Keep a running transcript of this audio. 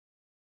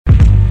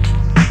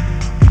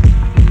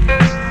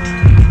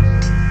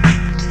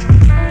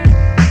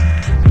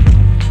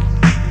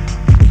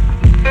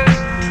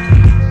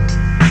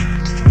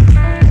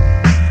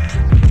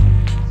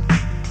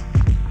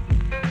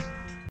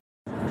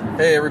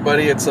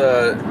everybody. It's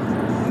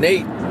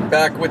Nate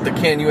back with the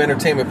Can You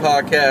Entertainment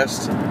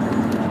Podcast,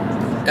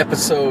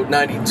 episode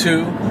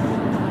 92.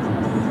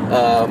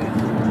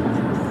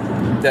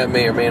 That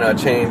may or may not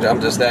change.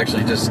 I'm just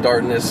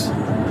starting this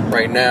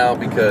right now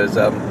because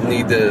I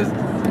need to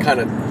kind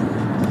of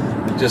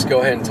just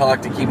go ahead and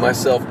talk to keep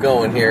myself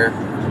going here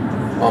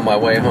on my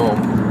way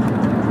home.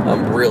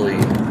 I'm really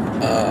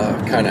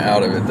kind of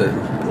out of it. The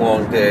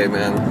long day,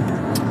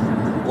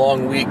 man.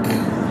 Long week.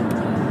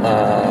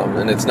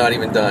 And it's not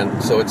even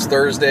done. So it's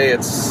Thursday.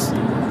 It's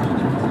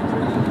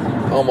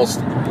almost,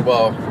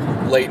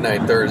 late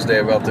night Thursday,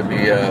 about to be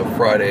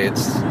Friday.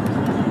 It's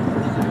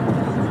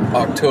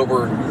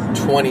October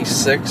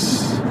 26,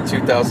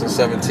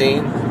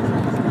 2017.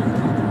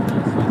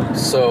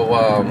 So,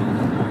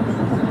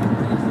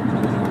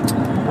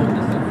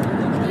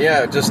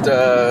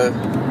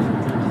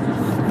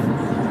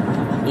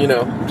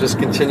 just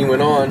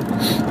continuing on.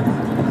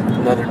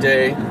 Another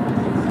day,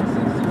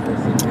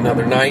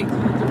 another night.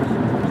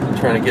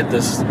 Trying to get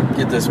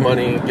this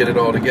money, get it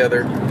all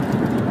together.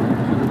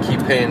 Keep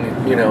paying,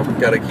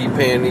 gotta keep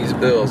paying these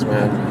bills,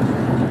 man.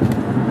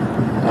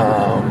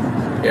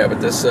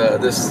 But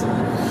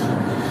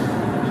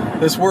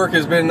this work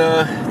has been,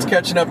 it's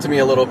catching up to me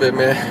a little bit,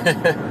 man.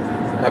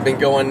 I've been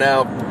going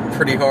now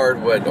pretty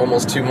hard,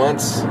 almost 2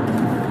 months?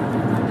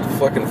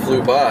 Fucking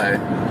flew by.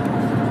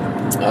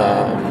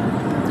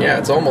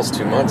 It's almost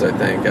 2 months, I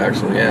think,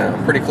 actually. Yeah,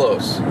 pretty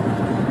close.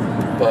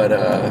 But,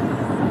 I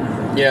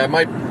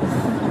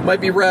might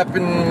be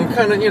wrapping,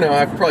 kind of,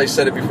 I've probably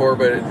said it before,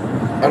 but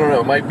I don't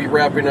know, might be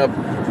wrapping up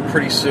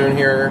pretty soon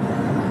here.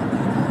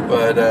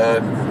 But,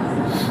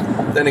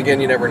 then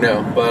again, you never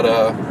know. But,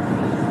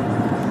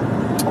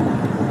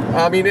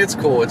 it's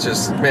cool. It's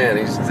just, man,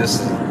 it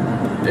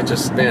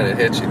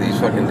hits you these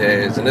fucking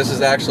days. And this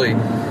is actually,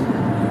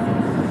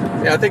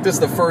 I think this is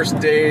the first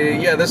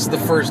day, this is the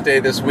first day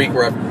this week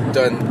where I've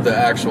done the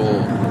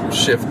actual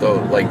shift,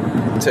 though, like,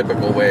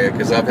 typical way,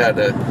 because I've had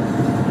to,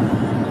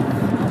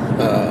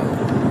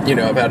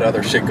 I've had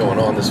other shit going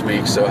on this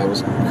week, so I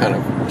was kind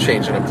of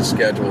changing up the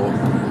schedule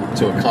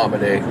to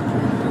accommodate.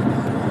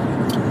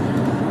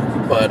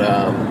 But,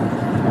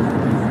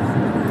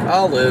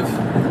 I'll live.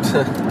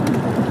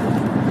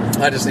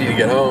 I just need to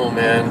get home,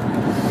 man.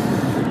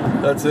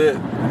 That's it.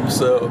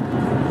 So,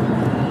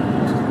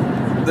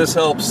 this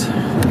helps.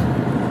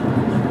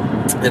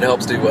 It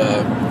helps to,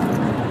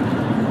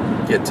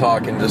 get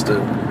talking just to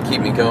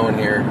keep me going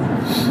here.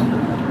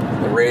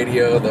 The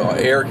radio, the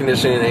air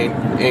conditioning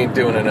ain't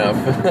doing enough.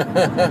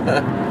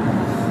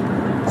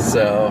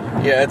 So,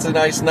 it's a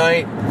nice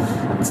night.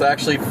 It's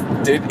actually,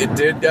 it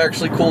did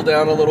actually cool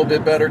down a little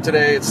bit better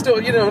today. It's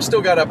still,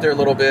 still got up there a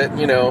little bit,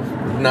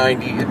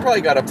 90. It probably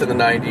got up to the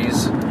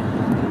 90s.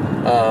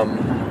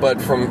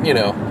 But from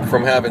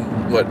having,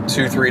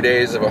 2-3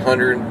 days of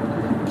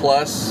 100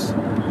 plus,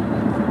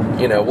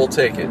 we'll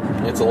take it.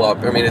 It's a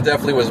lot. It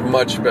definitely was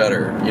much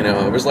better.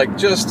 It was like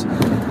just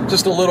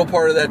a little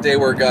part of that day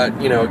where it got,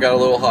 got a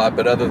little hot,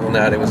 but other than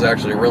that, it was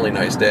actually a really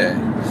nice day.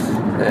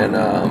 And,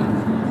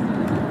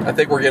 I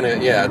think we're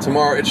gonna,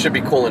 tomorrow it should be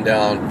cooling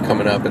down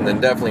coming up, and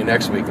then definitely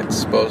next week it's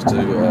supposed to,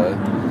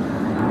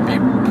 be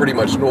pretty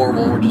much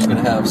normal. We're just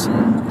gonna have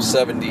some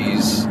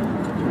 70s,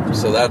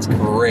 so that's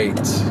great.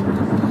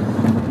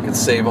 I can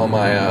save on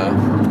my,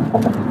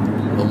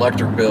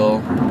 electric bill,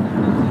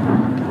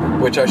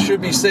 which I should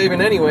be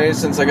saving anyway,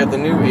 since I got the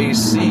new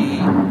AC,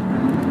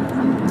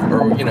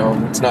 or,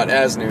 it's not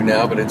as new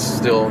now, but it's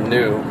still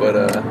new, but,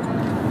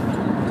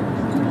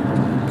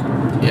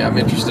 I'm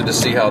interested to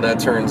see how that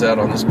turns out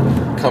on this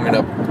coming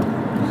up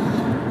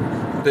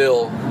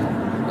bill.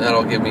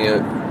 That'll give me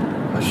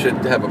I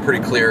should have a pretty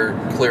clear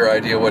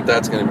idea what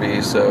that's going to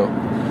be, so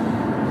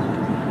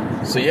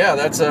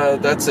that's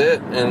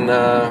it, and,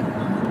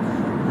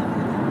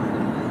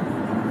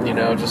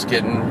 just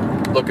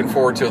looking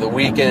forward to the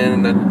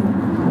weekend,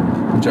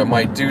 which I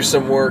might do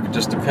some work, it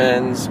just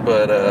depends,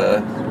 but,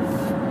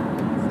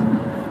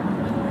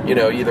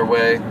 either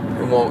way,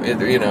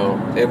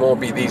 it won't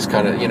be these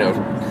kind of,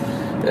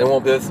 it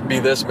won't be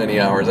this many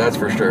hours, that's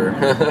for sure.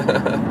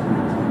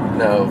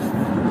 No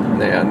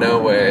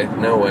way.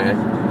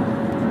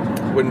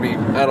 Wouldn't be,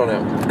 I don't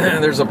know.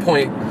 There's a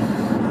point,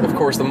 of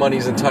course the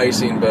money's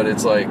enticing, but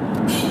it's like,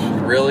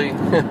 really?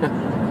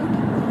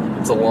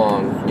 It's a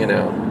long,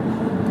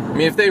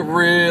 if they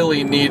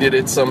really needed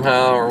it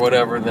somehow or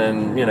whatever,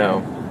 then,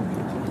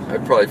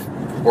 I'd probably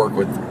work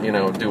with,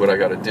 do what I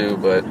gotta do,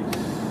 but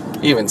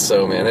even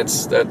so, man, it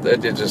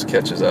just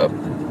catches up.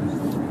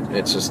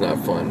 It's just not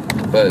fun,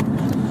 but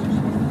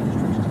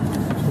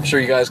I'm sure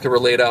you guys can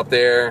relate out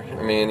there.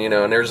 And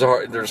there's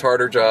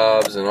harder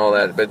jobs and all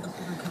that, but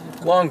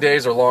long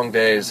days are long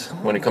days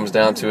when it comes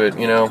down to it,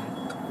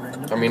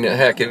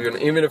 heck,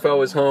 even if I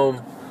was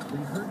home,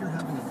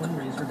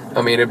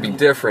 it'd be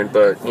different,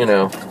 but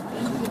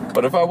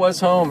if I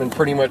was home and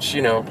pretty much,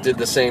 did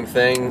the same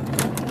thing,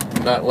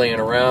 not laying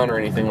around or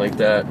anything like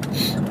that,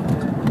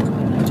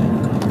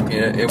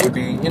 it would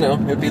be,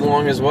 it'd be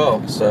long as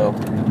well, so,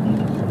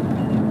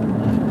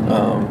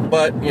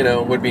 But, you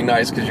know, it would be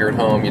nice because you're at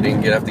home. You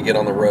didn't have to get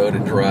on the road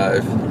and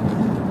drive.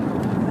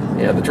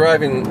 Yeah, the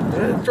driving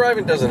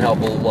doesn't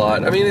help a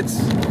lot. I mean,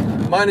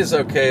 mine is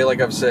okay.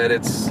 Like I've said,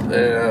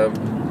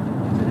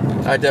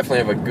 I definitely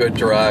have a good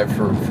drive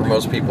for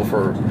most people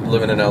for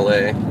living in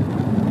LA.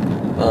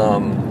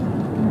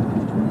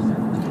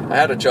 I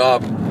had a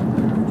job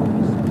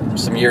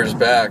some years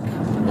back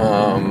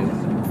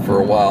for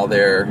a while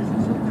there.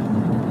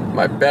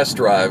 My best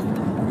drive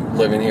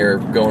living here,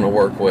 going to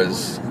work,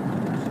 was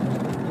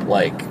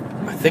like,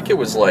 I think it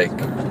was like,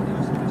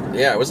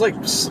 yeah, it was like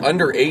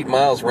under 8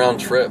 miles round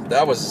trip.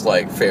 That was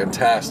like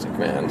fantastic,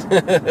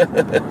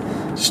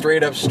 man.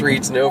 Straight up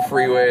streets, no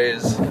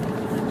freeways.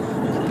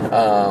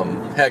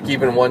 Heck,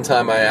 even one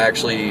time I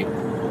actually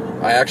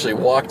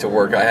walked to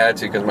work. I had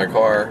to because my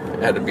car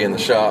had to be in the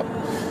shop,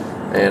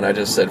 and I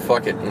just said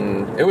fuck it.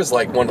 And it was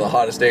like one of the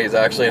hottest days.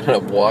 I actually ended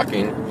up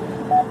walking,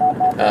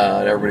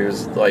 and everybody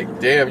was like,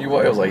 "Damn, you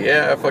what?" I was like,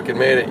 "Yeah, I fucking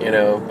made it," you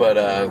know. But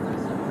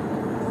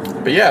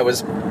yeah, it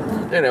was,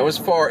 you know, it was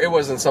far. It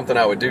wasn't something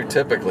I would do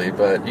typically,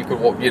 but you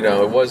could, you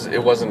know,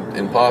 it wasn't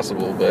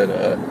impossible. But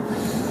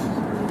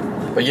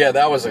yeah,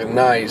 that was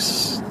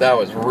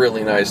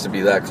really nice to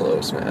be that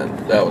close,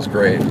 man. That was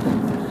great.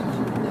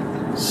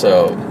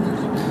 So,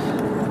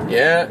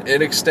 yeah,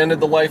 it extended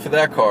the life of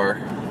that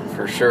car,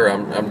 for sure.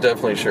 I'm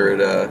definitely sure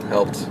it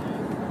helped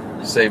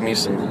save me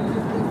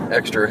some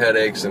extra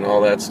headaches and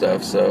all that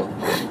stuff, so.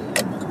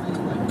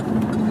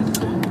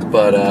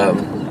 But,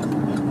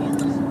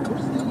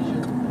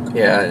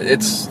 yeah,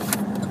 it's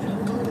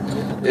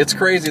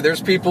crazy.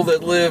 There's people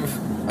that live,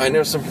 I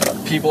know some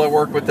people I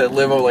work with that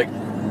live, like,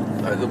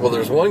 well,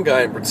 there's one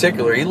guy in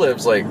particular, he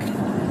lives like,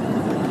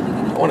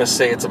 I want to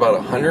say it's about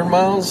 100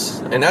 miles,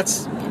 and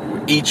that's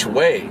each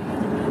way.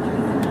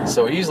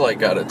 So he's like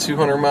got a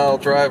 200-mile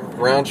drive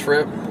round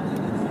trip.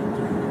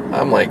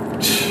 I'm like,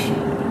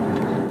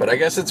 but I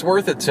guess it's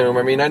worth it to him.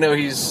 I mean, I know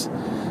he's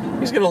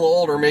getting a little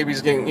older. Maybe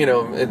he's getting, you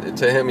know,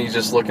 to him, he's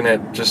just looking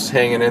at just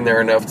hanging in there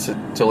enough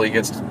till he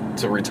gets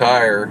to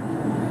retire.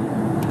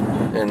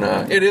 And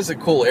it is a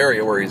cool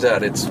area where he's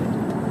at. It's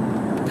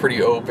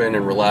pretty open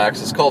and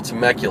relaxed. It's called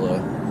Temecula.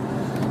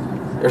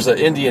 There's an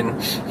Indian.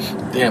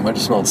 Damn, I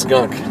just smelled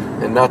skunk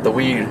and not the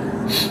weed.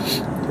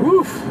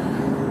 Woo.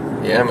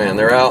 Yeah, man,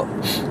 they're out.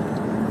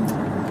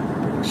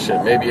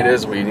 Shit, maybe it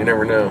is weed. You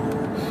never know.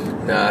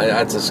 Nah,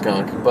 that's a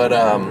skunk. But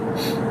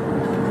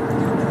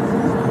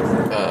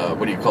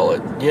what do you call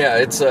it? Yeah,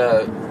 it's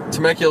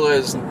Temecula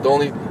is the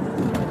only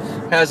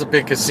has a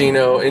big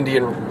casino,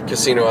 Indian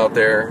casino out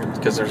there,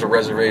 because there's a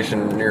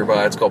reservation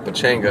nearby. It's called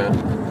Pachanga.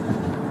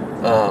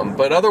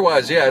 But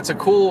otherwise, yeah, it's a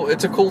cool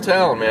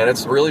town, man.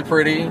 It's really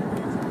pretty.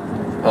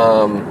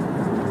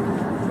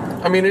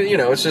 I mean, you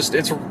know, it's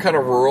kind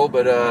of rural,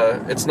 but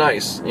it's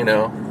nice, you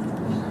know.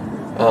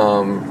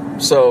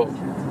 So,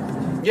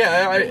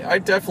 yeah, I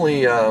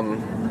definitely, I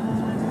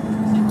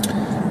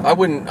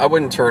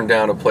wouldn't turn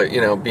down a place,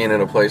 you know, being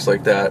in a place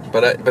like that.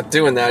 But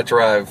doing that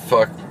drive,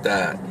 fuck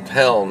that,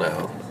 hell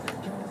no,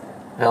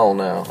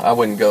 I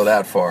wouldn't go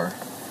that far.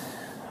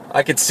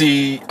 I could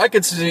see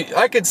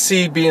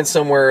being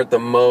somewhere at the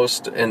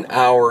most an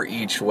hour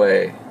each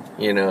way,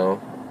 you know,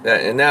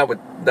 and that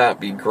would not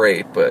be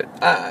great, but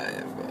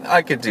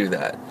I could do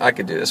that. I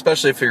could do it,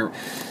 especially if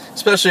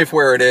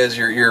where it is,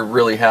 you're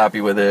really happy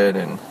with it,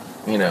 and,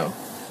 you know,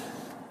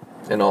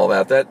 and all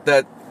that.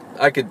 That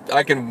I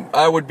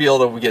would be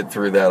able to get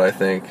through that. I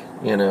think,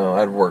 you know,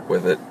 I'd work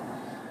with it.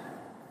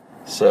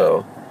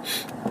 So,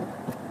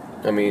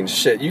 I mean,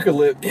 shit, you could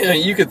live,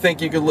 you could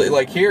think you could live,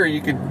 like here,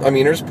 I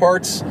mean, there's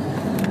parts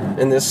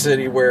in this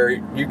city where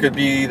you could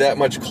be that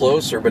much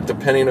closer, but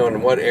depending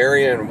on what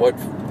area and what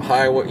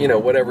highway, you know,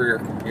 whatever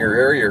your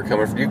area you're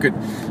coming from, you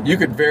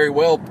could very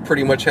well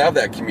pretty much have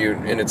that commute,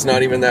 and it's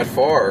not even that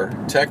far,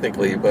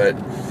 technically, but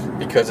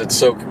because it's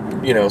so,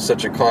 you know,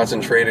 such a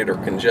concentrated or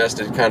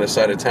congested kind of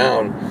side of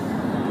town,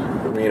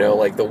 you know,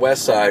 like the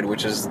west side,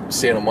 which is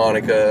Santa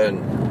Monica and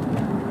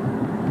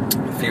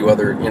a few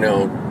other, you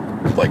know,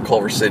 like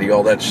Culver City,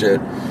 all that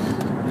shit.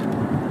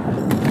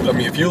 I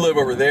mean, if you live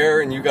over there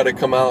and you got to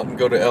come out and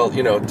go to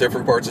you know,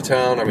 different parts of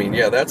town, I mean,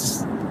 yeah,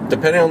 that's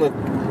depending on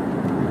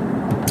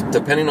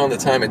the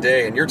time of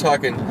day, and you're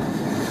talking,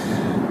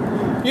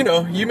 you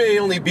know, you may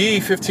only be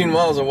 15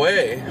 miles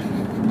away,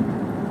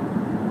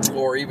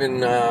 or even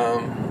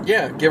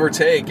yeah, give or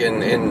take,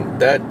 and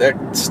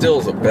that still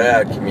is a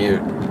bad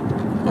commute,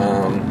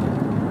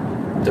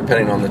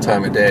 depending on the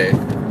time of day.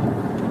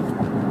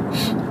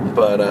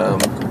 But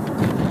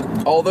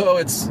although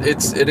it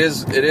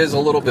is a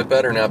little bit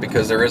better now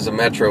because there is a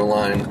metro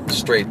line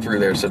straight through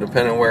there. So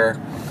depending on where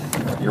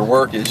your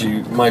work is,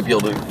 you might be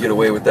able to get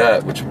away with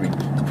that, which would be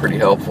pretty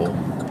helpful.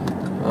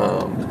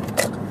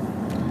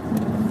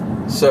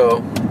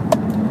 So,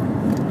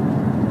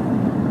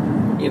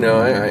 you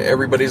know,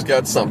 everybody's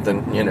got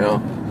something, you know,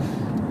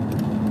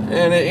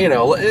 and you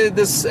know,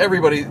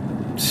 everybody.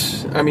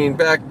 I mean,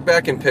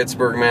 back in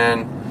Pittsburgh,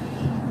 man.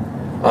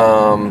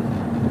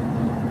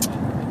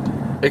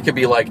 It could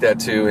be like that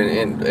too,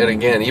 and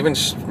again, even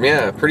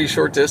pretty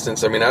short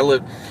distance. I mean,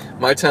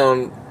 my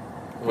town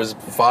was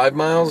 5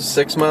 miles,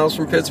 6 miles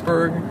from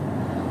Pittsburgh.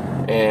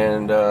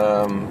 And,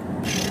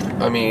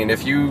 I mean,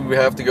 if you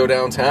have to go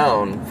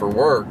downtown for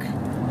work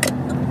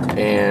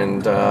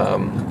and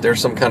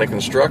there's some kind of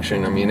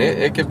construction, I mean,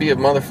 it could be a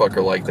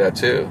motherfucker like that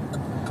too.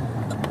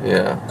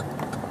 Yeah.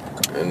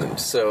 And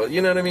so,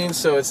 you know what I mean?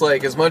 So it's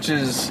like, as much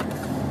as,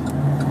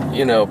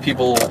 you know,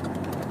 people,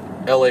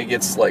 LA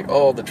gets like,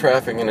 oh, the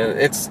traffic, and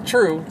it's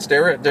true. It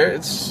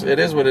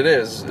is what it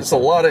is. It's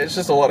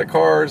just a lot of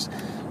cars.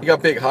 You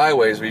got big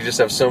highways where you just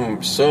have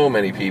so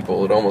many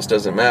people, it almost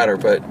doesn't matter.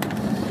 But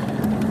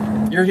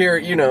you're here,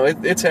 you know,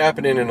 it's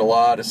happening in a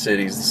lot of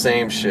cities, the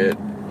same shit,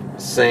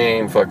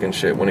 same fucking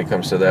shit when it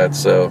comes to that.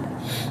 So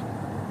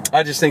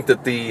I just think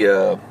that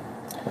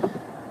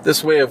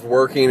this way of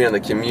working and the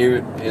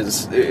commute it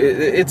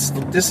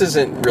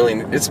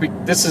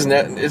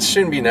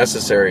shouldn't be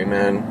necessary,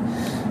 man.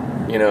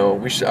 You know,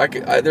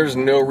 there's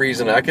no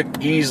reason. I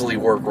could easily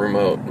work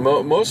remote.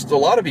 A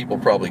lot of people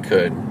probably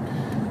could,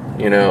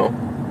 you know,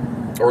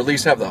 or at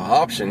least have the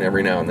option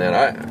every now and then.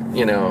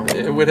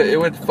 It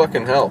would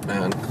fucking help,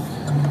 man.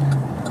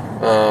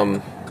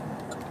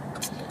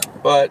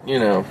 But, you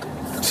know,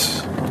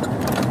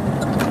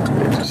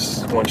 they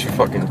just want you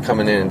fucking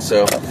coming in.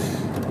 So,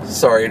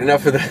 sorry,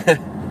 enough of that.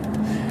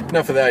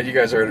 Enough of that. You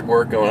guys are at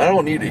work going, I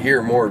don't need to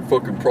hear more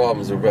fucking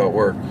problems about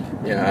work.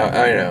 Yeah,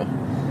 I know.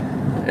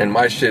 And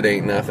my shit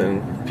ain't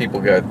nothing. People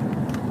got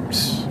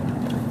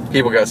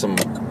some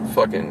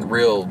fucking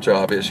real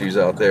job issues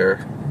out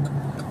there.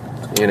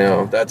 You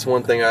know, that's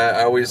one thing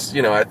I always,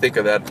 you know, I think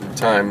of that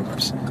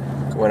times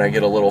when I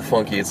get a little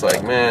funky. It's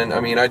like, man, I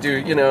mean, I do,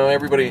 you know,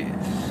 everybody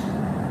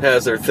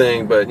has their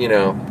thing, but, you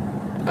know,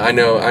 I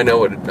know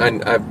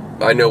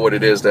what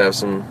it is to have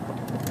some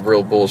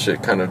real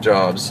bullshit kind of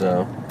jobs.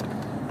 So,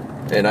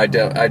 and I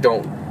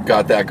don't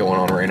got that going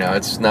on right now.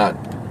 It's not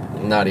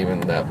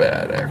even that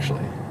bad,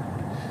 actually.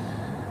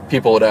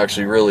 People would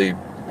actually really,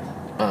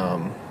 I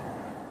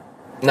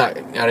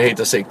hate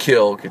to say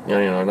kill, you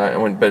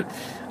know, but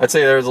I'd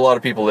say there's a lot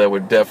of people that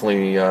would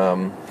definitely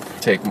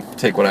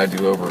take what I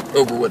do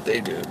over what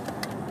they do.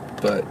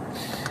 But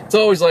it's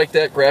always like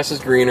that. Grass is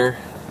greener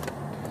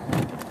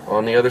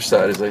on the other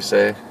side, as they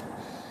say.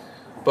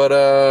 But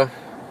all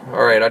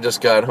right, I just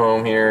got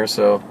home here,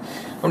 so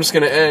I'm just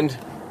gonna end.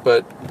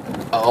 But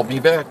I'll be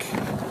back.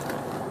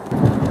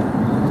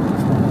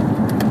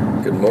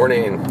 Good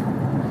morning.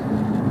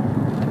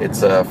 It's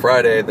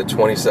Friday, the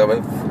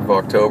 27th of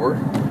October,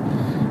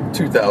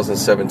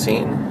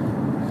 2017.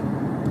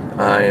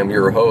 I am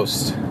your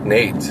host,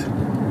 Nate.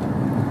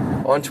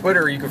 On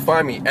Twitter, you can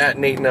find me at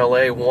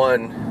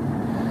NateNLA1,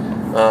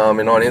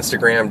 and on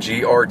Instagram,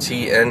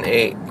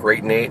 GRTN8,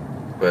 Great Nate,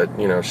 but,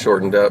 you know,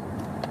 shortened up.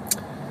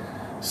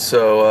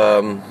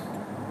 So,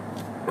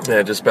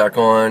 yeah, just back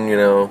on, you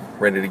know,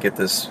 ready to get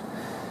this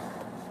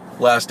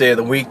last day of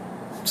the week,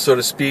 so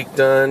to speak,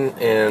 done,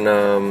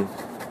 and,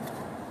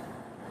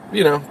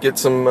 you know, get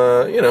some,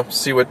 you know,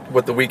 see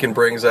what the weekend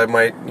brings. I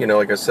might, you know,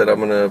 like I said, I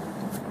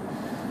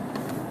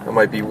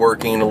might be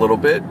working a little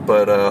bit,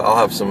 but I'll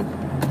have some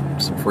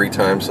free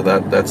time, so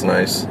that's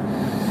nice.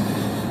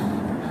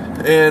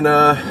 And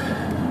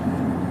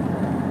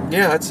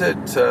yeah, that's it.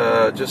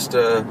 Just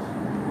feel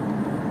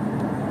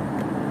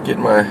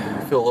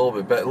a little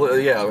bit better.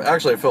 Yeah,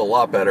 actually, I feel a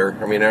lot better.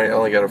 I mean, I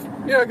only got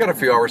a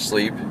few hours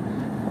sleep,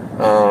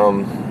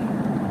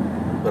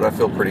 but I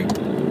feel pretty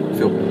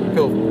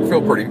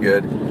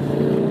good.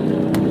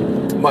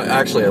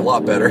 Actually, a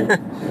lot better.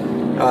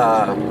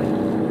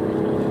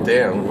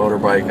 Damn,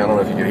 motorbike. I don't know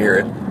if you can hear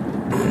it.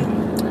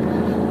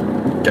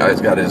 Guy's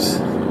got it's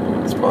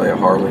probably a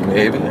Harley,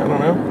 maybe. I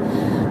don't know.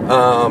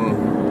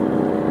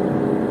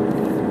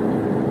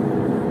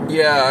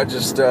 Yeah, I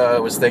just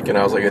was thinking,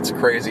 I was like, it's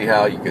crazy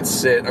how you could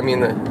sit. I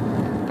mean,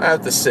 I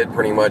have to sit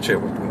pretty much.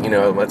 You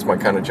know, that's my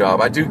kind of job.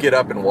 I do get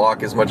up and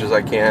walk as much as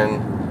I can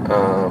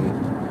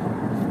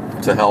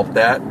to help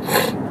that.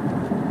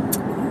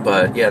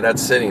 But yeah, that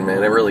sitting,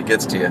 man, it really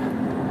gets to you.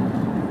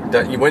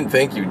 You wouldn't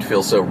think you'd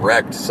feel so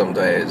wrecked some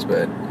days,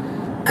 but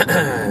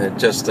it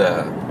just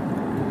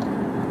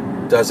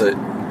does it.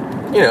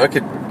 You know, it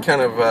could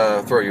kind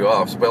of throw you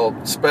off,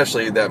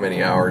 especially that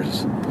many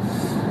hours.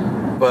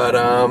 But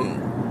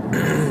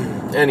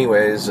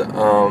anyways,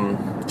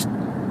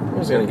 what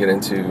was I going to get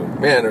into?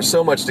 Man, there's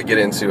so much to get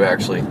into,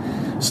 actually.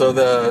 So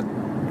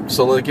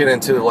let's get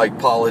into like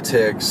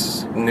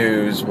politics,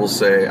 news. We'll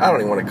say, I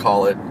don't even want to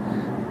call it.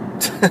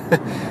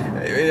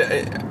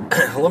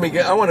 I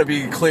want to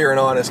be clear and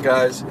honest,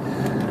 guys.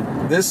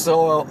 This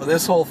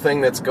whole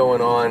thing that's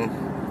going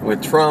on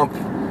with Trump,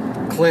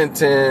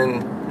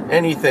 Clinton,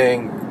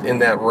 anything in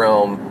that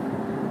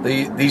realm,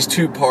 these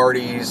two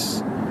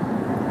parties,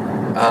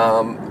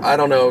 I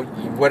don't know,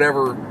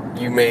 whatever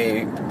you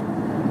may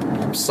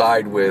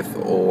side with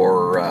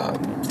or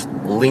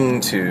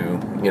lean to,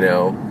 you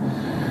know.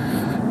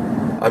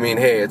 I mean,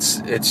 hey,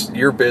 it's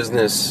your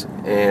business,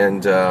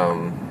 and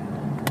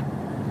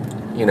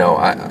you know,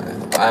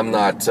 I'm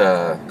not,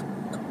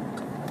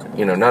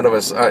 you know, none of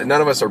us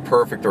are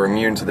perfect or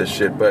immune to this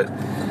shit, but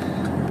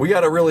we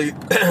got to really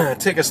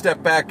take a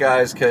step back,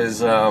 guys,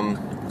 because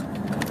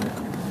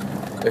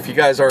if you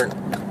guys aren't,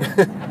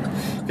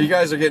 if you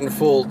guys are getting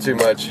fooled too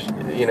much,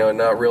 you know, and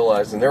not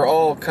realizing they're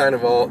all kind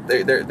of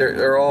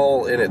they're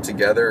all in it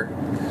together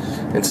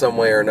in some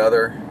way or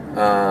another.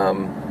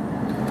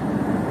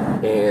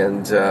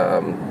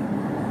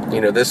 You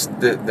know,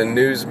 the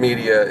news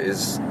media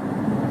is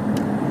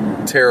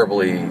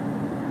terribly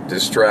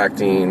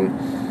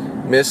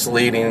distracting,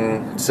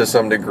 misleading to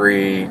some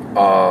degree.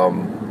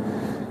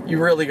 You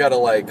really got to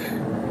like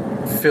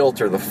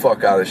filter the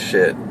fuck out of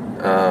shit,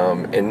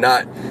 and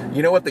not.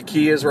 You know what the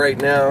key is right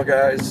now,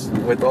 guys,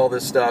 with all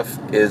this stuff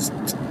is,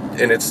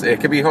 and it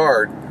can be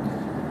hard.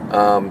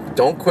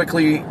 Don't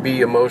quickly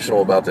be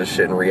emotional about this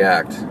shit and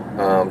react.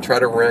 Try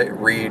to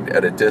read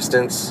at a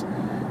distance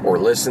or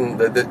listen.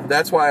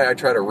 That's why I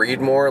try to read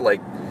more.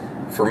 Like,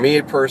 for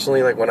me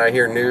personally, like when I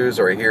hear news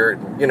or I hear,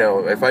 you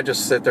know, if I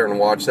just sit there and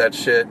watch that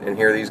shit and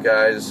hear these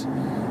guys,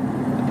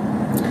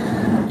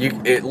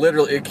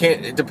 it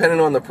can't, depending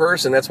on the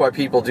person, that's why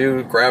people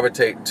do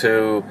gravitate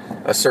to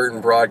a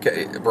certain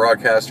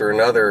broadcast or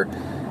another.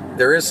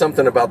 There is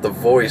something about the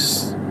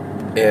voice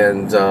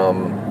and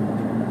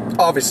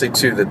obviously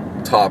to the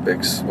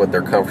topics, what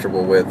they're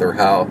comfortable with or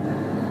how,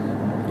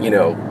 you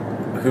know,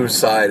 whose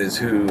side is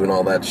who and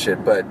all that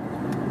shit, but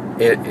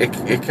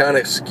it kind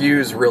of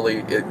skews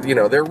really, you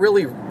know,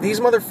 these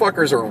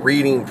motherfuckers are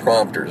reading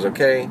prompters,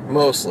 okay,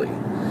 mostly.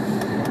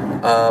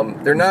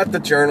 They're not the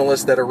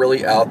journalists that are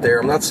really out there.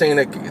 I'm not saying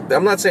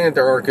that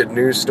there aren't good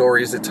news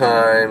stories at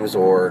times,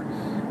 or,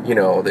 you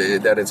know,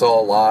 that it's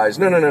all lies.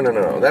 No.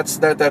 That's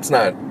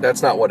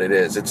not what it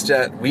is. It's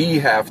that we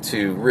have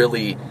to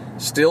really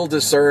still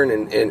discern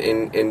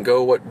and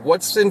go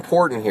what's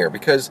important here,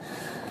 because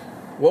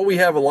what we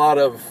have a lot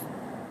of,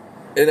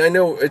 and I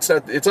know it's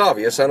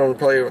obvious. I don't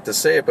probably have to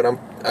say it, but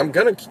I'm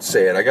gonna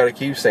say it. I got to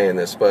keep saying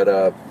this,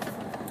 but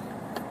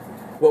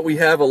what we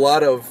have a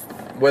lot of,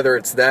 whether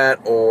it's that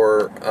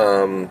or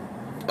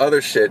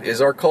other shit,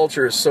 is our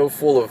culture is so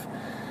full of,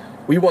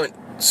 we want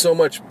so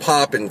much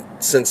pop and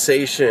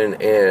sensation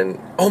and,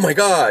 oh my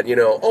God, you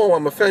know, oh,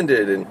 I'm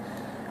offended, and,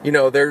 you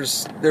know,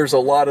 there's a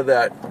lot of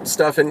that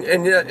stuff, and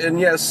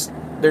yes,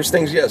 there's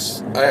things,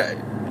 yes, I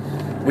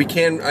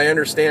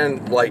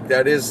understand, like,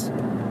 that is,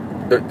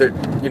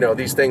 you know,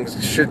 these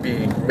things should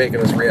be making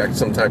us react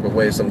some type of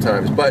way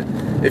sometimes, but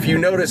if you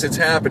notice, it's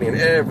happening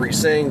every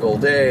single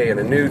day and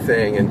a new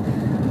thing,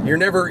 and we're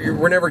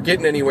never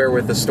getting anywhere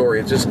with the story.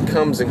 It just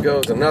comes and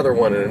goes, another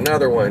one and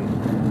another one.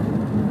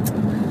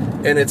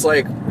 And it's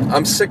like,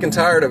 I'm sick and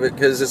tired of it,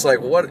 because it's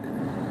like, what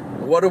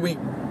are we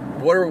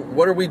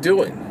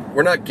doing?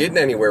 We're not getting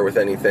anywhere with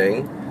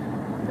anything.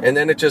 And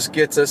then it just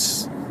gets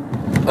us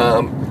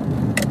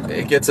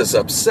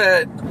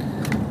upset.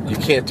 You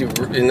can't do,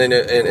 and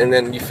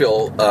then you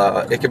feel,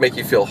 it can make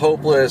you feel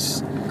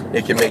hopeless.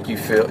 It can make you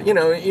feel, you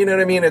know what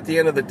I mean? At the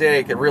end of the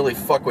day, it can really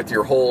fuck with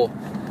your whole,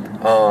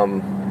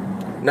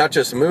 not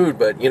just mood,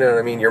 but, you know what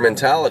I mean, your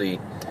mentality.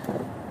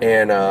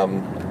 And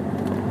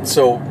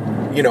so,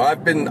 you know,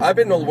 I've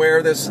been aware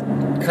of this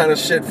kind of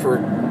shit for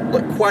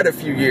like quite a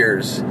few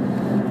years.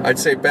 I'd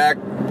say back,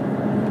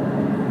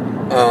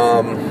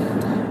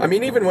 I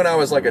mean, even when I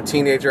was like a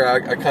teenager,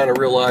 I kind of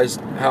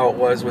realized how it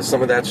was with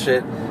some of that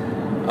shit.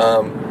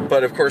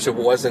 But of course, it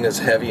wasn't as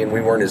heavy, and we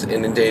weren't as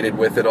inundated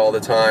with it all the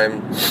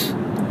time.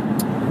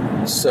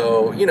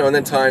 So, you know, and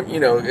then time,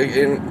 you know,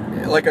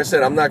 like I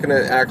said, I'm not going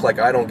to act like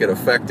I don't get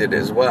affected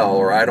as well,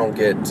 or I don't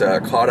get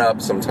caught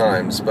up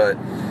sometimes, but,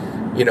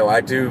 you know, I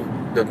do.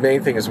 The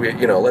main thing is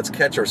let's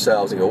catch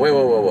ourselves and go,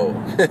 whoa.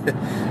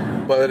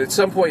 But at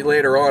some point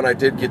later on, I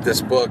did get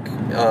this book,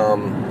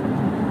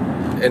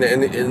 and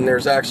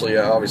there's actually,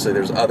 obviously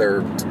there's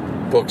other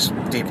books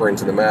deeper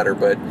into the matter,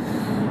 but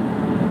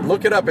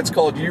look it up. It's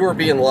called You Are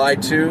Being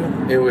Lied To.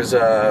 It was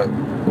a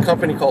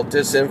company called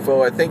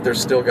Disinfo. I think they're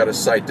still got a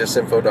site,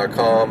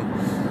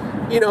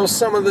 disinfo.com. You know,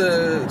 some of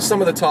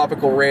the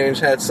topical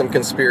range had some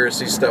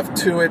conspiracy stuff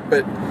to it,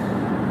 but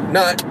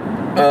not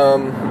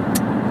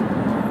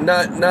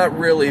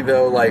really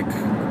though, like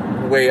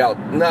way out,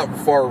 not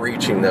far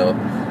reaching though.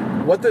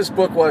 What this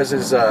book was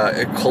is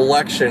a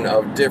collection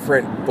of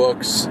different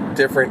books,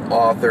 different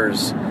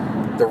authors.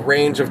 The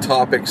range of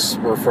topics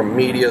were from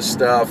media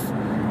stuff,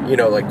 you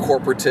know, like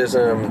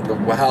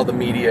corporatism, how the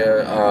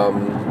media,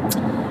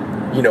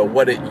 you know,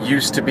 what it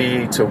used to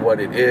be to what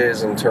it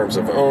is in terms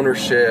of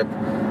ownership,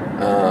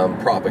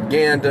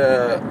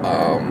 propaganda.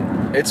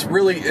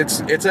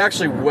 It's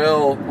actually,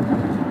 well,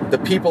 the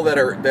people that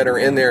are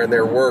in there and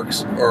their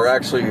works are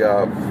actually,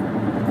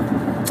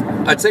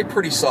 I'd say,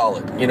 pretty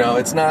solid. You know,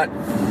 it's not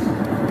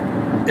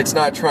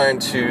trying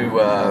to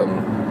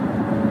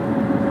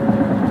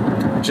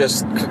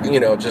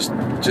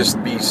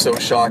just be so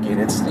shocking.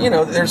 It's, you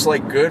know, there's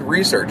like good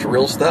research,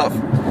 real stuff.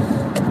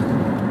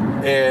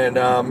 And,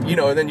 you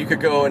know, and then you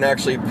could go and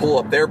actually pull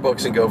up their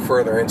books and go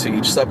further into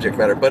each subject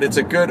matter. But it's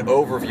a good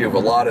overview of a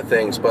lot of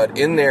things. But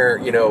in there,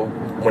 you know,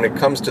 when it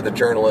comes to the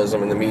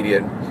journalism and the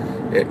media,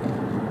 it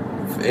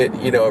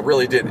you know, it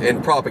really did,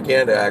 and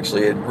propaganda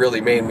actually, it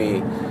really made me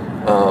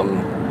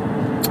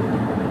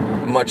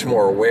much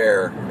more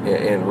aware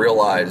and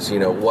realize, you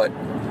know, what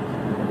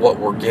what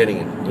we're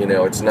getting.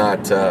 It's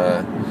not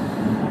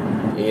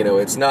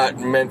it's not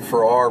meant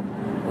for our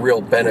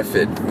real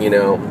benefit.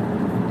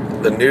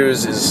 The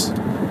news is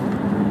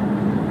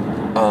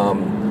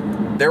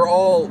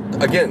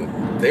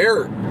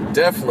they're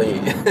definitely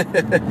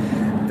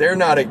they're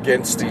not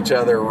against each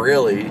other,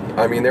 really.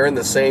 I mean, they're in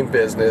the same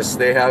business.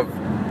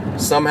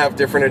 Some have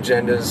different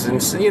agendas,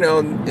 and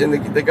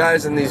and the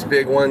guys in these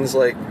big ones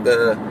like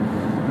the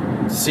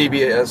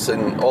CBS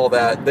and all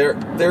that, they're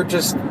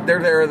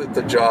there at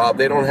the job.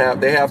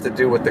 They have to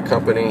do what the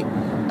company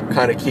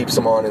kind of keeps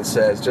them on and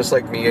says, just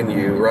like me and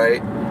you,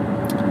 right?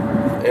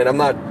 And I'm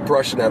not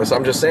brushing at us.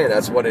 I'm just saying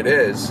that's what it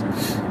is.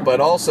 But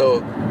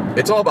also,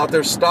 it's all about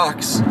their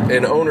stocks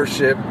and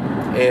ownership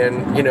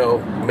and,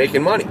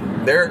 making money.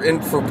 They're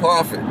in for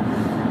profit.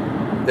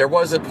 There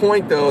was a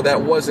point, though,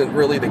 that wasn't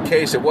really the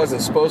case. It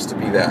wasn't supposed to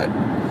be that.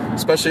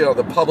 Especially on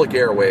the public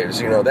airwaves,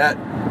 that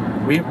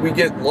we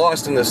get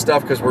lost in this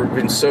stuff because we've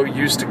been so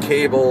used to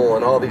cable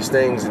and all these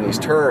things and these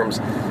terms.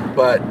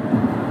 But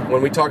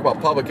when we talk about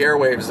public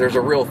airwaves, there's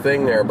a real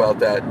thing there about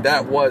that.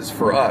 That was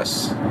for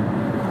us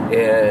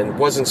and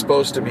wasn't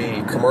supposed to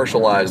be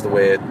commercialized the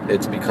way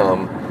it's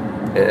become.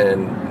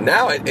 And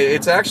now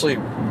it's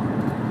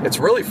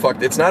really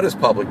fucked. It's not as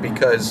public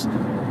because,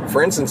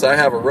 for instance, I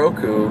have a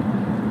Roku,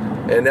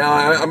 and now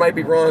I might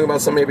be wrong about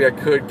some. Maybe I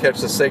could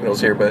catch the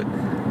signals here, but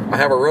I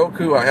have a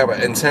Roku, I have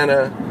an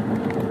antenna,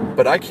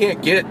 but I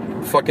can't get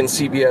fucking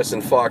CBS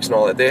and Fox and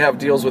all that. They have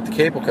deals with the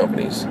cable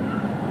companies.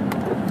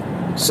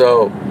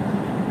 So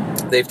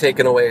they've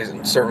taken away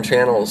certain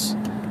channels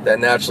that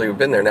naturally have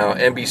been there. Now,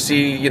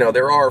 NBC,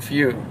 there are a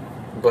few,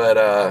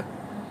 but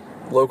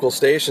local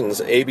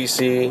stations,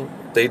 ABC,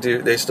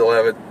 they still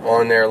have it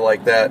on there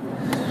like that.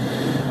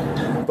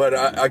 But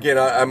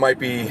I might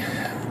be,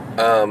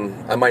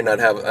 I might not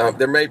have,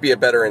 there might be a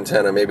better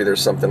antenna. Maybe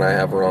there's something I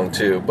have wrong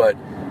too. But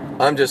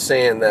I'm just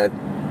saying that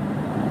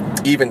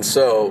even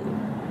so,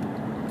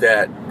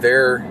 that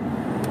they're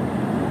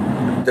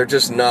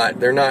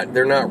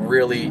not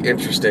really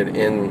interested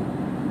in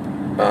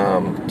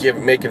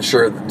making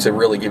sure to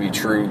really give you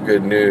true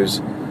good news,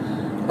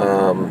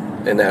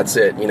 and that's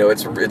it.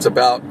 It's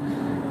about,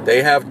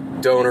 they have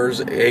donors,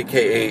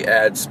 aka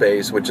ad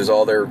space, which is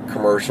all their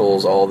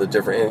commercials, all the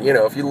different,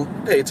 if you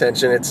pay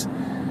attention, it's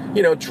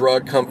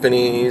drug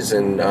companies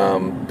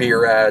and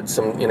beer ads,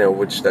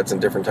 which that's in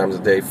different times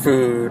of day,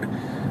 food,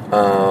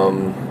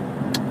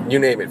 you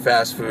name it,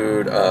 fast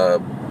food,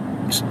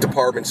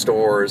 department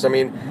stores. I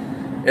mean,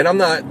 and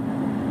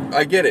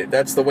I get it.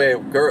 That's the way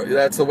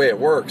it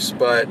works.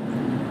 But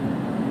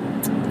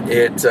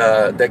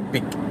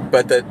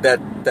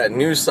that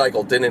news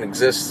cycle didn't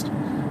exist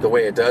the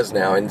way it does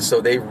now, and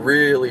so they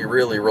really,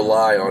 really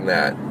rely on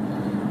that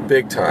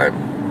big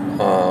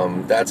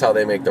time. That's how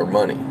they make their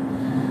money.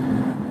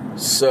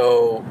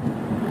 So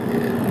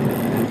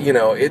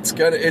it's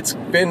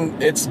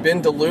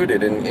been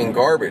diluted and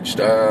garbaged.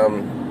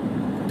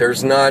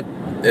 There's not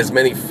as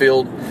many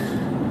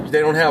they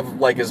don't have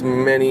like as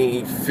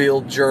many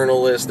field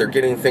journalists. They're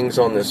getting things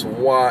on this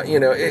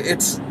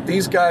it's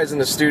these guys in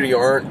the studio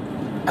aren't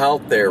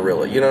out there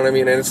really, you know what I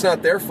mean? And it's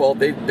not their fault.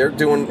 They're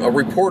doing a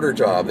reporter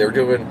job. They're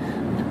doing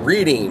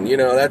reading,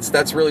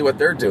 that's really what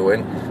they're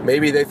doing.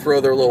 Maybe they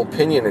throw their little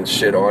opinion and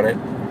shit on it,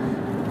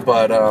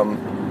 but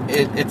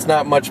it's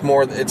not much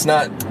more. It's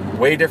not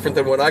way different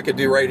than what I could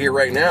do right here,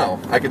 right now.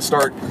 I could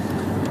start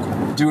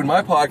doing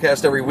my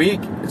podcast every week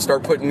and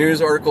start putting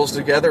news articles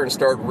together and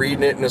start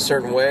reading it in a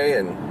certain way,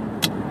 and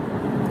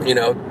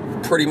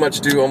pretty much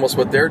do almost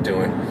what they're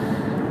doing.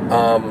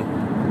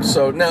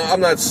 So now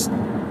I'm not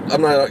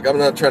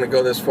trying to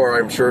go this far.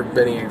 I'm sure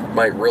many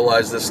might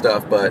realize this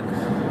stuff, but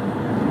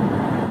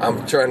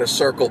I'm trying to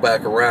circle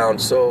back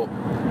around. So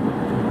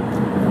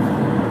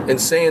in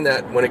saying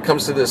that, when it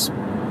comes to this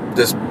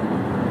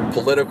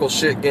political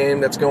shit game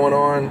that's going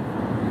on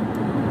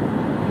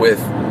with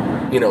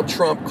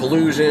Trump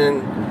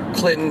collusion,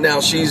 Clinton, now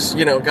she's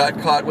got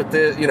caught with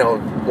this,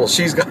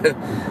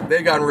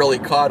 they've gotten really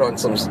caught on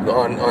some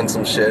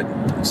shit,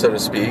 so to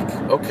speak.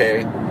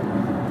 Okay,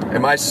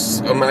 am I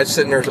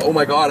sitting there, oh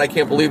my god, I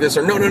can't believe this,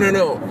 or no,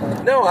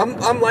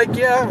 I'm like,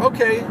 yeah,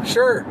 okay,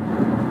 sure.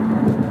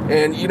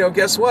 And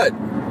guess what,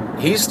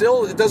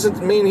 it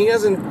doesn't mean he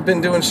hasn't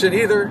been doing shit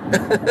either.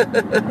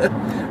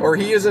 Or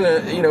he isn't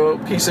a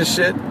piece of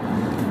shit.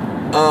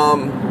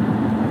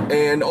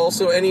 And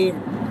also any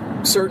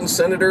certain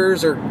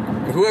senators or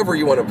whoever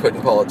you want to put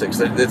in politics,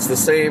 it's the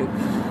same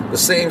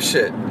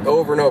shit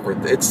over and over.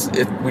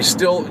 We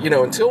still,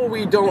 until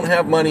we don't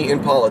have money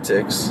in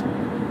politics,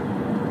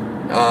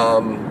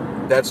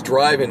 that's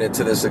driving it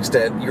to this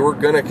extent, you're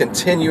going to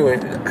continue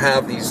and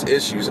have these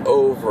issues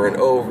over and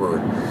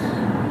over.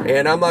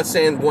 And I'm not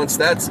saying once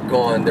that's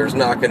gone, there's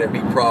not going to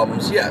be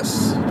problems.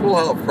 Yes, we'll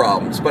have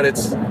problems, but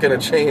it's going to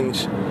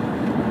change.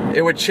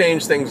 It would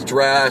change things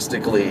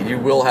drastically. You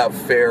will have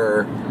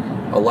fairer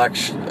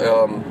election.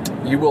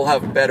 You will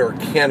have better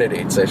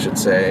candidates, I should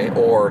say,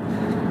 or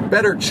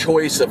better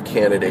choice of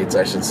candidates,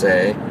 I should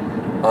say,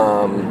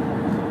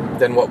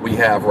 than what we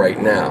have right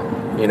now.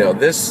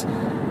 This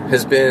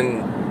has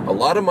been A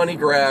lot of money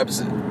grabs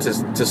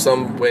to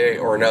some way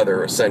or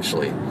another,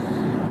 essentially.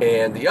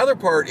 And the other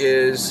part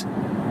is, you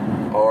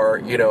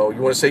want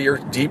to say your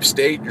deep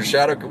state, your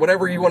shadow,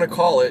 whatever you want to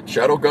call it,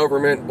 shadow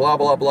government, blah,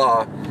 blah,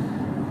 blah.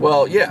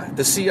 Well, yeah,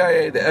 the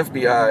CIA, the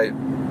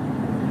FBI,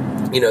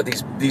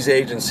 these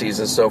agencies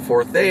and so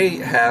forth, they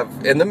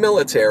have, and the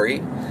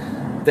military,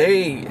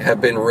 they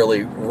have been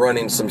really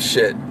running some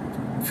shit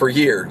for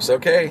years,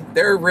 okay?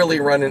 They're really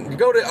running.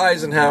 Go to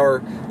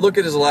Eisenhower, look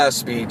at his last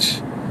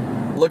speech,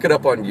 look it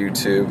up on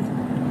YouTube.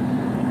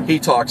 He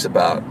talks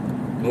about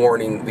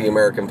warning the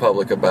American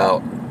public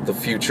about the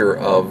future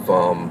of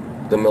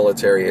the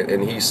military,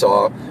 and he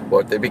saw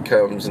what they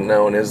becomes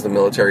known as the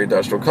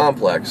military-industrial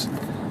complex.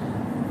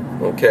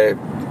 Okay,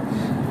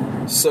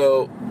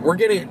 so we're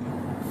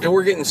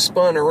getting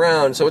spun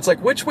around. So it's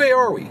like, which way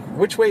are we?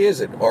 Which way is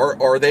it?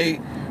 Are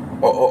they?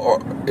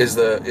 Is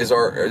our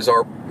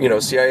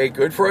CIA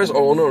good for us?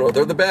 Oh no,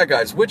 they're the bad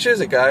guys. Which is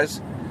it,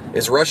 guys?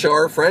 Is Russia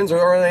our friends or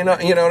are they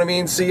not? You know what I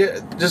mean? See,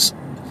 just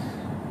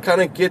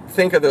kind of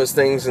think of those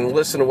things and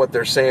listen to what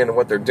they're saying and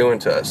what they're doing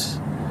to us.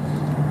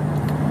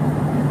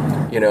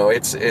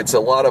 It's a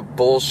lot of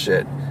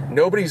bullshit.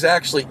 Nobody's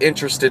actually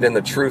interested in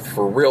the truth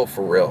for real.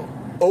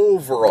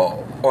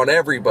 Overall, on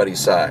everybody's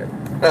side.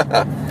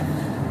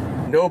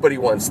 Nobody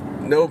wants,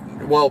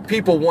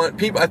 people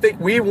I think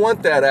we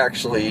want that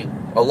actually,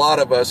 a lot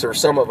of us or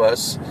some of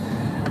us,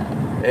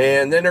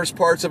 and then there's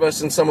parts of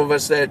us and some of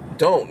us that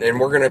don't, and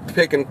we're going to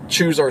pick and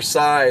choose our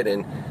side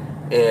and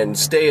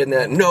stay in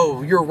that,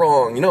 no, you're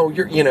wrong,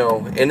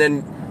 and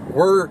then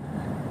we're,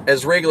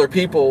 as regular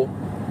people,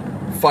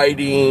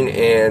 fighting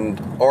and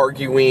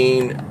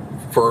arguing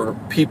for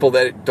people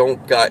that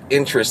don't got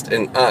interest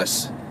in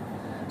us.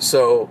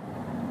 So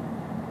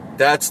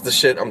that's the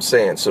shit I'm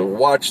saying. So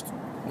watch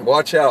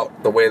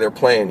out the way they're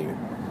playing you.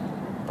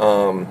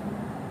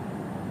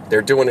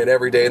 They're doing it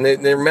every day, and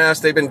they're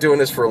masked. They've been doing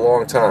this for a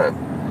long time,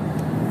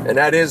 and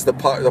that is the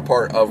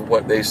part of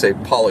what they say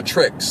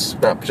politics,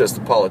 not just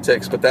the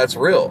politics, but that's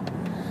real.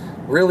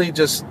 Really,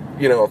 just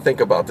think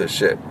about this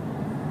shit.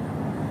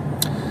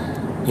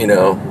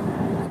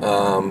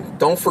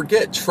 Don't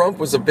forget, Trump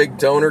was a big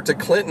donor to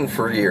Clinton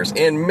for years,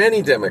 and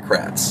many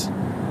Democrats.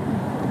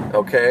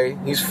 Okay,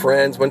 he's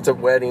friends, went to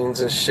weddings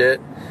and shit,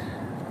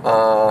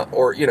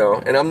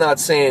 and I'm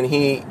not saying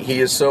he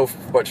is so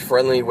much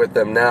friendly with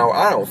them now.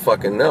 I don't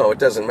fucking know. It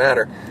doesn't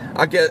matter.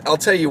 I'll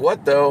tell you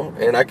what though,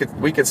 and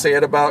we could say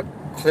it about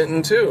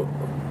Clinton too,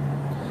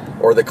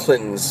 or the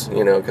Clintons,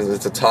 because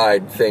it's a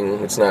tied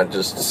thing. It's not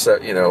just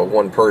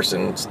one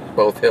person. It's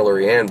both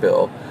Hillary and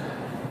Bill,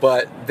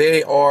 but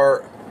they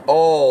are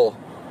all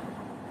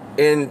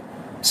in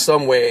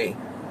some way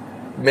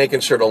making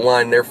sure to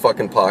line their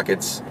fucking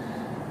pockets.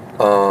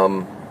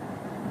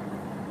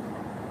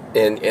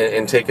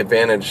 And take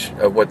advantage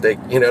of what they,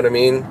 what I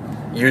mean?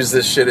 Use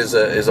this shit as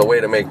a way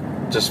to make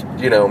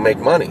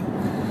money.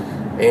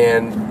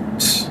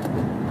 And,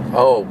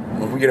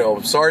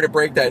 sorry to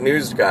break that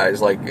news, guys.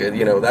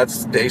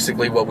 That's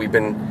basically what we've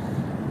been,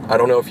 I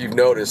don't know if you've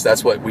noticed,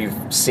 that's what we've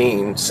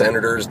seen.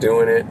 Senators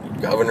doing it,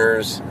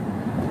 governors.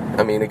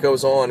 I mean, it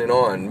goes on and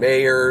on.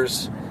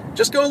 Mayors.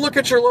 Just go look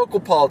at your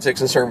local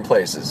politics in certain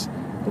places.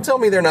 And tell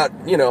me they're not,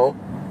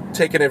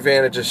 taking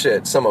advantage of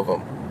shit, some of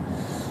them,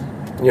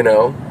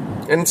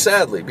 and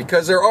sadly,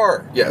 because there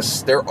are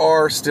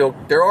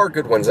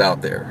good ones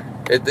out there.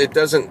 It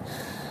doesn't,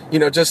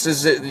 just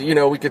as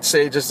we could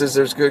say just as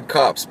there's good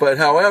cops, but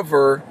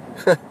however,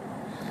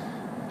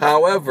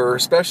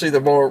 especially the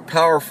more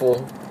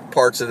powerful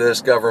parts of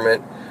this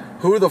government,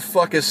 who the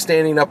fuck is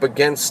standing up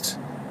against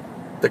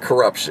the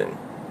corruption?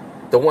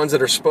 The ones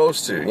that are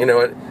supposed to,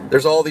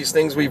 there's all these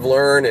things we've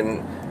learned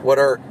and what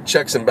our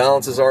checks and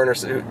balances are.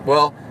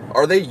 Well,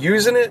 are they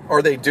using it?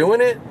 Are they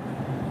doing it?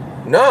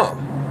 No.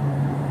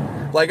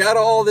 Out of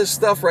all this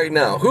stuff right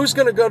now, who's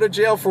going to go to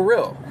jail for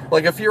real?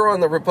 If you're on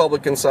the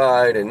Republican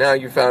side and now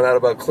you found out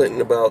about Clinton,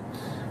 about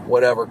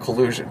whatever,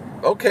 collusion.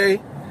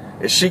 Okay.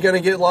 Is she going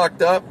to get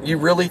locked up? You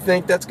really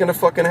think that's going to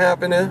fucking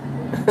happen?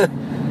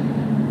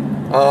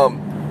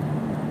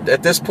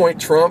 At this point,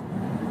 Trump,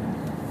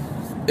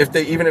 I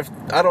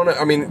don't know,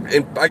 I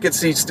mean, I could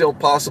see still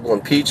possible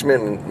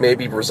impeachment and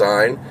maybe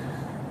resign.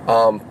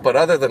 But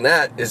other than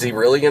that, is he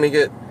really going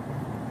to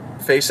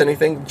face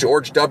anything?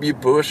 George W.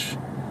 Bush,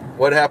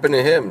 what happened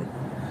to him?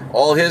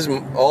 All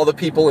the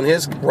people in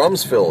his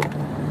Rumsfeld,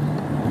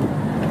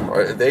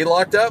 are they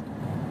locked up?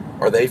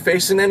 Are they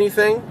facing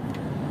anything?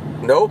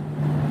 Nope,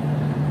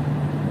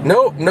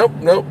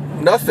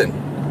 nothing.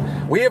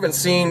 We haven't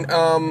seen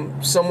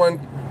someone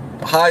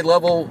high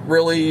level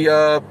really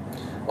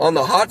on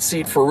the hot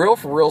seat for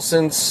real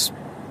since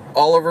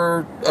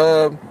Oliver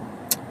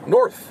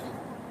North.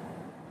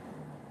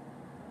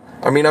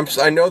 I mean,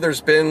 I know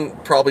there's been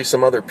probably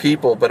some other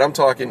people, but I'm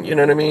talking, you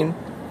know what I mean?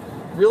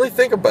 Really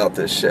think about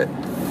this shit.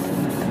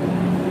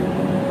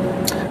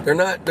 They're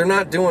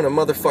not doing a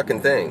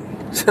motherfucking thing.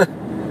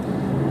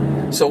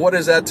 So what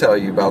does that tell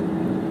you about,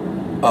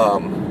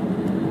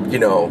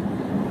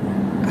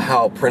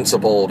 how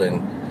principled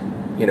and,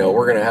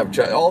 we're going to have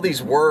all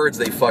these words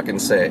they fucking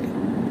say.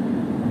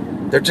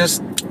 They're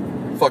just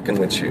fucking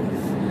with you.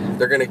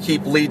 They're going to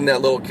keep leading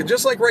that little,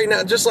 just like right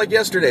now, just like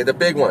yesterday, the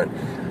big one.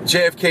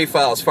 JFK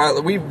files.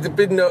 Finally,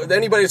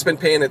 anybody that's been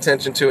paying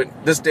attention to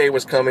it, this day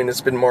was coming.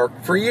 It's been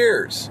marked for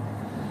years.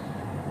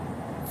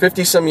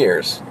 50 some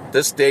years.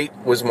 This date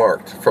was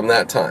marked from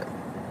that time.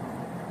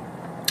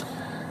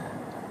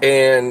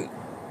 And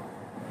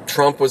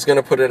Trump was going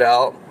to put it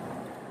out.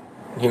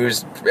 He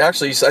was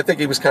actually, I think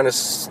he was kind of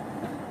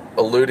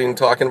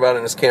talking about it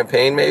in his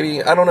campaign,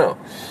 maybe. I don't know.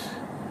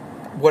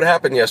 What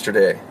happened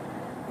yesterday?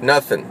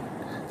 Nothing.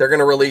 They're going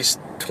to release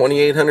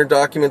 2,800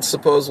 documents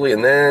supposedly,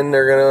 and then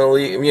they're going to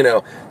leave,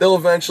 they'll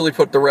eventually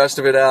put the rest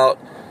of it out.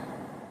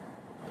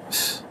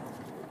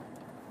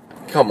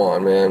 Come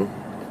on, man.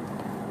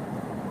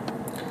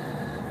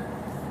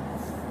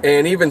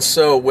 And even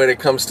so, when it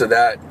comes to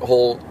that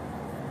whole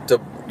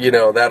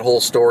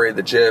story,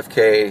 the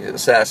JFK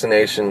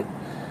assassination,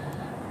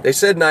 they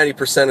said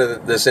 90%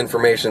 of this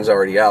information is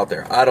already out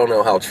there. I don't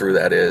know how true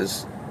that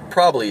is.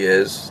 Probably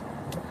is.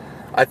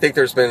 I think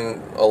there's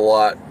been a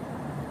lot.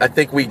 I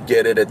think we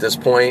get it at this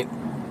point.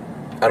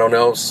 I don't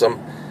know.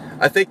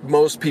 I think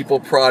most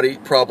people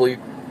probably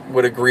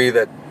would agree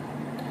that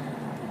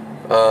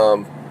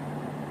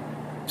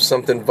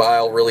something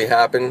vile really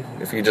happened.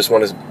 If you just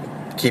want to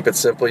keep it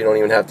simple, you don't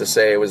even have to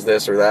say it was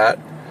this or that.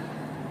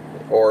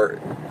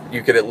 Or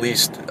you could at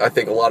least, I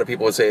think a lot of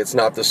people would say it's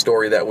not the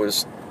story that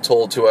was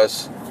told to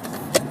us.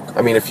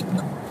 I mean,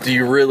 do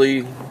you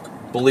really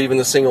believe in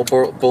the single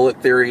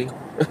bullet theory?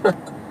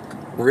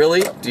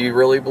 Really? Do you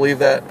really believe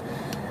that?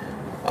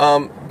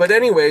 But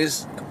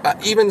anyways,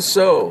 even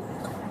so,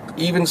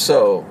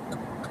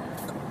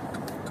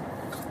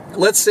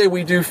 let's say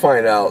we do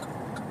find out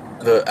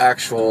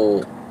there's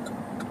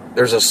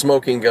a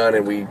smoking gun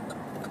and we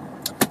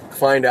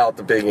find out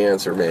the big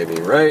answer maybe,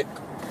 right?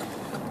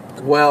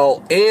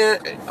 Well, and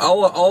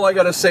all I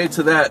gotta say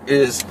to that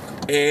is,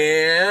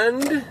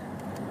 and?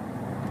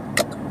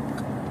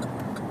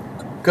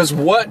 Because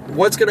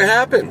what's gonna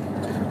happen?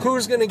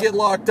 Who's gonna get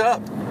locked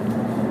up?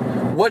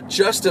 What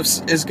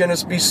justice is going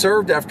to be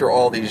served after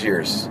all these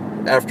years?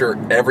 After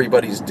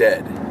everybody's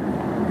dead?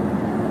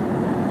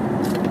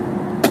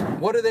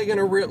 What are they going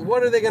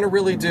to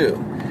really do?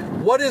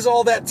 What is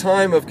all that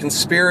time of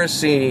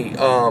conspiracy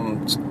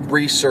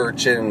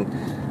research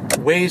and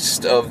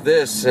waste of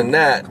this and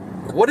that?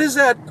 What is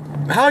that?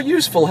 How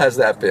useful has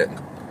that been?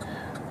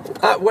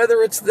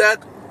 Whether it's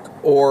that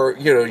or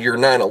your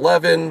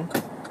 9/11,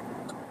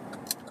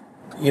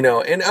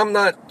 and I'm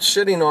not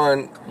shitting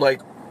on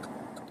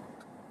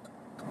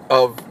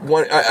of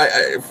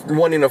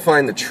wanting to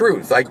find the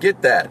truth. I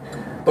get that.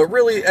 But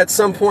really, at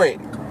some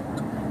point,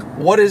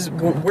 where's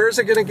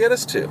it going to get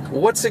us to?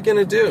 What's it going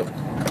to do?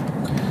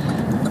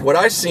 What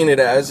I've seen it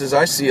as is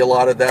I see a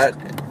lot of that.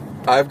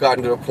 I've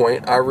gotten to a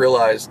point, I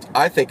realized,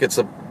 I think it's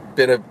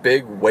been a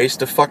big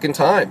waste of fucking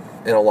time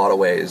in a lot of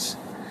ways.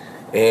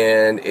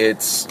 And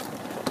it's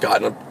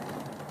gotten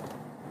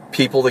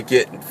people to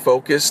get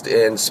focused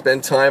and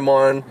spend time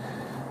on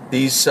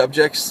these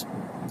subjects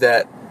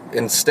that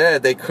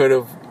instead they could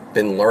have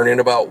been learning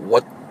about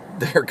what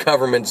their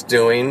government's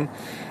doing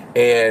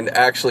and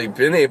actually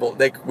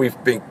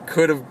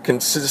could have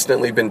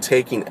consistently been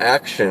taking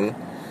action.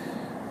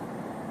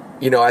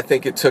 I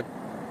think it took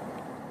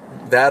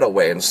that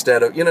away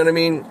instead of, you know what I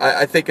mean?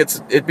 I think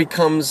it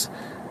becomes,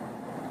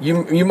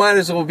 you might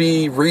as well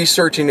be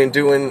researching and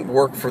doing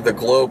work for the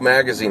Globe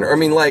magazine. I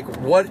mean,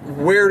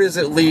 where does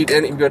it lead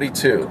anybody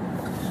to?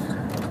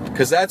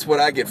 Because that's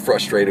what I get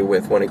frustrated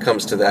with when it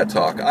comes to that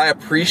talk. I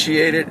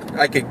appreciate it.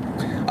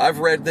 I've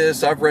read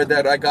this, I've read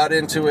that, I got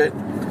into it,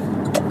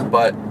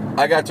 but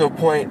I got to a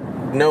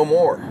point, no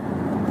more.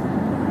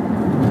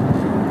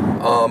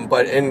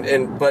 But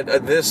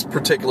this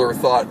particular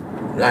thought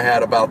I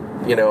had about,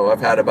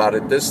 I've had about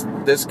it, this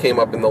came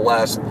up in the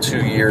last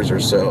 2 years or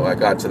so. I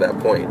got to that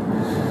point.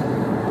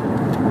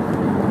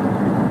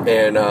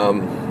 And,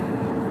 I've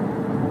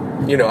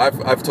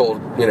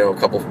told, a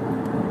couple,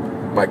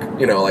 I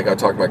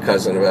talked to my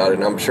cousin about it,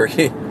 and I'm sure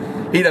he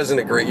doesn't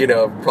agree,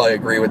 probably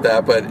agree with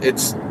that, but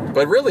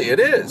really it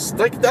is.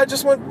 I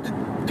just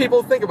want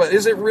people to think about it.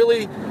 Is it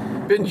really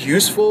been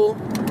useful?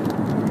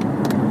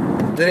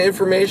 The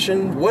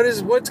information?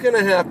 What's going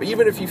to happen,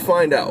 even if you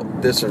find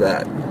out this or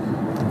that?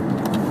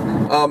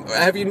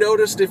 Have you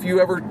noticed if you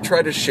ever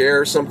try to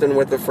share something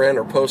with a friend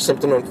or post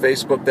something on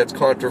Facebook that's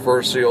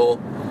controversial?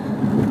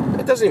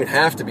 It doesn't even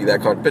have to be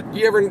that but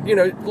you ever,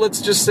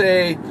 let's just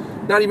say,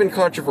 not even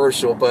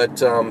controversial, but,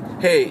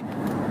 hey,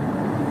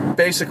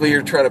 basically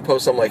you're trying to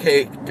post something like,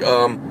 hey,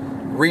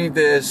 read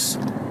this,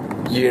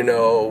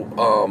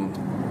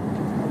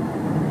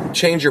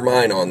 change your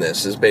mind on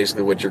this is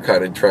basically what you're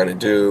kind of trying to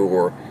do,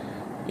 or,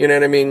 you know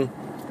what I mean?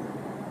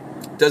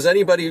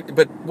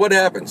 But what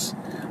happens?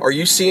 Are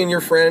you seeing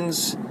your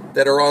friends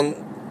that are on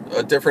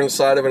a different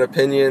side of an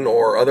opinion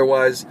or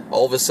otherwise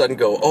all of a sudden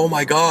go, oh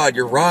my God,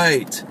 you're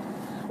right?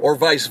 Or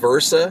vice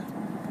versa?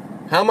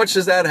 How much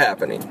is that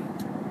happening?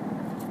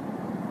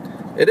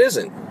 It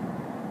isn't.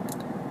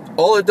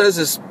 All it does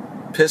is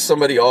piss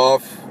somebody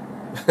off.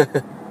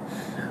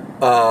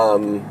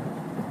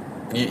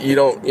 you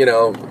don't,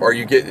 or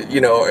you get,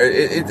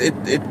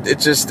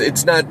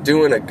 it's not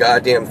doing a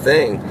goddamn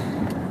thing.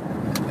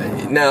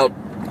 Now,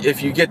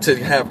 if you get to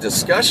have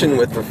discussion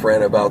with a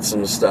friend about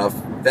some stuff,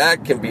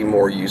 that can be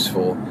more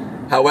useful.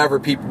 However,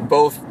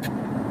 both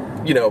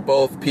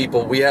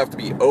people, we have to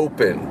be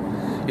open.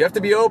 You have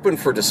to be open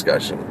for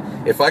discussion.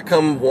 If I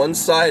come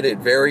one-sided,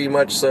 very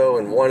much so,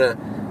 and want to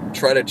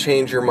try to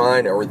change your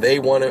mind, or they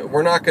want to,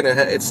 we're not going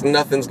to,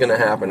 nothing's going to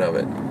happen of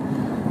it.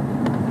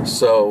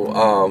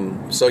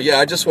 So yeah,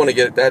 I just want to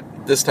get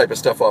this type of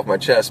stuff off my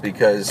chest,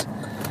 because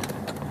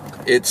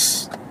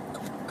it's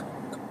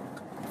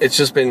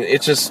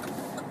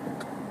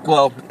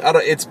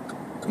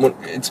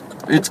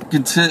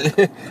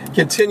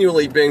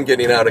continually been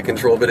getting out of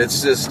control, but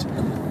it's just,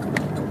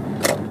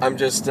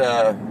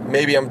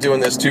 maybe I'm doing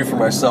this too for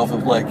myself,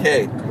 of like,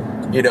 hey,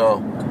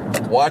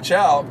 watch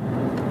out,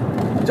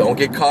 don't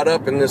get caught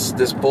up in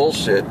this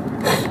bullshit,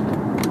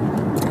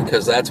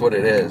 because that's what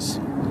it is.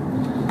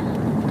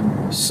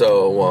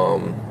 So,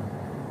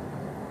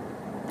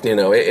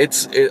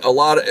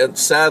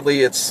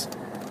 sadly,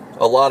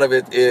 a lot of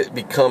it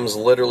becomes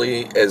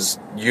literally as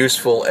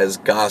useful as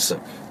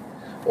gossip,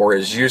 or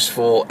as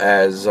useful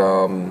as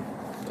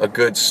a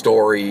good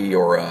story,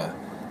 or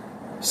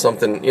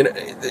something,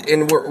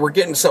 and we're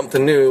getting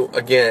something new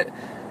again.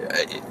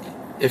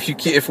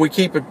 If we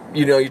keep it,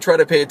 you try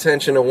to pay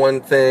attention to one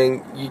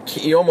thing, you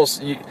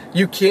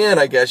can,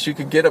 I guess, you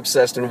could get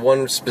obsessed in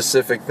one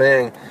specific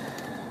thing,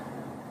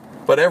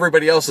 but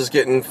everybody else is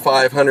getting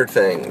 500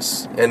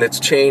 things, and it's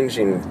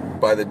changing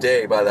by the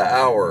day, by the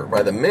hour,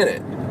 by the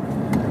minute.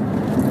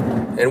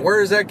 And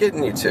where is that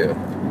getting you to?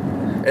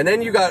 And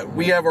then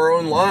we have our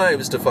own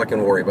lives to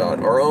fucking worry about,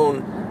 our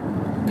own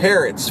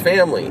parents,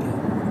 family,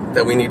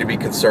 that we need to be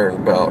concerned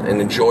about and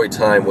enjoy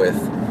time with,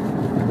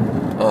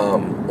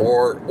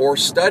 or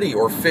study,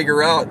 or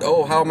figure out,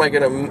 how am I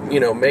going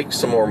to, make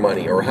some more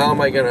money, or how am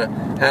I going to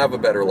have a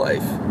better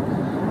life?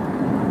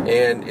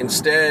 And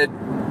instead,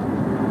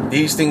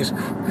 these things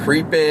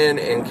creep in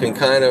and can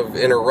kind of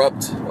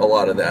interrupt a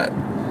lot of that.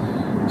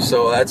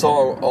 So that's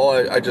all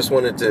I just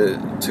wanted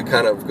to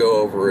kind of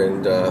go over,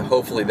 and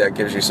hopefully that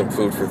gives you some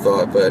food for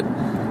thought. But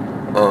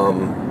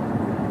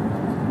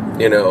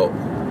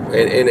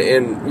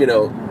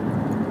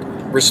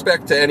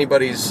respect to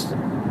anybody's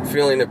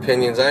feeling,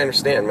 opinions. I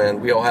understand, man.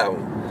 We all have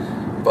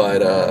them.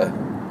 But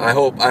I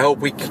hope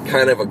we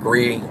kind of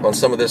agree on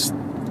some of this,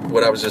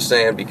 what I was just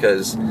saying,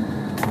 because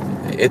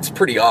it's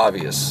pretty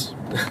obvious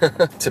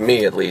to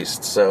me, at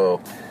least.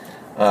 So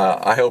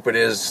I hope it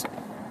is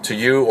to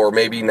you, or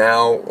maybe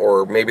now,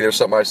 or maybe there's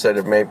something I said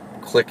that may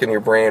click in your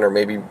brain, or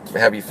maybe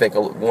have you think,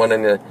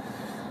 wanting to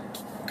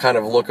kind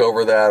of look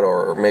over that,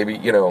 or maybe,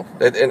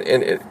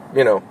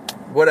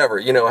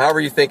 whatever, however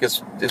you think,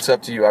 it's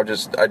up to you. I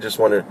just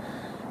want to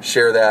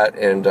share that,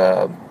 and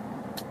I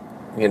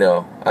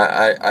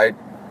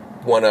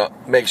want to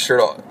make sure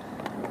to,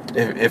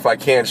 if I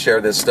can share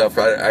this stuff,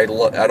 I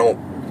don't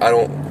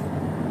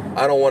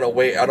want to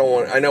wait. I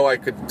know I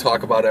could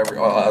talk about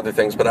other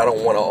things, but I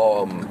don't want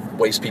to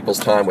waste people's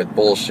time with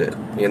bullshit.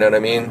 You know what I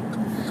mean?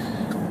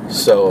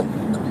 So,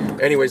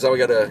 anyways, I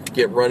gotta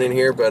get running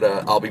here, but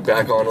I'll be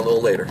back on a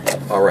little later.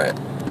 All right.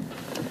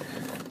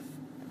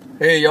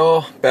 Hey,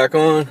 y'all, back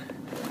on.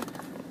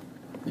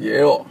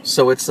 Yeah.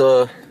 So it's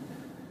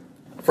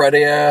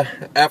Friday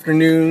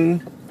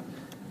afternoon,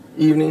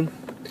 evening.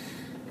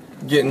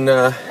 Getting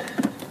the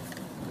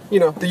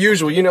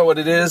usual. You know what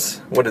it is,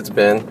 what it's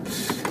been.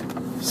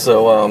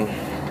 So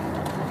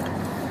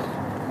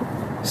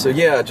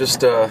yeah,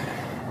 just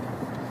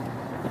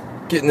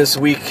getting this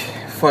week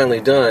finally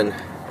done,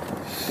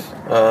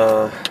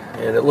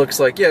 and it looks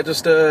like, yeah,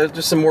 just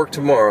some work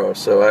tomorrow.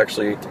 So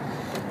actually,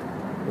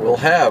 we'll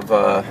have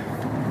a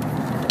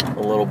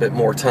little bit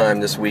more time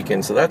this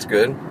weekend, so that's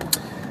good.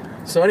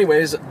 So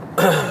anyways,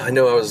 I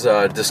know I was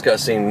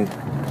discussing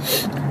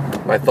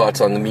my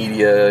thoughts on the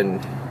media and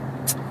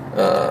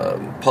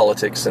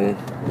politics, and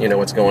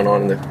what's going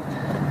on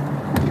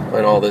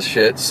and all this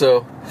shit.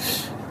 So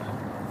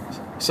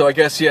I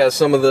guess, yeah,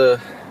 some of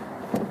the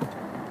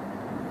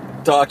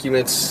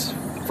documents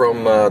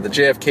from the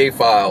JFK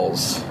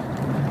files,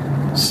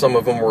 some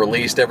of them were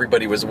released.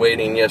 Everybody was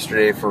waiting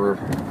yesterday for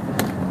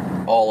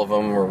all of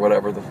them, or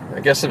whatever.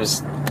 I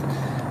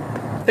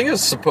think it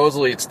was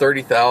supposedly it's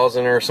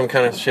 30,000 or some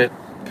kind of shit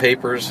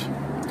papers,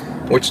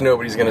 which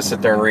nobody's going to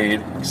sit there and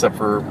read, except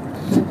for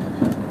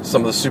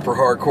some of the super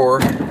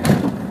hardcore.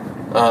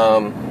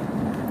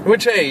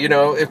 Which, hey,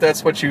 if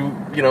that's what you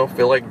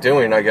feel like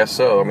doing, I guess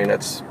so. I mean,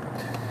 that's...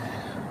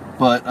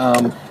 But,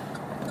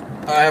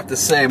 I have to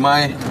say,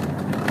 my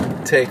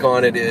take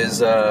on it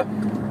is, I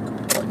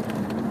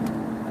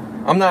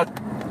don't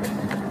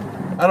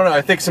know,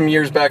 I think some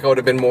years back I would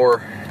have been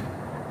more...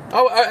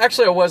 I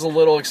was a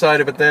little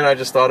excited, but then I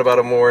just thought about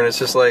it more, and it's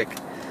just like...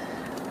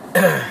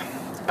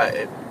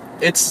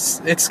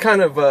 it's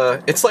kind of,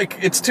 it's like,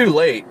 it's too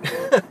late.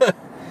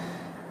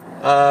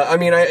 I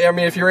mean,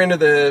 if you're into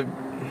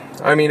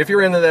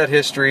that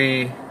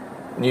history,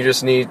 and you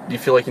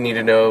feel like you need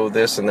to know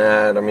this and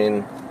that, I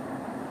mean,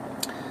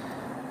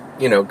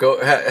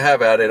 go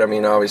have at it. I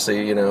mean,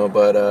 obviously,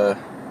 but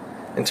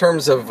in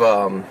terms of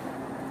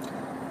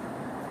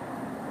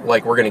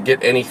like we're gonna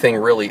get anything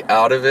really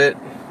out of it,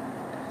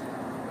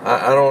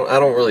 I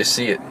don't really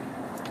see it.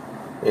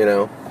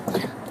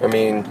 I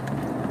mean,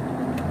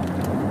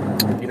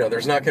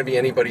 there's not going to be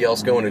anybody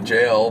else going to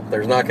jail.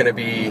 There's not going to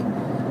be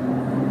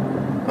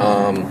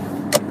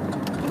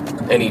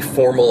any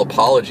formal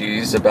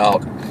apologies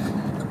about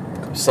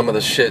some of the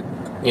shit,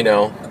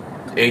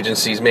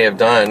 agencies may have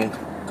done.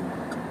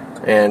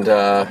 And,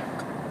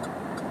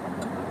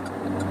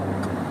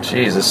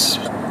 Jesus,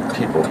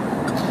 people.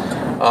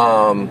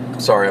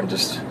 Sorry, I'm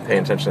just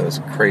paying attention to this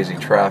crazy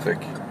traffic.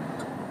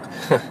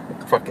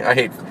 Fucking, I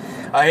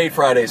hate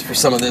Fridays for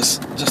some of this,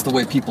 just the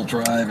way people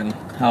drive and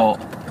how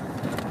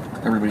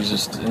everybody's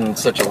just in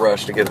such a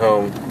rush to get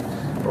home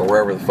or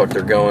wherever the fuck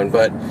they're going.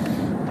 But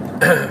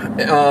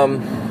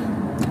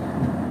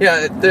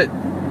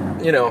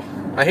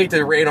I hate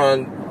to rain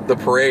on the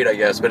parade, I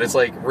guess, but it's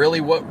like,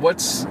 really,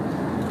 what's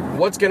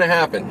going to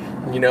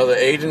happen? The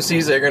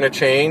agencies, they're going to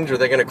change, or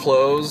they're going to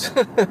close?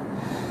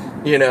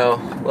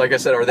 Like I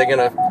said, are they going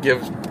to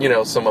give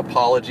some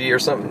apology or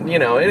something?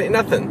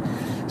 Nothing.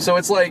 So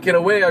it's like, in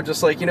a way, I'm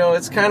just like,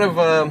 it's kind of,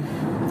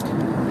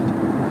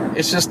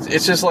 it's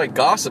just like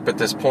gossip at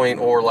this point,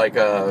 or like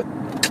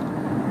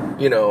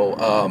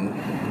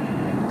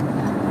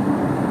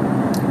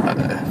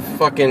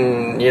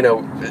fucking,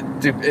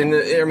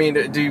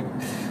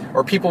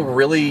 are people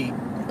really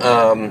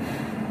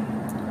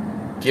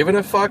giving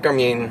a fuck? I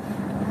mean,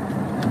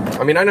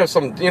 I know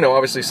some,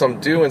 obviously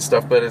some do and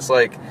stuff, but it's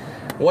like,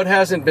 what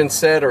hasn't been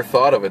said or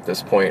thought of at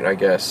this point, I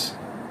guess.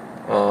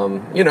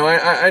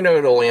 I know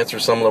it'll answer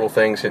some little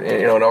things,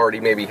 it already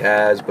maybe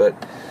has, but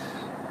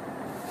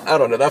I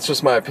don't know. That's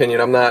just my opinion.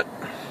 I'm not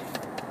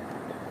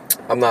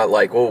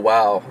like, oh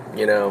wow,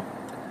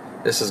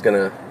 this is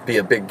gonna be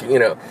a big,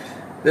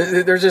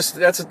 there's just,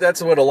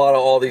 that's what a lot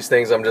of all these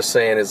things I'm just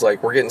saying is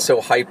like, we're getting so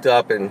hyped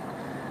up and,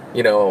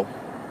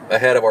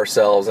 ahead of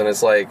ourselves, and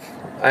it's like,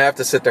 I have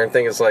to sit there and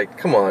think, it's like,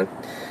 come on.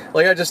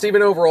 Like, I just,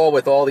 even overall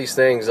with all these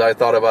things I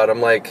thought about,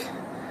 I'm like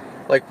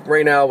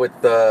right now with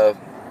the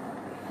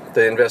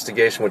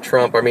investigation with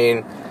Trump, I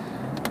mean,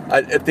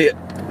 I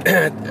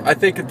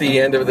think at the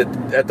end of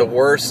at the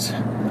worst,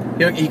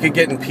 he could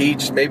get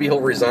impeached. Maybe he'll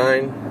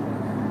resign.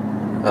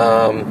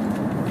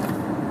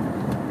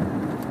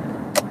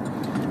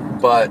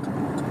 But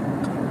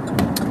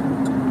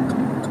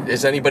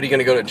is anybody going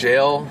to go to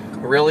jail,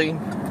 really?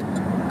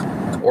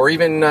 Or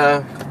even,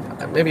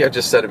 maybe I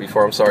just said it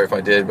before, I'm sorry if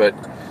I did, but,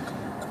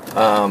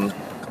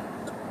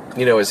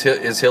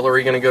 is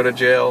Hillary going to go to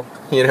jail?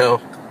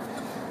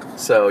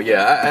 So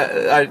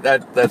yeah, I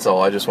that's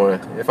all. I just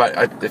want to,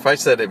 if I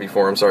said it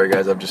before, I'm sorry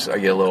guys. I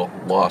get a little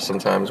lost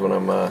sometimes when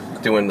I'm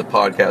doing the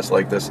podcast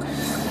like this.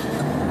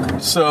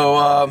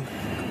 So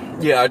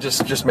yeah, I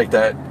just make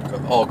that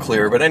all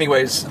clear. But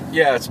anyways,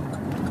 yeah, it's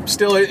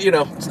still, it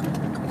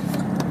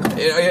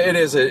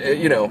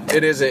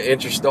is an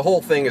interest. The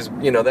whole thing is,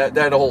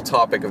 that whole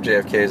topic of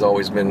JFK has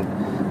always been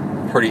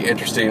pretty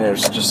interesting.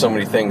 There's just so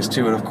many things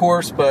to it, of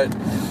course, but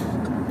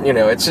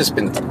it's just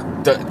been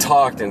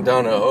talked and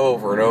done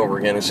over and over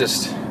again. It's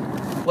just,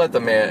 let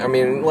the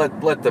man, let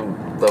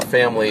the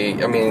family,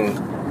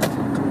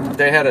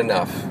 they had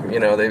enough,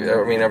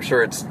 I'm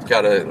sure it's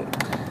gotta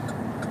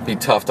be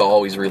tough to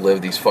always relive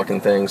these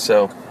fucking things,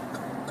 so,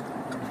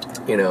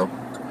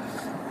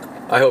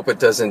 I hope it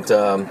doesn't,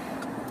 I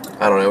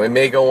don't know, it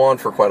may go on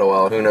for quite a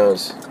while, who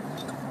knows.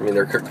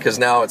 Because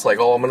now it's like,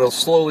 oh, I'm gonna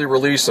slowly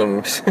release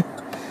them.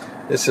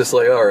 It's just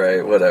like,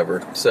 alright,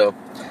 whatever, so.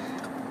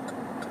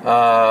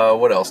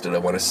 What else did I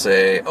want to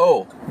say?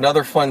 Oh,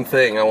 another fun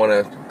thing I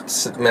want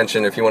to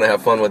mention if you want to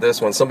have fun with this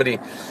one. Somebody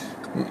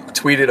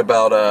tweeted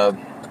about,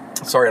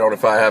 sorry, I don't know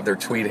if I have their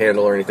tweet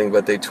handle or anything,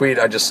 but I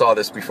just saw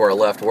this before I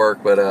left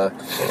work, but I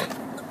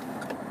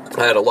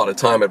had a lot of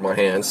time at my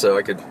hands, so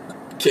I could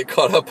get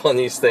caught up on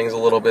these things a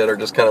little bit or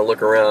just kind of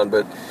look around.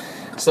 But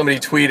somebody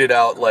tweeted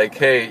out like,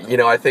 hey,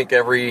 I think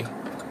every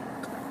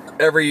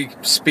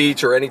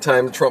speech or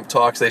anytime Trump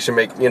talks, they should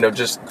make,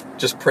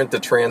 just print the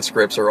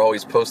transcripts or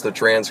always post the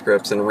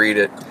transcripts and read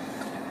it.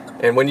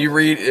 And when you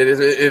read it,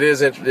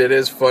 it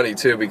is funny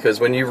too, because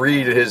when you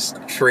read his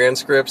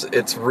transcripts,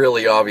 it's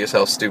really obvious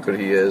how stupid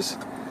he is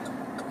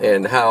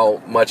and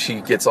how much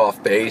he gets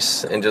off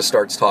base and just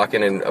starts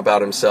talking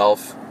about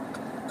himself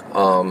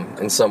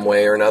in some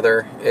way or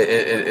another.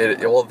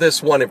 Well,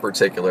 this one in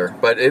particular,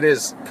 but it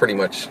is pretty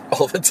much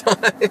all the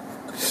time.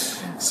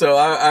 So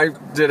I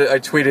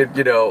tweeted,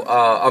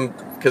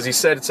 because he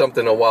said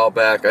something a while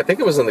back, I think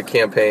it was in the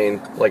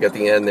campaign, like at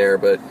the end there,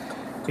 but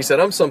he said,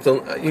 I'm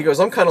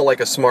kind of like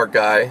a smart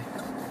guy.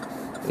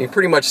 He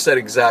pretty much said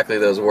exactly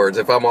those words.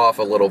 If I'm off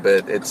a little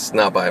bit, it's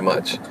not by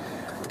much.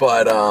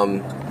 But,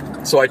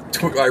 so I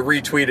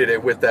retweeted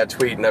it with that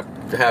tweet, and I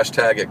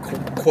hashtag it,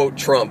 quote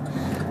Trump.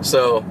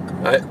 So,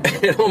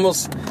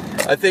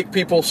 I think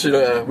people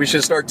we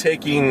should start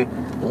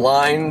taking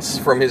lines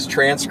from his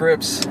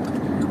transcripts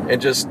and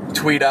just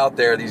tweet out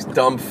there these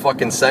dumb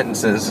fucking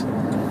sentences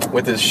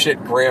with his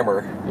shit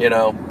grammar,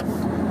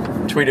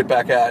 tweet it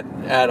back at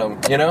them,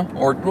 you know?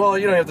 Or, well,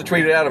 you don't have to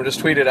tweet it at them, just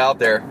tweet it out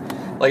there.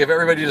 Like, if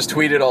everybody just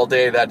tweeted all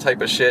day that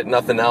type of shit,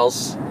 nothing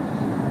else,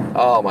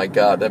 oh my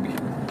God, that'd be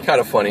kind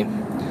of funny.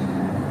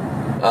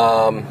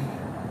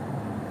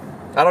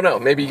 I don't know,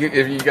 maybe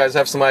if you guys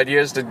have some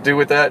ideas to do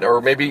with that,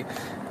 or maybe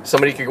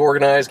somebody could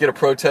organize, get a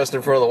protest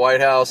in front of the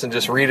White House and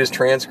just read his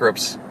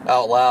transcripts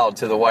out loud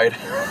to the White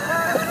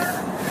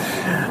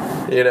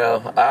House. You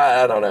know,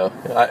 I don't know.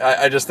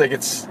 I just think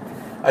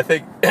I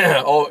think,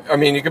 I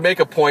mean, you can make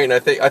a point, and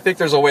I think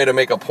there's a way to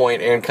make a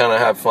point and kind of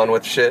have fun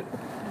with shit.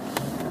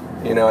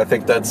 You know, I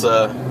think that's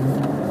a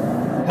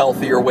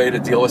healthier way to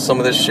deal with some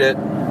of this shit.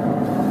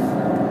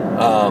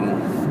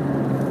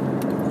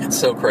 It's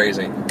so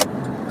crazy.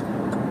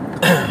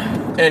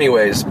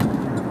 Anyways,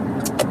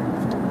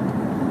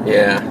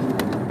 yeah,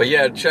 but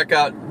yeah, check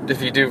out,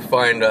 if you do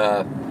find,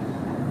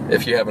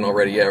 if you haven't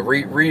already, yeah,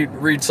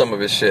 read some of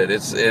his shit.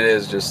 It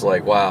is just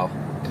like, wow.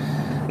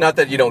 Not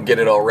that you don't get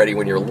it already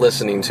when you're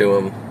listening to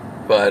him,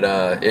 but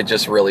it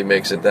just really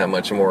makes it that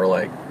much more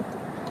like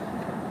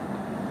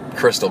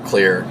crystal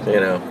clear, you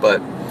know.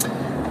 But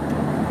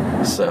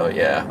so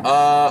yeah.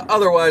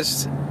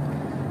 Otherwise,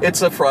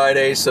 it's a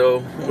Friday, so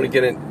I'm gonna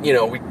get in. You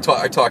know,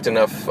 I talked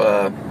enough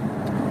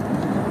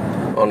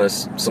on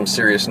some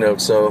serious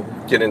notes, so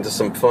get into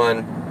some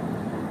fun.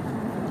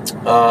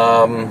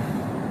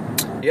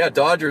 Yeah,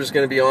 Dodgers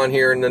going to be on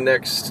here in the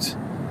next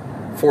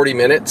 40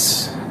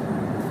 minutes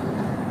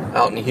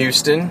out in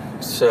Houston.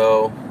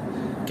 So,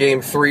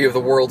 Game 3 of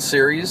the World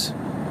Series.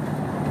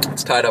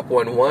 It's tied up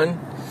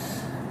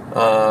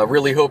 1-1.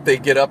 Really hope they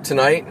get up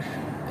tonight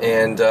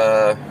and,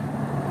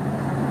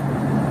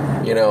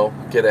 you know,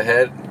 get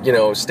ahead, you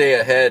know, stay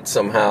ahead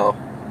somehow.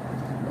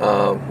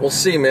 We'll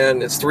see,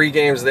 man. It's 3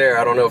 games there.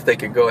 I don't know if they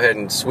could go ahead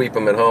and sweep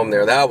them at home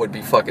there. That would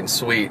be fucking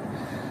sweet.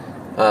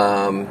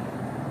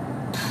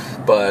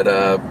 But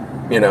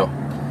you know,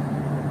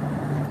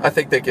 I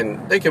think they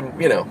can,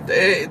 you know,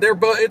 they're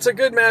both, it's a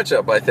good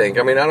matchup, I think.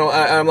 I mean,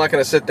 I'm not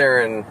going to sit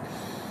there and,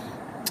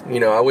 you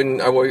know,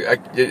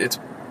 it's,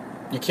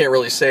 you can't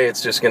really say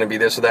it's just going to be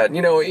this or that.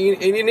 You know,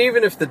 and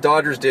even if the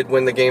Dodgers did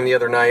win the game the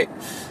other night,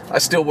 I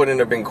still wouldn't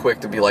have been quick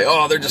to be like,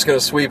 oh, they're just going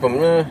to sweep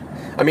them.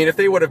 I mean, if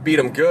they would have beat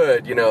them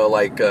good, you know,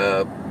 like,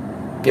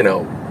 you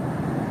know,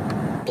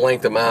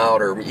 blanked them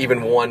out, or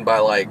even won by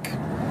like,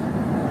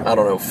 I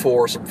don't know,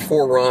 4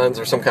 runs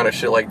or some kind of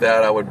shit like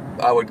that, I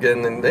would get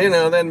in, and, you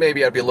know, then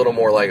maybe I'd be a little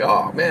more like,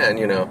 oh man,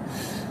 you know.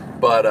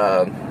 But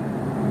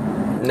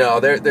no,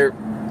 they're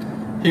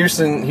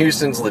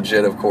Houston's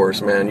legit, of course,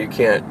 man. You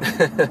can't.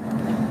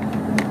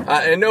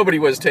 And nobody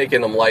was taking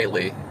them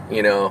lightly,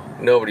 you know.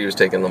 Nobody was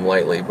taking them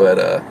lightly,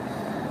 but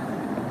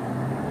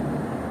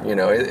you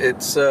know,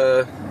 it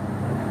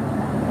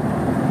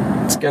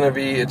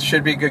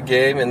should be a good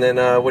game. And then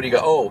what do you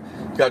got? Oh,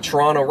 you got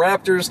Toronto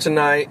Raptors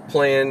tonight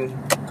playing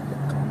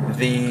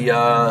the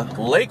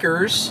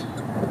Lakers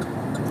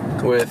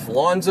with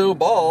Lonzo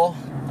Ball.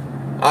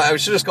 I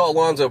should just call it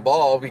Lonzo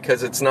Ball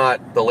because it's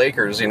not the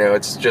Lakers, you know.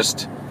 It's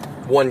just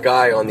one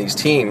guy on these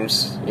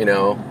teams, you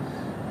know.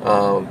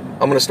 I'm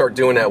going to start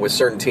doing that with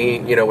certain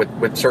team, you know,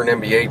 with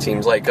certain NBA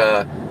teams, like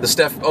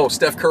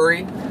Steph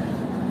Curry.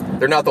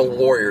 They're not the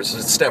Warriors,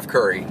 it's Steph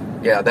Curry.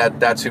 Yeah,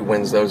 that's who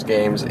wins those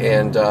games.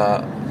 And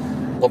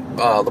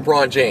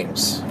LeBron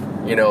James,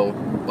 you know,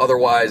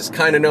 otherwise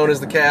kind of known as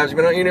the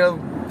Cavs. You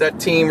know that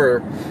team,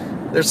 or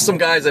there's some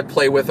guys that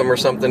play with them or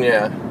something,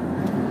 yeah.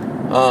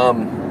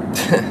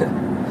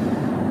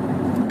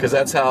 Because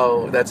that's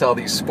how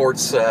these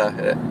sports.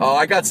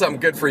 I got something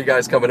good for you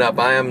guys coming up.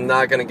 I am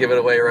not going to give it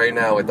away right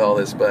now with all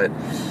this, but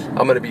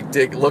I'm going to be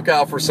look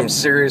out for some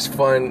serious,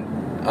 fun,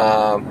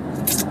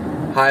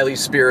 highly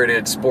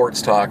spirited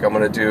sports talk. I'm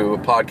going to do a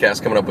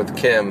podcast coming up with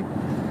Kim,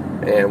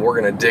 and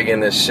we're going to dig in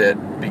this shit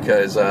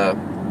because it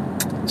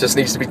just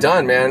needs to be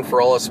done, man.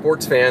 For all us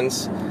sports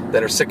fans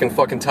that are sick and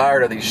fucking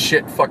tired of these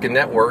shit fucking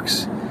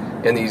networks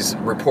and these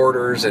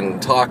reporters and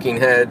talking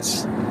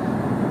heads.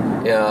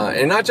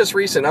 And not just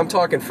recent, I'm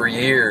talking for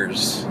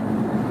years.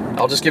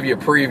 I'll just give you a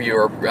preview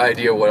or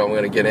idea of what I'm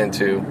going to get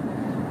into.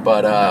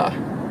 But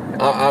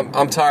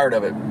I'm tired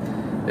of it.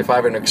 If I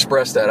haven't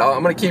expressed that,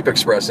 I'm going to keep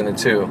expressing it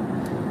too.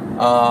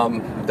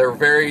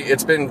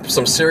 It's been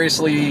some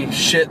seriously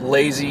shit,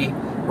 lazy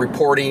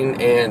reporting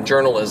and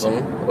journalism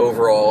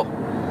overall.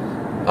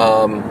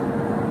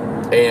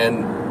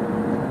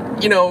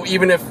 And, you know,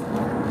 even if,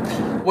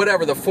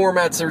 whatever, the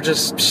formats are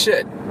just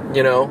shit,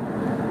 you know,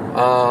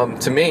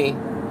 to me.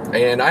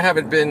 And I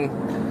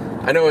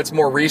know it's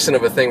more recent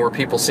of a thing where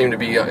people seem to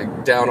be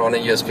down on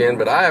ESPN,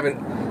 but I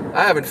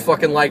haven't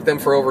fucking liked them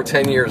for over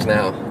 10 years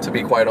now, to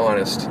be quite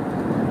honest.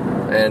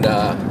 And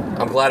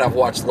I'm glad I've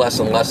watched less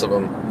and less of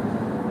them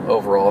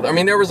overall. I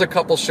mean, there was a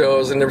couple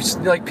shows, and there's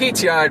like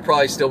PTI I'd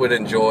probably still would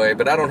enjoy,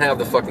 but I don't have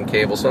the fucking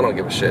cable, so I don't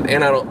give a shit.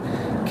 And I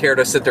don't care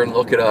to sit there and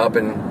look it up,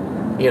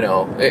 and, you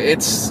know,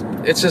 it's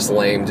just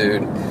lame,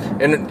 dude.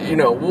 And, you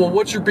know, well,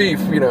 what's your beef,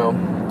 you know,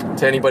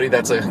 to anybody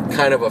that's a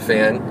kind of a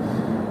fan?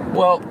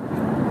 Well,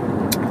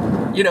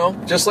 you know,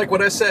 just like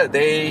what I said,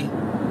 they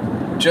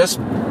just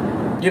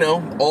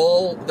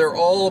they're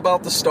all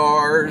about the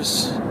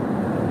stars.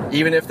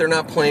 Even if they're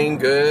not playing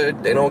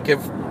good, they don't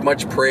give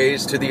much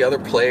praise to the other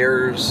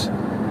players.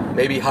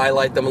 Maybe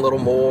highlight them a little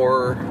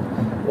more,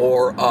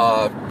 or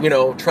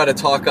try to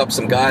talk up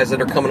some guys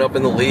that are coming up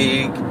in the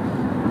league.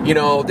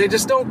 They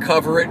just don't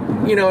cover it.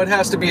 It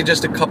has to be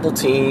just a couple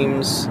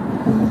teams.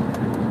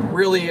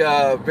 Really,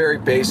 very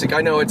basic.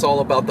 I know it's all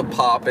about the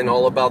pop and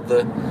all about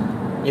the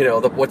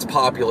what's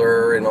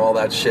popular and all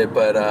that shit,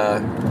 but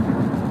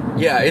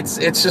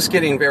it's just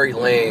getting very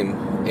lame,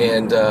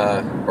 and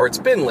or it's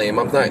been lame.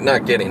 I'm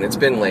not kidding. It's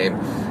been lame,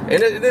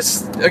 and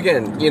this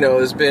again,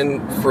 has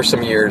been for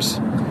some years,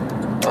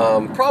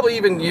 probably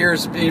even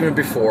years even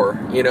before.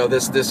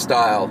 This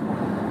style.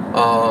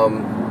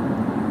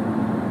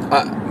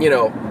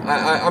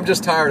 I'm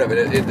just tired of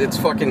it. It's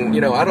fucking.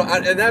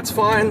 And that's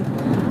fine,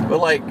 but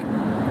like,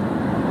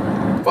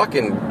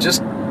 fucking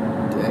just.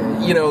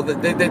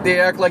 They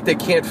act like they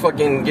can't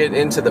fucking get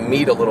into the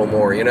meat a little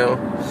more,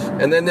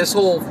 And then this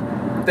whole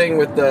thing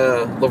with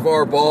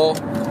LeVar Ball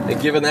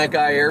and giving that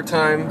guy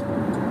airtime.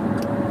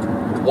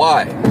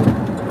 Why?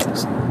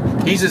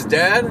 He's his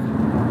dad?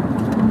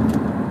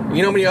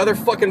 You know how many other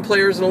fucking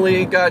players in the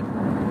league got...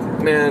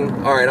 Man,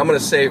 alright, I'm going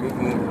to save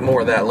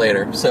more of that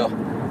later. So,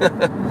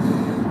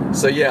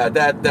 so yeah,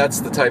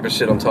 that's the type of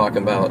shit I'm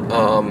talking about.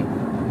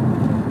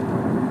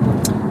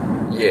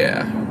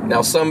 Yeah.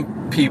 Now,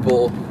 some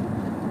people...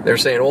 They're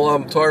saying, well,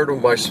 I'm tired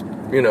of my,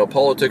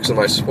 politics and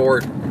my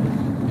sport.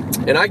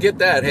 And I get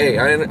that. Hey,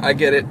 I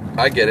get it.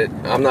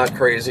 I'm not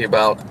crazy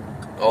about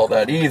all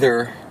that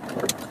either.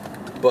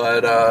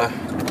 But,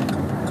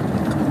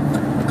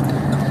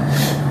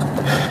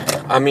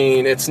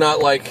 it's not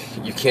like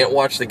you can't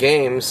watch the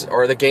games.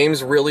 Are the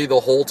games really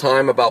the whole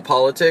time about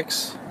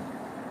politics?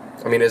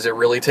 Is it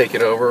really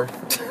taking over?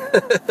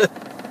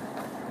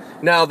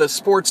 Now, the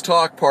sports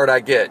talk part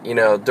I get,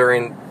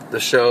 during the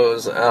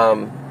shows,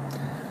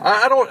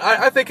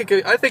 I think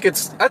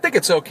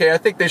it's okay. I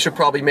think they should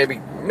probably maybe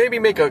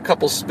make a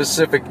couple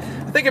specific.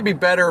 I think it'd be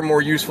better and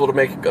more useful to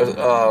make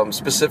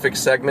specific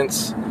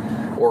segments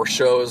or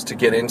shows to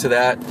get into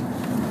that,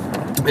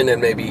 and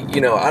then maybe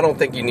I don't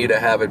think you need to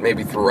have it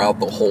maybe throughout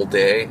the whole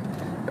day.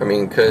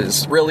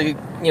 Because really,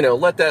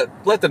 let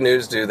the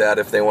news do that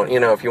if they want.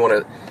 If you want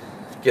to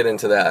get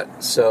into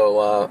that.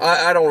 So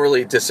I don't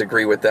really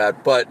disagree with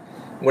that. But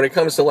when it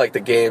comes to like the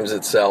games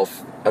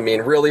itself,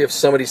 really, if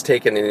somebody's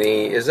taking a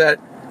knee, is that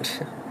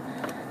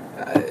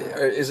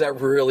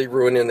really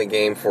ruining the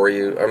game for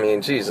you?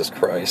 Jesus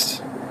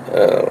Christ. I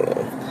don't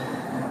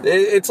know.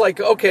 It's like,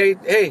 okay,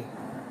 hey,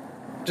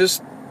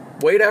 just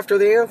wait after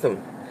the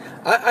anthem.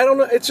 I don't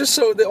know. It's just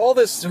so, all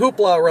this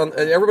hoopla around,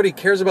 everybody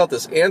cares about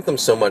this anthem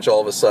so much all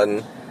of a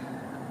sudden.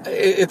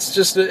 It's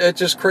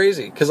just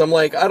crazy. Because I'm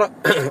like, I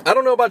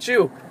don't know about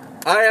you.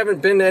 I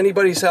haven't been to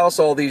anybody's house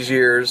all these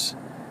years,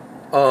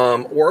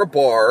 or a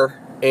bar.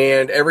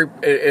 And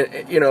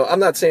I'm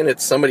not saying that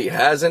somebody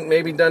hasn't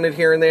maybe done it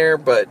here and there,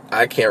 but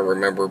I can't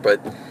remember. But,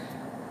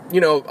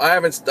 I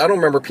don't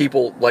remember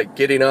people like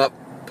getting up,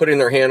 putting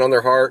their hand on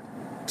their heart,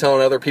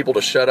 telling other people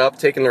to shut up,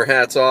 taking their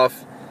hats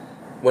off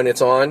when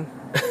it's on.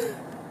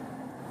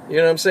 You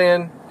know what I'm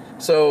saying?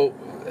 So,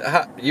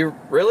 you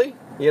really?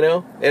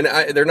 And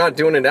they're not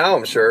doing it now,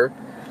 I'm sure.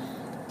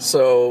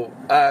 So,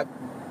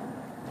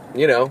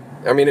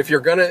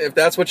 if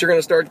that's what you're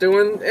gonna start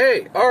doing,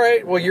 hey, all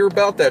right, well, you're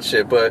about that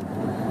shit, but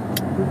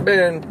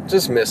man,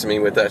 just miss me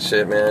with that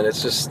shit, man.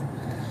 It's just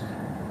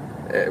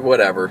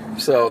whatever.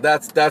 So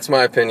that's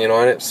my opinion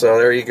on it. So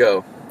there you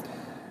go.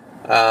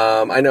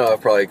 I know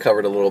I've probably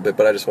covered a little bit,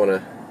 but I just want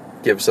to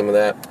give some of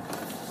that.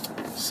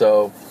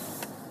 So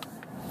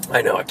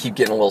I know I keep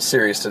getting a little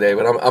serious today,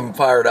 but I'm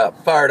fired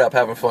up,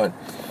 having fun.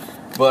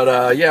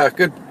 But yeah,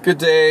 good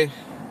day.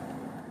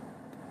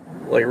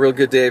 Like a real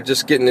good day of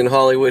just getting in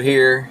Hollywood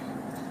here.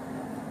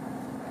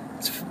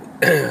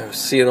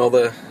 Seeing all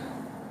the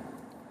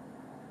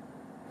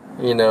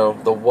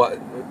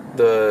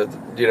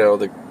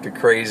the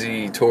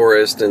crazy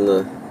tourist and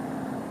the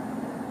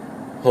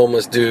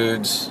homeless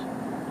dudes.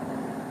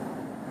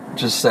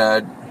 Just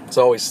sad. It's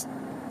always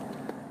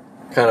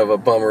kind of a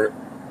bummer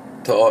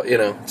to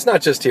it's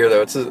not just here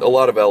though. It's a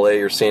lot of LA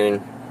you're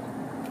seeing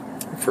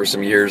for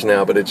some years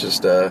now, but it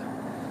just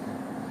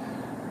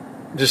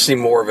see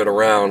more of it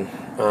around.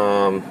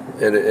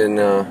 And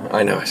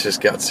I know I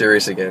just got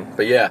serious again,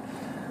 but yeah.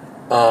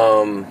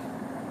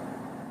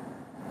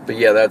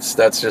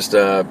 That's just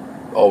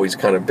always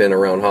kind of been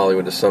around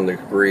Hollywood to some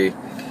degree.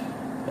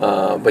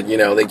 But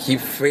they keep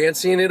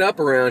fancying it up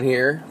around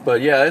here.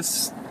 But yeah,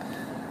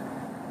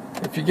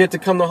 if you get to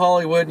come to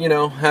Hollywood,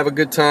 have a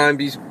good time,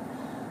 be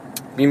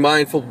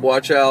mindful,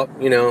 watch out,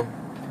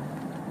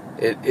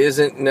 it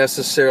isn't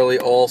necessarily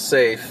all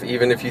safe,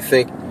 even if you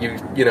think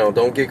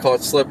don't get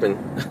caught slipping.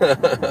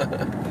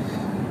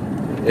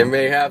 It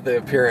may have the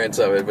appearance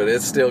of it, but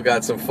it's still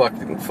got some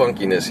fucking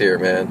funkiness here,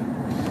 man.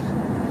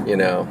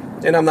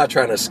 And I'm not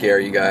trying to scare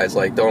you guys,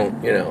 like,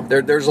 don't,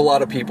 there's a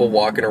lot of people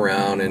walking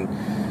around and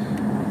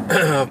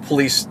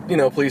police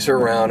are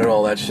around and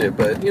all that shit,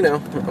 but,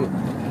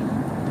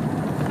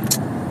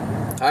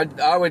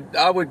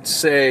 I would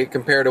say,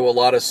 compared to a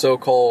lot of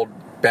so-called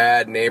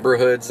bad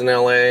neighborhoods in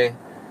LA,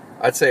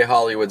 I'd say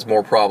Hollywood's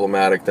more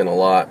problematic than a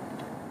lot.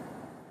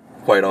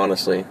 Quite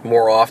honestly,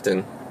 more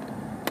often.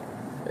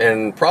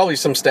 And probably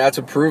some stats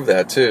would prove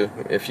that too,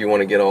 if you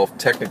want to get all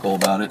technical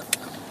about it.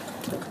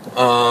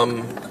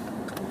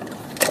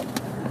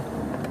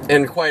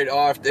 And quite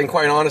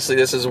honestly,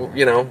 this is,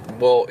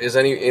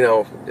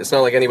 it's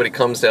not like anybody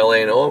comes to LA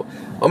and,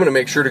 I'm going to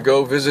make sure to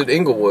go visit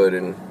Inglewood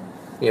and,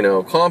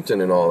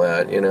 Compton and all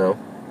that,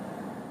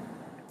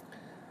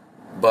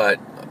 But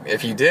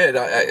if you did,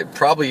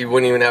 probably you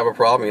wouldn't even have a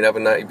problem.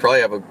 You'd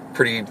probably have a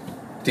pretty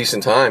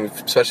decent time,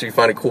 especially if you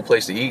find a cool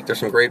place to eat. There's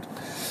some great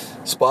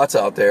spots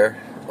out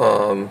there.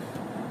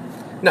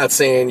 Not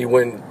saying you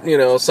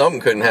wouldn't,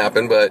 something couldn't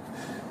happen, but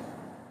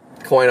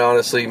quite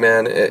honestly,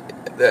 man,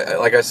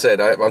 like I said,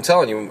 I'm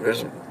telling you,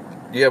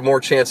 you have more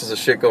chances of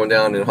shit going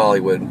down in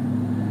Hollywood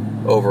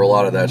over a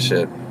lot of that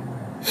shit.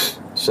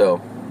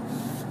 So,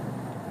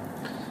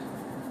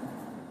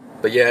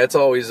 but yeah, it's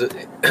always,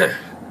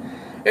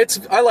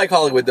 I like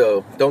Hollywood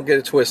though. Don't get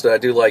it twisted. I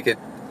do like it.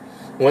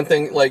 One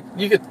thing, like,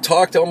 you could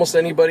talk to almost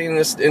anybody in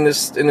this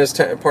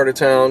part of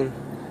town.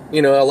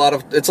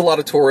 It's a lot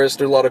of tourists.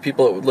 There's a lot of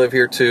people that live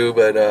here too,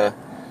 but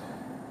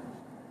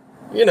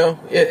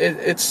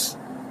it's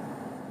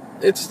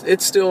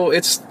still,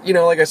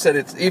 like I said,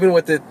 it's even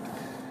with it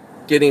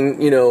getting,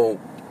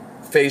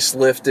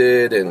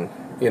 facelifted and,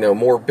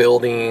 more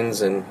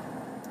buildings and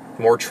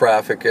more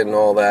traffic and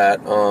all that.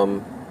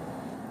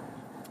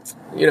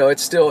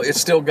 It's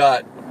still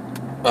got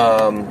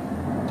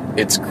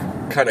its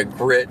kind of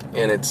grit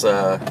and its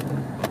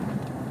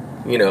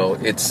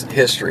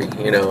history,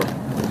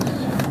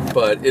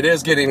 but it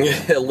is getting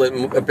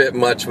a bit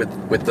much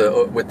with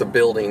the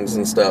buildings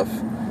and stuff.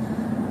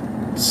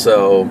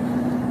 So,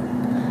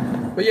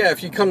 but yeah,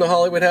 if you come to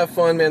Hollywood, have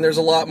fun, man. There's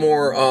a lot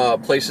more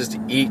places to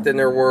eat than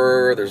there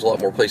were. There's a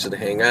lot more places to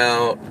hang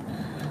out.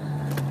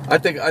 I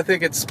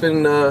think it's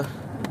been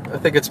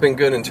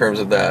good in terms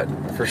of that,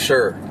 for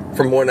sure.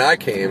 From when I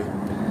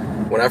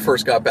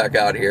first got back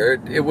out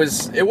here, it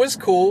was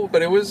cool,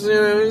 but it was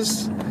a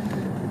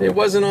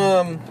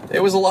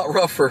lot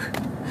rougher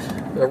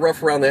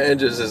around the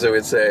edges, as I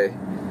would say,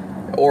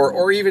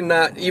 or even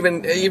not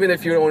even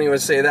if you don't even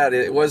say that,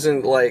 it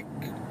wasn't like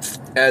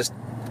as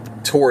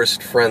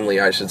tourist friendly,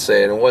 I should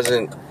say, and it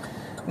wasn't,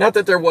 not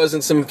that there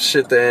wasn't some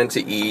shit then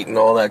to eat and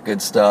all that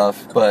good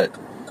stuff, but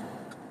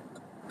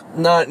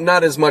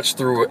not as much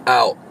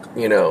throughout,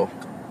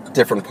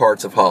 different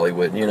parts of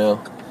Hollywood,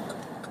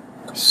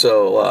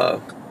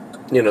 so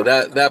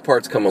that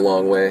part's come a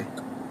long way.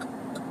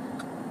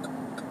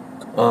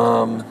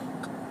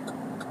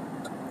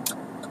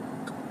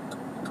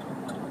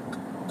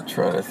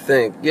 Trying to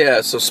think.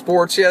 Yeah, so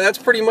sports, that's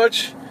pretty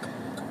much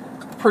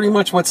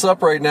what's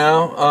up right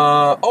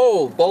now.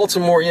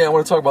 Baltimore, I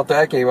want to talk about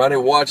that game. I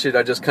didn't watch it,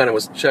 I just kind of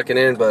was checking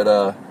in,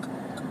 but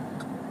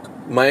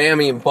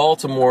Miami and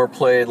Baltimore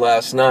played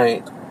last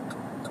night,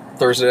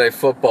 Thursday Night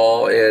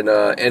Football, and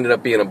ended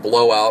up being a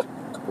blowout.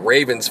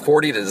 Ravens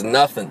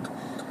 40-0.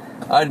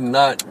 I did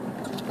not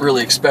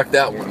really expect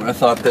that one. I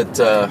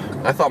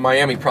thought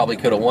Miami probably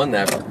could have won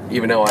that,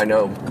 even though I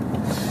know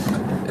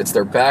it's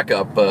their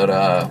backup, but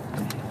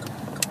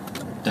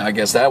I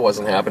guess that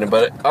wasn't happening.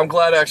 But I'm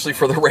glad actually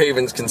for the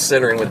Ravens,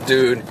 considering with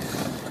Dude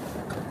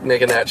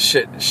making that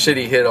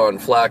shitty hit on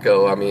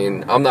Flacco. I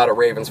mean, I'm not a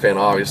Ravens fan,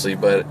 obviously,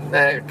 but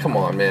come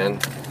on, man.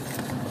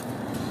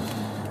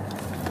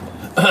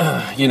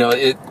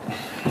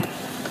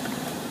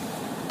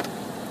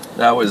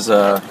 That was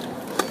I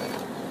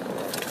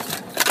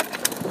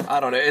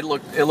don't know. It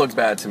looked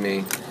bad to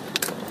me.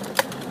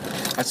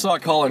 I saw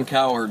Colin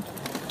Cowherd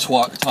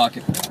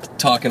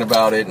talking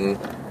about it, and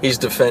he's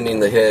defending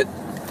the hit.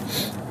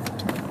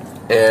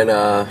 And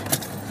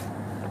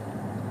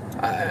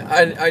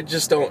I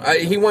just don't.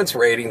 He wants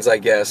ratings, I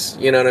guess.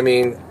 You know what I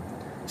mean?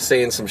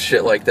 Saying some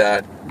shit like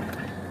that.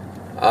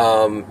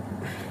 I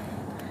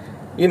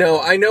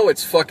know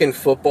it's fucking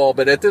football,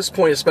 but at this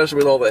point, especially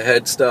with all the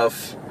head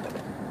stuff,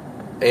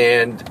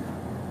 and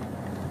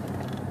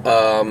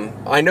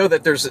I know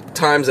that there's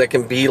times that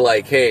can be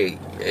like, hey,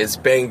 it's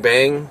bang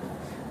bang,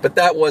 but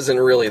that wasn't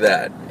really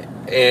that.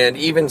 And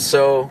even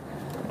so,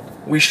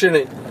 we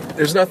shouldn't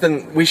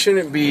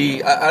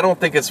be, I don't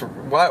think it's,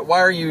 why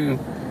are you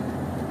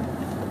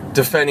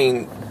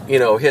defending,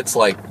 hits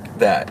like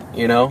that,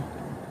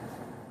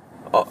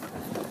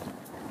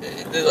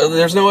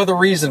 there's no other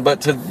reason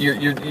but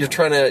you're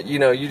trying to,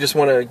 you just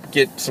want to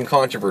get some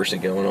controversy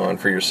going on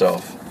for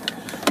yourself.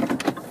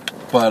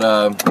 But,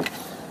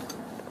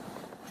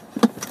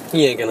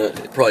 he ain't gonna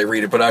probably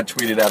read it, but I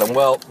tweeted at him,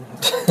 well,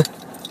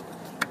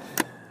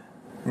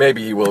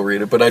 maybe he will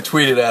read it, but I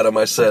tweeted at him,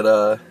 I said,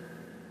 well,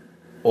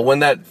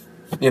 when that,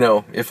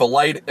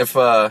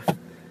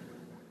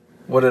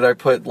 what did I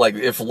put? Like,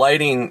 if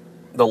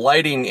the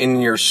lighting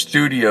in your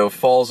studio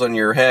falls on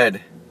your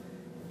head,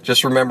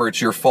 just remember it's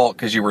your fault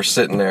because you were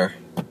sitting there.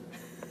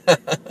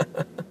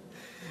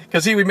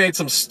 Because he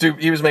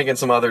was making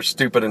some other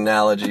stupid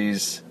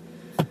analogies.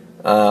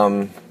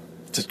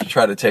 to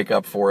try to take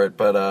up for it,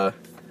 but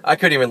I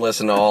couldn't even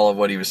listen to all of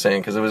what he was saying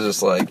because it was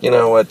just like, you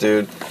know what,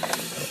 dude.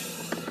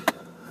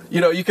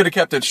 You could have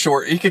kept it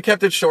short. You could have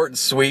kept it short and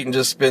sweet and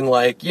just been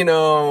like, I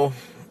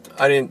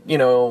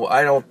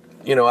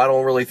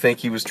don't really think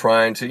he was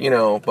trying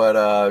to,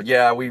 but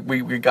yeah, we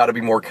got to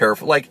be more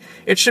careful. Like,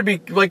 it should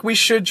be, like, we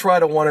should try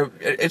to we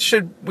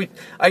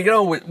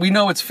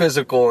know it's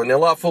physical, and a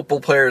lot of football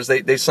players,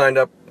 they signed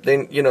up,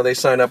 they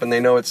sign up and they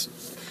know it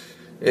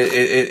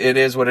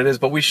is what it is,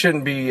 but we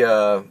shouldn't be,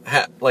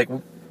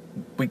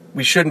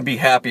 we shouldn't be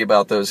happy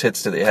about those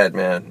hits to the head,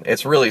 man.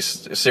 It's really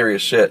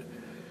serious shit.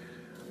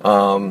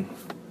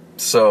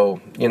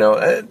 So,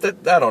 I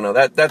don't know,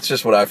 that's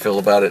just what I feel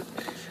about it.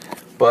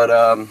 But,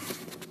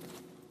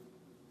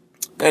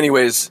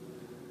 anyways,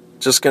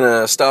 just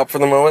gonna stop for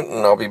the moment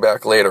and I'll be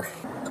back later.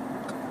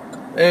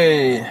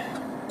 Hey,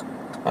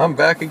 I'm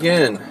back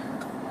again.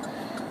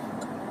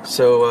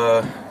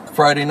 So,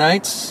 Friday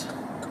nights,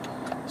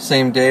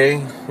 same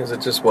day as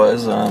it just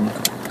was,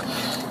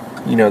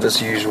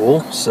 this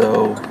usual.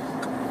 So,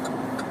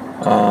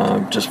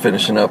 just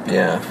finishing up,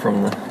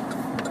 from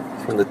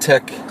the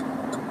tech,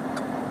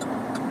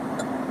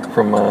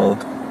 from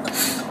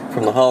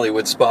the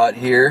Hollywood spot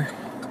here.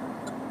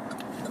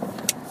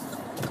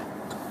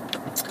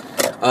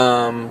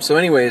 So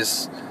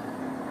anyways,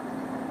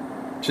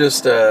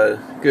 just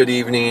good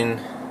evening.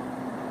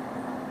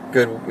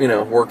 Good,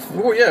 work.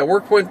 Yeah,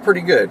 work went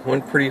pretty good.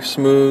 Went pretty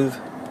smooth.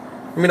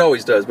 I mean, it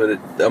always does, but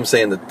I'm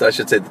saying that I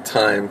should say the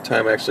time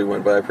actually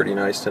went by pretty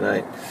nice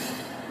tonight.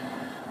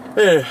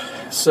 Yeah.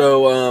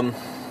 So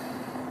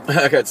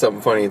I got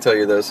something funny to tell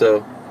you though.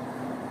 So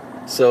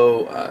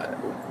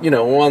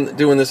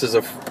doing this as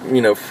a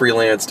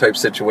freelance type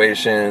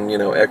situation.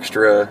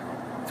 Extra.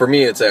 For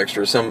me, it's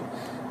extra.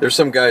 There's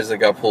some guys that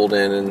got pulled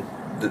in and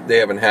they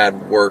haven't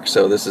had work,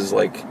 so this is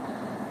like,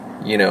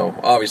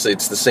 obviously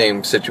it's the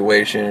same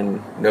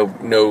situation.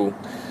 No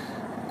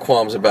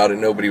qualms about it.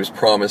 Nobody was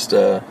promised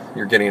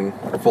you're getting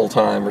full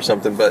time or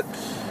something, but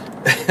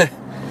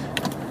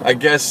I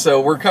guess so.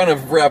 We're kind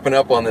of wrapping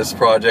up on this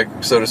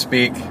project, so to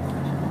speak,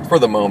 for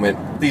the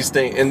moment. These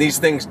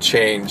things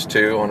change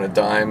too on a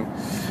dime.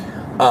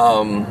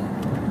 But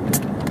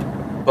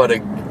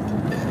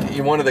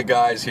one of the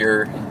guys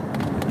here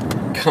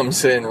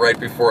comes in right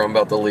before I'm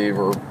about to leave,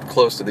 or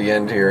close to the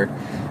end here,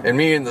 and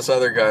me and this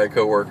other guy,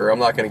 coworker, I'm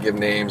not going to give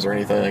names or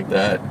anything like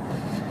that,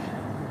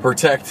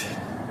 protect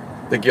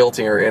the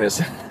guilty or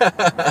innocent.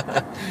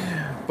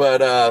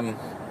 But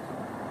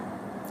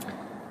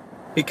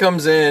he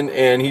comes in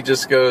and he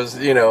just goes,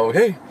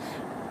 hey,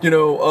 did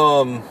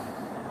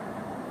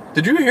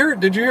you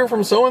hear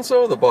from so and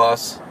so, the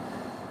boss?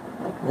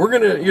 We're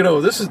gonna,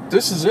 this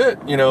is it,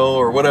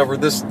 or whatever.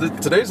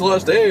 Today's the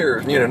last day,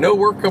 or no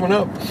work coming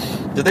up.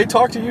 Did they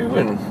talk to you?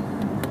 And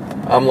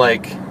I'm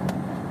like,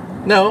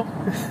 no.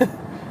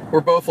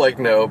 We're both like,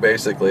 no,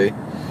 basically.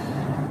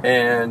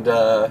 And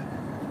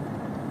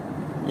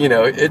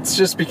it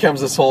just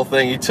becomes this whole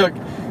thing. He's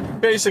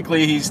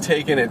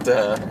taken it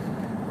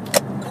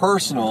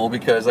personal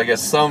because I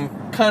guess a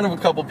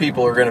couple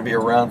people are going to be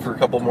around for a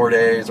couple more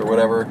days or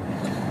whatever,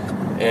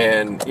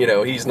 and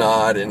he's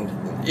not, and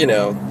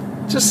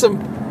just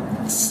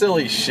some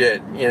silly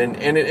shit, and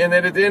it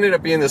ended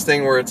up being this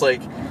thing where it's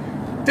like,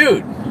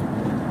 dude,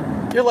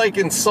 you're like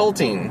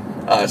insulting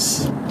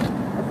us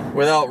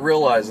without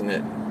realizing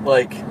it,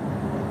 like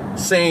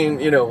saying,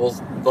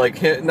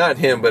 like, not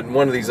him, but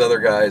one of these other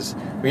guys,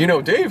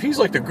 Dave, he's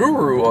like the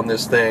guru on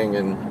this thing,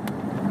 and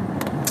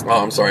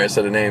I'm sorry I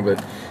said a name,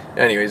 but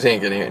anyways,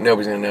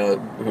 nobody's gonna know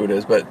who it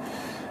is, but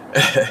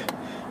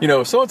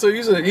so-and-so,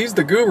 he's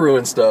the guru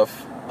and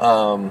stuff,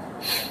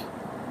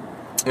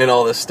 and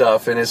all this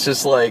stuff, and it's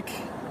just like,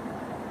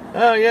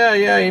 oh yeah,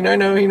 I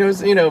know he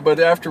knows, but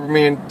after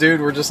me and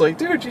dude, we're just like,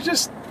 dude,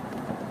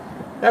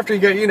 after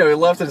you got, he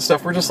left and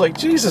stuff, we're just like,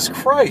 Jesus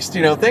Christ,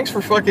 thanks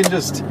for fucking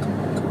just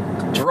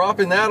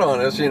dropping that on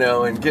us,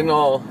 and getting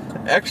all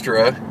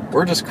extra.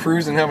 We're just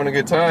cruising, having a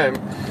good time.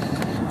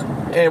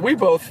 And we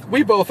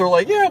both are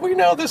like, yeah, we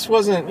know this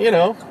wasn't,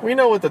 we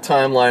know what the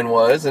timeline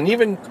was. And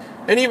even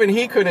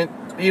he couldn't,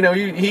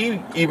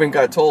 he even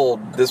got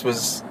told this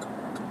was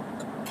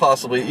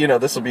possibly,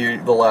 this will be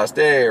the last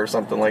day or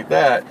something like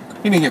that.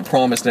 He didn't get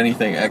promised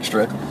anything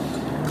extra.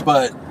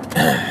 But,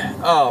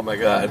 oh my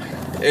God.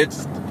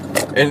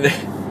 And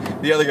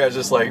the other guy's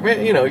just like,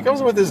 man, he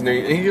comes with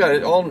he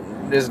got all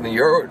his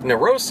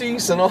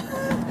neuroses and all,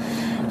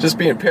 just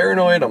being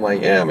paranoid. I'm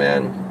like, yeah,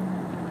 man.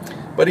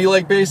 But he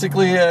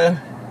basically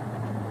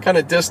kind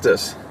of dissed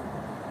us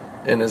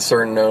in a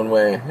certain known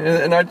way.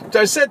 And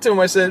I said to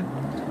him, I said,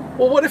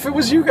 well, what if it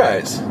was you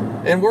guys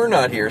and we're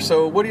not here?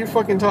 So what are you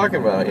fucking talking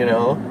about,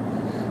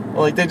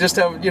 Like, they just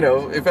have,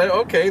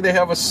 they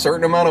have a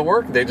certain amount of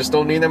work. They just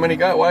don't need that many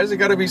guys. Why has it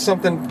got to be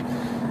something,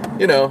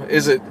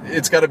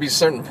 it's got to be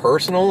something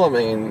personal? I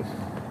mean,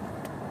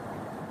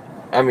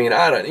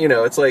 I don't,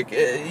 it's like,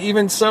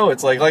 even so,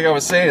 it's like I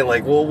was saying,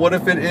 like, well, what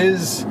if it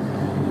is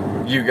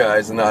you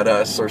guys and not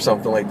us or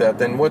something like that?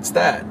 Then what's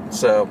that?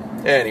 So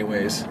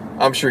anyways,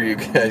 I'm sure you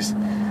guys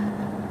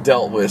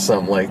dealt with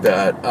something like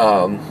that.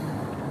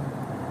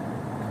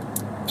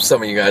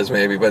 Some of you guys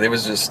maybe, but it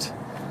was just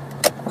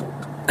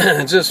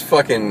just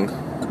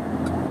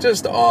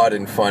odd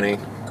and funny.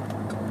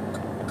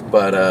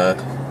 But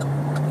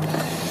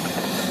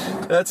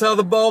that's how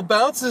the ball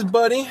bounces,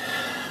 buddy.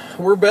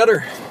 We're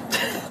better.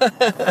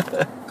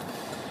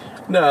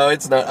 No,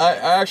 it's not.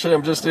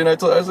 I'm just doing. I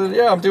said,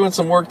 yeah, I'm doing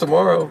some work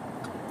tomorrow,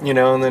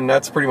 and then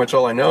that's pretty much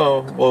all I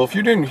know. Well, if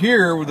you didn't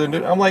hear,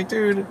 then I'm like,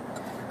 dude,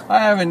 I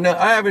haven't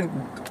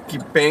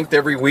banked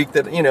every week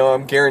that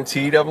I'm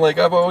guaranteed. I'm like,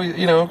 I've always,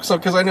 so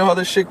because I know how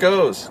this shit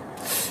goes.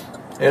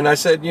 And I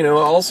said,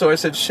 also I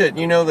said, shit,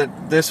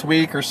 that this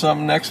week or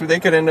something next week they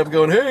could end up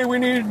going, hey, we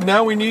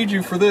need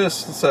you for this.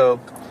 So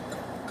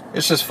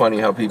it's just funny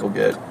how people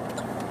get.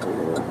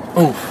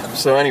 Oof.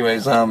 So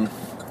anyways,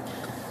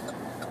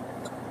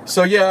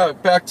 so yeah,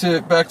 back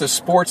to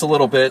sports a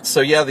little bit.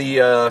 So yeah,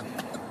 the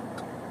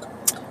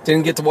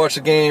didn't get to watch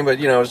the game, but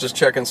I was just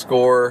checking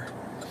score,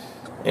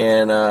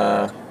 and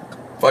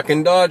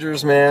fucking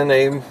Dodgers, man,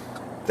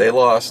 they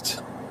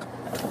lost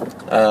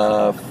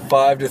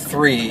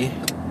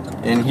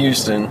 5-3 in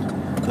Houston,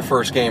 the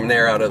first game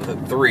there out of the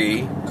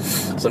 3.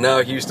 So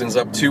now Houston's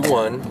up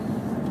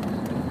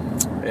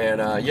 2-1,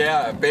 and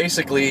yeah,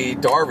 basically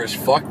Darvish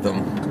fucked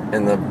them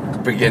in the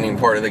beginning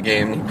part of the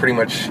game. He pretty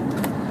much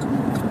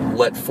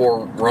let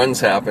 4 runs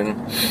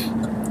happen.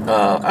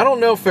 I don't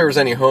know if there was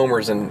any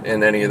homers in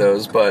any of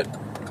those, but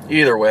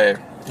either way,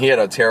 he had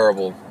a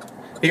terrible.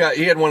 He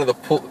had one of the.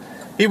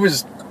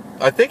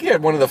 I think he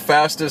had one of the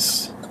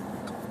fastest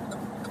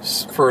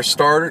for a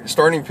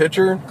starting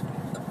pitcher.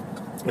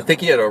 I think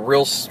he had a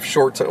real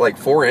short, like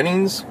 4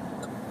 innings.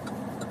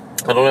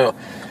 I don't know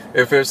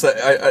if it's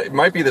that. It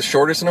might be the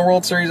shortest in the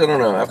World Series. I don't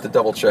know. I have to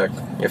double check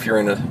if you're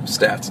into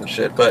stats and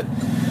shit. But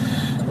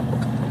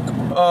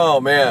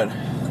oh man.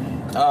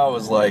 I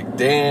was like,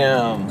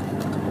 damn.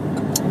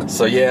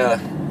 So yeah,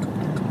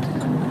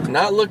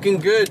 not looking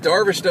good.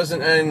 Darvish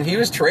doesn't, and he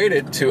was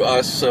traded to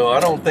us, so I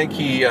don't think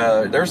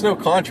there's no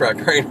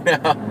contract right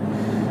now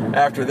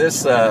after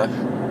this,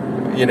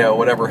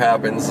 whatever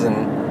happens.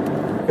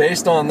 And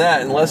based on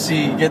that, unless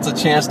he gets a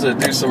chance to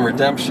do some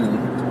redemption,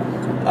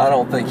 I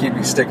don't think he'd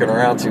be sticking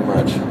around too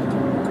much.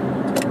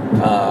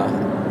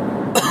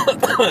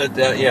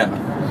 Yeah,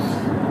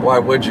 why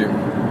would you?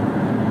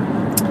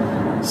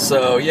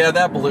 So yeah,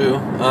 that blew.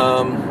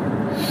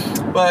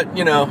 But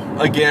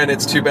again,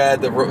 it's too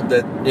bad that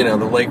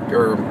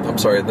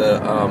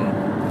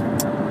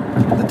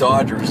the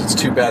Dodgers. It's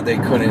too bad they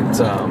couldn't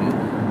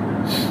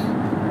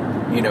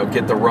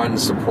get the run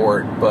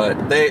support.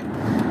 But they,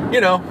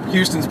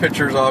 Houston's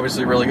pitcher is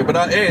obviously really good.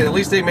 But hey, at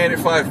least they made it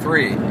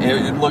 5-3.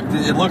 It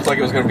looked like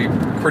it was going to be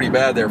pretty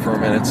bad there for a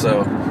minute.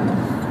 So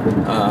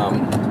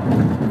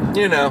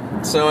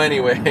So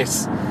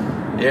anyways.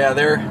 Yeah,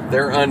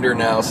 they're under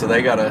now, so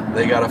they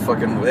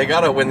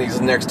gotta win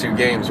these next 2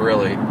 games,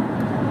 really.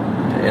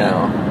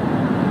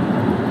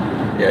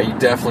 Yeah, you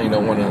definitely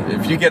don't want to.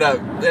 If you get a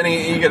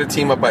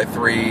team up by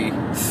 3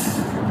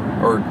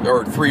 or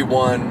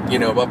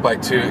 3-1, up by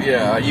 2.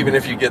 Yeah, even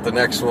if you get the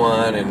next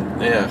one,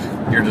 and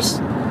yeah, you're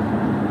just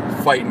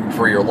fighting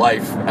for your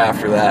life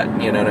after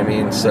that. You know what I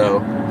mean?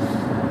 So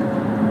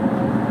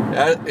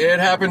it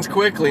happens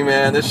quickly,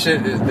 man. This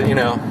shit,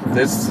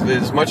 this,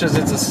 as much as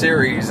it's a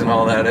series and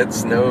all that,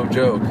 it's no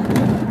joke.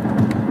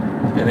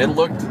 And it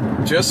looked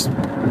just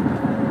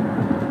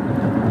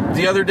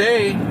the other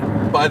day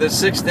by the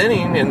 6th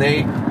inning, and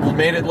they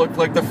made it look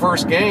like the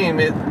first game.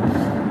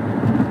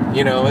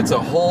 It's a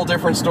whole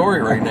different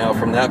story right now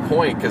from that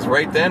point, because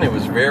right then it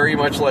was very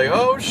much like,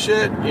 oh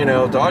shit,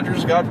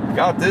 Dodgers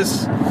got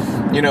this.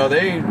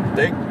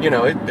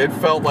 It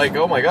felt like,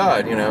 oh my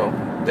god,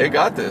 they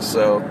got this.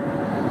 So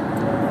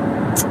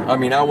I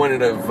mean, I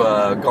wouldn't have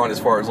gone as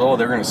far as,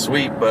 they're going to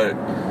sweep, but,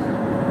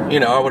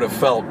 I would have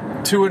felt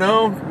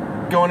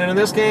 2-0 going into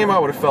this game. I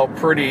would have felt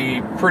pretty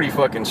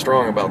fucking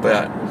strong about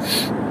that.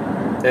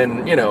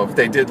 And, if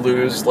they did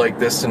lose like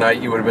this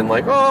tonight, you would have been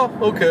like, oh,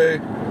 okay,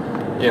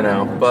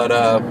 but,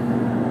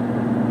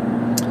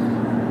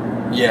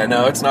 yeah,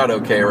 no, it's not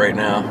okay right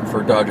now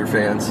for Dodger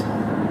fans.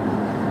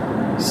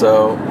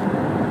 So,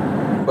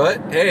 but,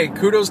 hey,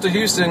 kudos to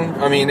Houston.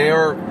 I mean, they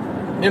are...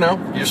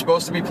 you're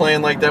supposed to be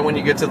playing like that when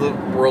you get to the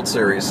World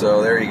Series,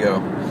 so there you go.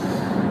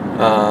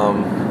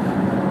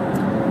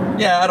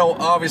 Yeah, I don't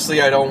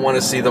want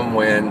to see them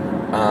win.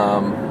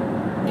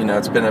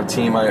 It's been a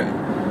team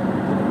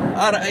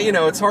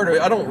it's hard to,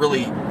 I don't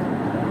really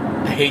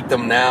hate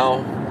them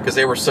now because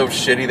they were so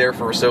shitty there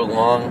for so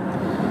long.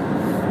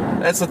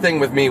 That's the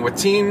thing with me, with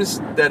teams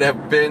that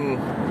have been,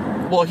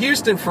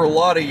 Houston for a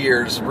lot of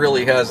years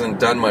really hasn't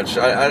done much.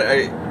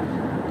 I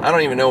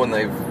don't even know when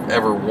they've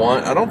ever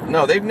won. I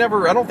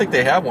don't think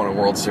they have won a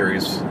World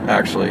Series,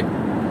 actually.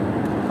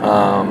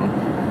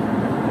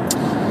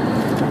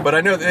 But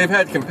I know they've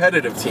had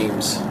competitive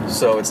teams,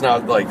 so it's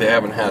not like they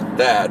haven't had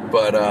that.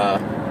 But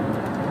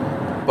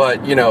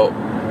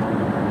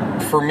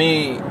for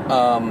me,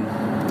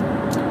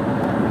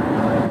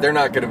 they're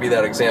not going to be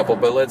that example.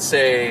 But let's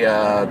say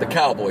the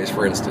Cowboys,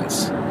 for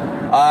instance.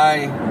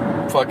 I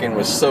fucking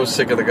was so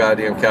sick of the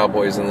goddamn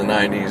Cowboys in the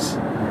 90s.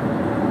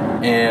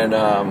 And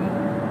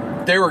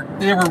they were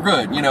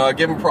good, you know, I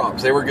give them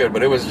props. They were good,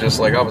 but it was just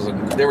like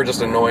they were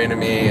just annoying to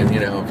me, and, you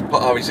know,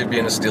 obviously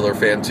being a Steeler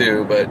fan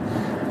too, but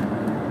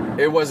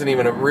it wasn't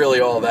even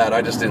really all that.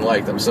 I just didn't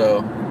like them.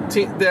 So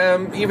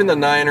them, even the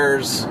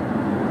Niners,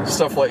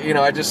 stuff like, you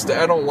know, I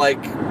don't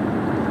like,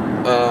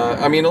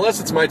 I mean, unless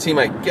it's my team,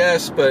 I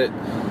guess, but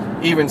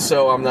even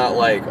so, I'm not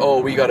like,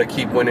 oh, we got to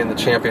keep winning the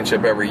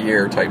championship every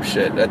year type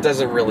shit. That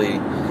doesn't really,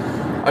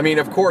 I mean,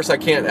 of course, I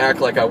can't act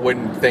like I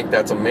wouldn't think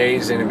that's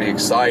amazing and be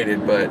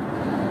excited, but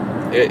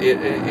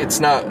it's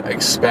not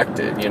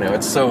expected, you know.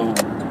 It's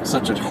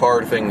such a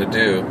hard thing to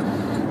do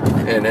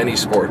in any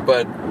sport.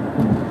 But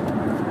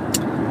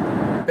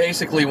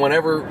basically,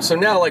 so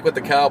now, like with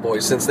the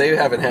Cowboys, since they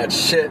haven't had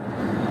shit,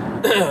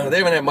 they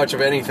haven't had much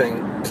of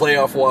anything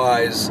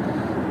playoff-wise,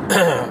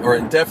 or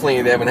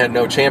definitely they haven't had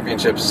no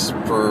championships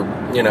for,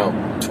 you know,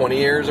 20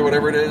 years or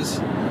whatever it is.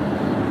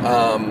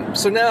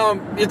 So now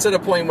it's at a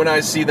point when I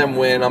see them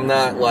win, I'm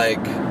not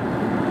like,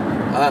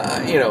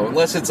 you know,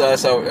 unless it's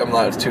us, I'm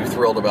not too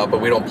thrilled about, but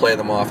we don't play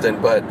them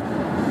often. But,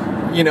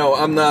 you know,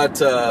 I'm not,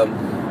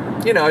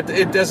 you know,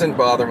 it doesn't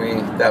bother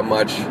me that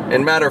much.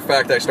 And matter of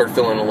fact, I start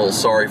feeling a little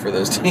sorry for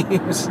those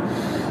teams.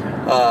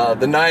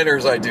 The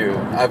Niners, I do.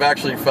 I've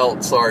actually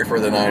felt sorry for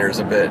the Niners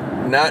a bit.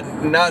 Not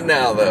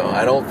now, though.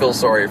 I don't feel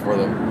sorry for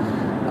them.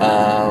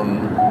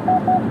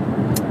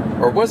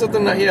 Or was it the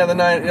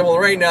Niners? Well,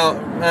 right now,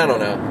 I don't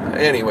know.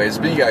 Anyways,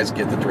 but you guys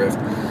get the drift.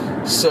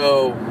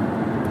 So,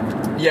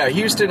 yeah,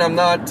 Houston, I'm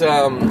not,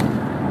 I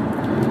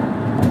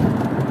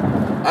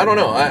don't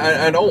know.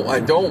 I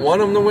don't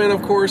want them to win,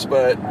 of course,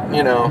 but,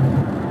 you know,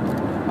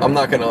 I'm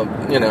not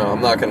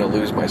gonna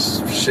lose my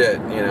shit.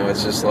 You know,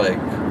 it's just like,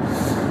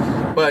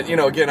 but, you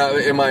know, again,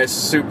 am I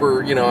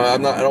super, you know, I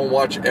don't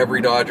watch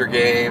every Dodger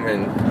game,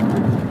 and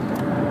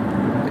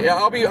yeah,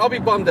 I'll be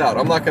bummed out.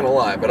 I'm not gonna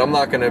lie, but I'm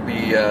not gonna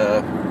be,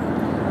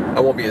 I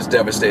won't be as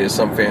devastated as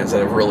some fans that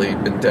have really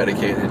been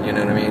dedicated, you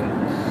know what I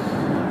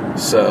mean?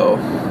 So,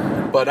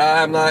 but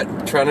I'm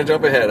not trying to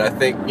jump ahead. I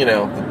think, you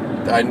know,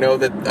 I know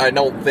the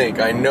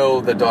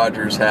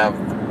Dodgers have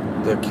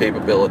the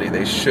capability.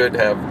 They should,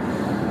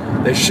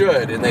 and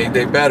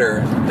they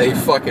better. They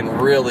fucking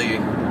really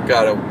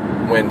gotta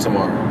win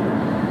tomorrow.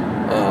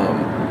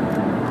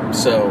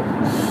 So,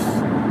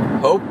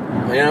 hope,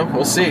 you know,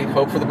 we'll see.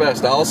 Hope for the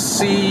best.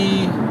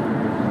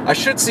 I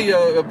should see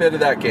a bit of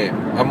that game.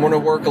 I'm going to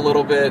work a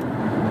little bit,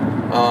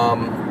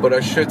 but I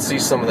should see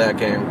some of that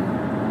game.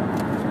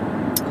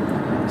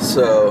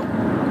 So,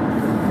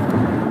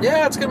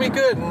 yeah, it's going to be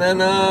good. And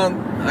then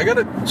I got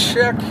to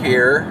check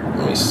here.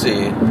 Let me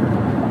see.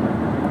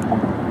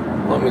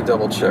 Let me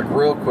double check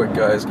real quick,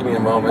 guys. Give me a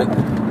moment.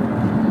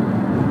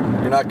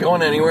 You're not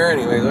going anywhere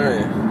anyways, are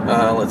you?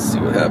 Let's see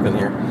what happened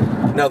here.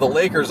 Now, the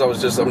Lakers, I'm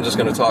just going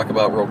to talk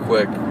about real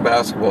quick.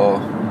 Basketball.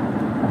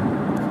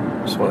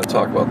 Just want to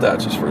talk about that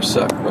just for a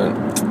second.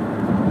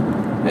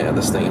 Man,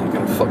 this thing ain't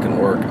going to fucking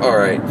work.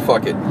 Alright,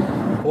 fuck it.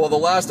 Well, the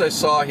last I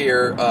saw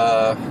here,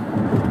 God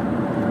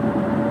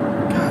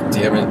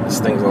damn it, this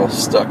thing's all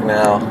stuck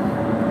now.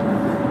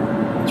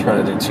 I'm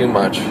trying to do too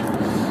much.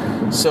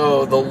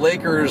 So, the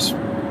Lakers,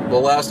 the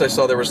last I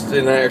saw,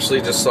 and I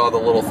actually just saw the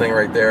little thing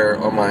right there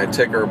on my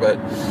ticker, but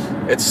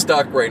it's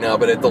stuck right now.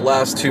 But at the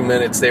last 2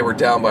 minutes, they were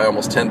down by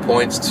almost 10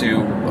 points to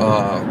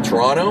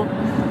Toronto.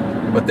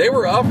 But they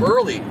were up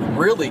early,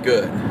 really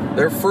good.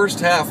 Their first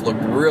half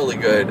looked really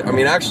good. I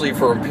mean, actually,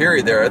 for a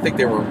period there, I think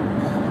they were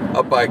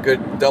up by a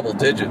good double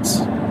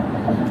digits.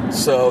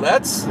 So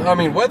that's, I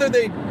mean, whether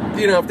they,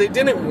 you know, if they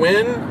didn't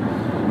win,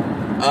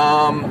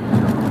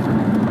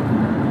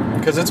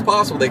 because it's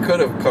possible they could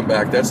have come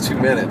back. That's 2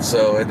 minutes.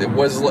 So it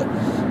was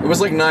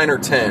like 9 or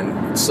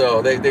 10.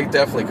 So they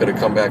definitely could have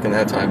come back in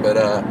that time. But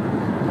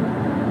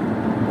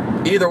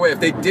either way,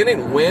 if they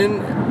didn't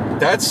win,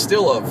 that's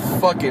still a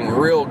fucking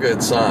real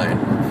good sign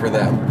for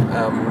them.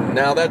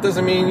 Now that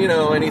doesn't mean, you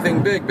know,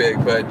 anything big,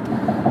 but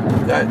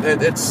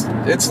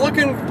it's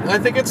looking. I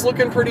think it's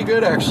looking pretty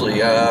good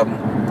actually.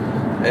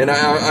 And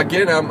I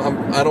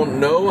don't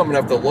know. I'm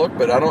gonna have to look,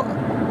 but I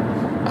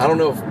don't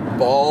know if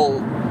Ball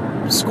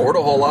scored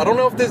a whole lot. I don't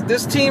know if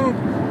this team.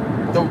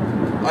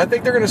 I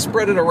think they're gonna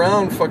spread it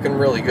around fucking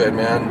really good,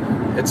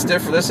 man. It's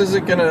different. This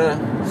isn't gonna,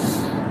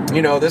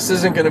 you know, this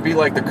isn't gonna be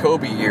like the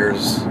Kobe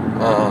years.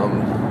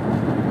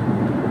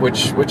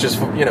 Which is,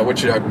 you know,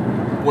 which I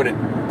wouldn't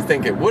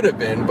think it would have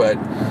been, but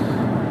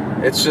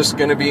it's just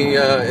going to be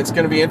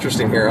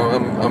interesting here.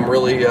 I'm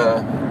really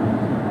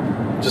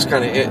just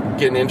kind of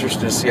getting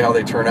interested to see how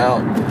they turn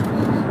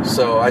out.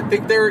 So I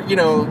think they're, you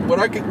know,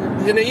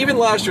 and even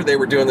last year they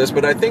were doing this,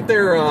 but I think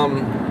they're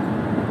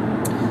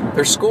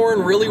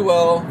scoring really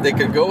well. They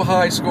could go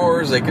high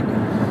scores. They could,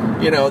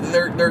 you know,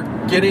 they're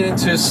getting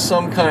into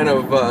some kind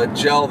of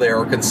gel there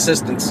or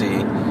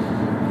consistency.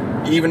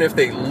 Even if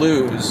they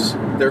lose,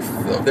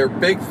 their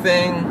big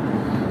thing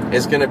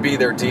is going to be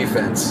their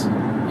defense,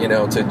 you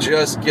know, to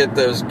just get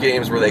those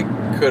games where they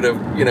could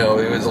have, you know,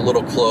 it was a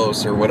little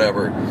close or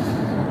whatever.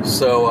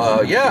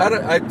 So, yeah,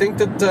 I think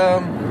that,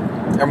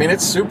 I mean,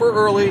 it's super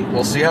early.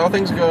 We'll see how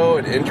things go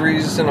and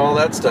injuries and all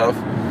that stuff.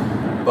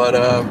 But,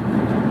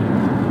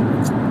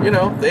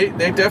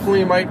 they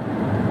definitely might,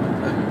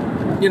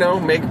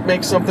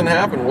 make something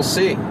happen. We'll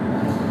see.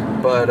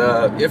 But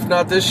if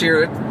not this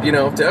year,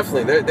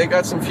 definitely they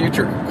got some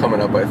future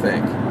coming up. I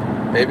think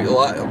maybe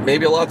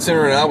a lot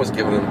sooner than I was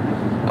giving them.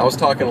 I was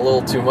talking a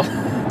little too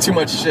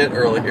much shit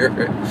earlier,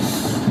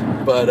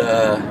 but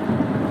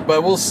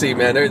we'll see,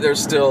 man.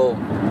 There's still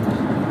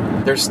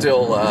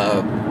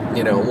a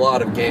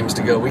lot of games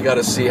to go. We got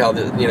to see how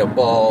the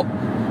Ball,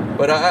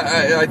 but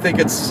I think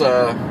it's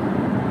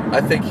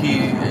I think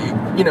he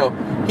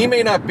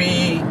may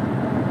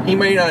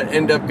not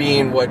end up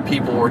being what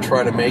people were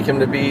trying to make him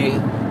to be.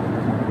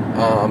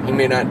 He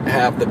may not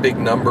have the big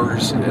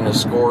numbers in his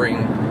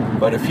scoring,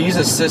 but if he's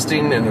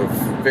assisting in a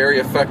very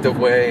effective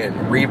way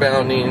and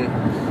rebounding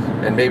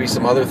and maybe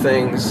some other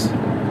things,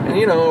 and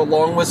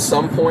along with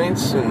some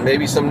points and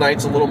maybe some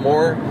nights a little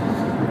more,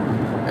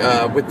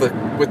 with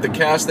the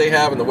cast they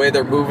have and the way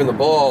they're moving the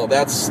ball,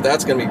 that's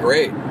going to be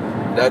great.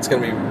 That's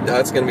going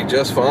to be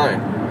just fine.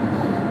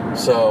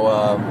 So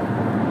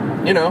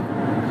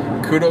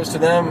kudos to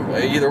them.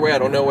 Either way, I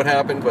don't know what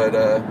happened, but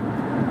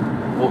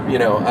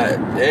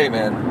hey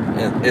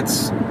man,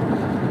 it's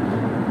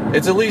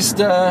at least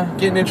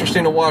getting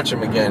interesting to watch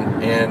them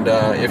again. And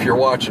if you're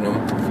watching them,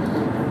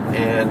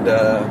 and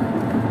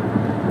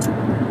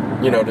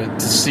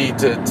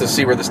to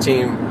see where this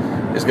team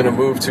is going to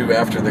move to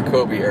after the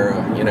Kobe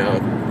era,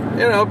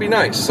 it'll be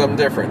nice, something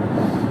different.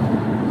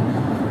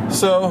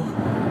 So,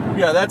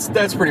 yeah,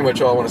 that's pretty much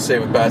all I want to say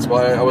with basketball.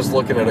 I was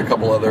looking at a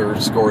couple other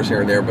scores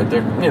here and there, but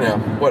they're,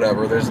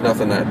 whatever. There's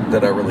nothing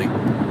that I really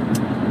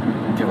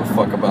give a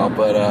fuck about.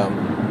 But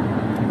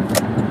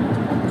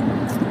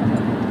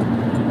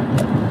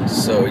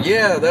so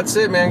yeah, that's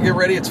it, man. Get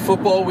ready. It's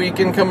football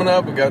weekend coming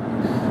up. We got,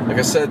 like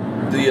I said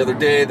the other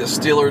day, the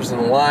Steelers and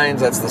the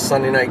Lions. That's the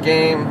Sunday night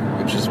game,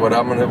 which is what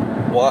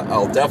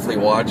I'll definitely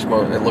watch.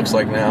 It looks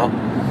like now.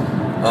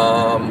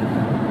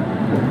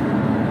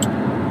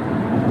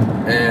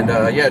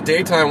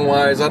 Daytime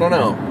wise, I don't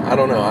know.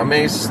 I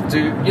may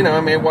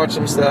I may watch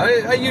some stuff.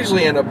 I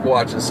usually end up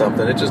watching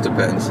something. It just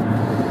depends.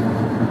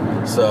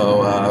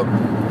 So,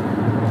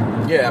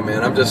 yeah,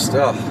 man, I'm just,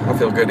 I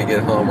feel good to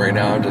get home right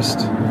now. I'm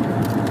just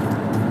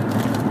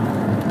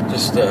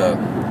a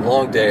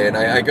long day, and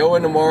I go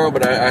in tomorrow,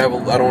 but I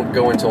don't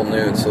go until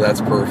noon, so that's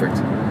perfect.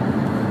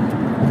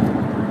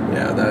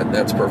 Yeah,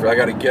 that's perfect. I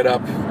got to get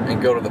up and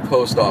go to the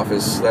post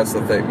office. That's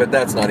the thing, but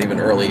that's not even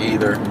early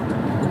either.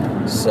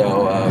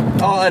 So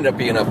I'll end up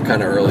being up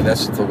kind of early.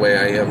 That's just the way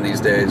I am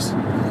these days.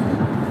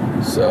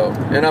 So,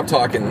 and I'm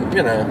talking,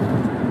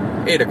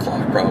 8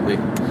 o'clock probably.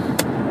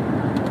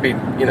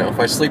 If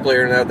I sleep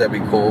later than that, that'd be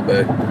cool.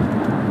 But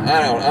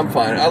I'm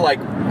fine. I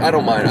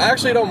don't mind. I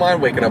actually don't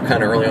mind waking up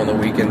kind of early on the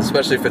weekends,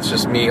 especially if it's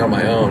just me on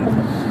my own.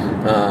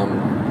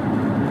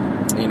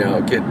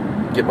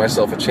 Get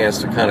myself a chance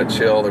to kind of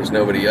chill. There's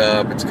nobody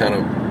up. It's kind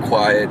of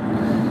quiet.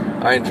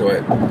 I enjoy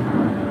it.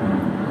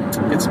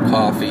 Get some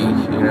coffee, you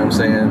know what I'm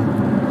saying?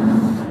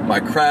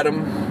 My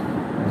Kratom,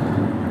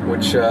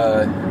 which,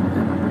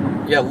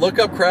 look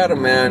up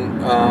Kratom,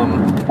 man.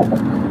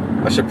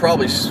 I should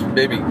probably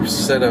maybe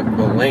set up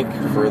a link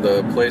for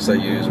the place I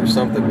use or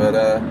something, but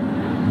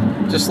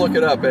just look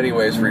it up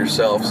anyways for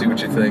yourself, see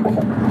what you think.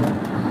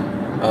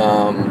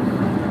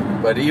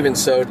 But even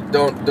so, you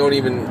don't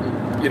even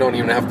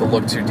have to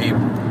look too deep.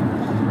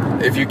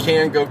 If you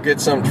can, go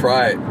get some,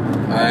 try it.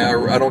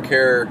 I don't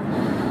care.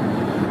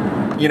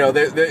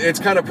 It's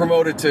kind of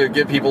promoted to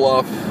get people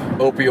off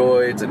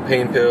opioids and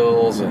pain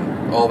pills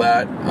and all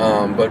that.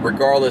 But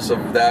regardless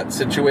of that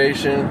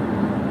situation,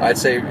 I'd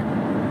say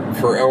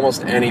for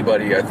almost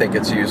anybody, I think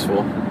it's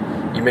useful.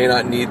 You may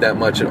not need that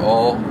much at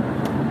all,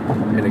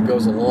 and it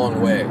goes a long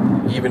way.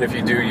 Even if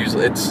you do use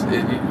it,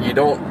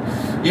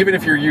 even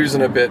if you're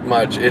using a bit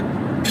much, it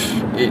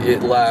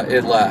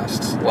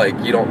lasts. Like,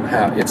 you don't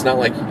have, it's not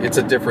like it's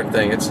a different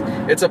thing.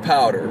 It's a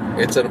powder.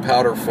 It's in a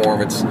powder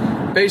form. It's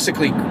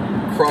basically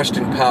crushed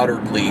and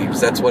powdered leaves.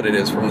 That's what it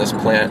is from this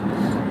plant.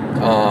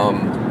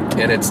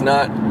 And it's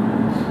not,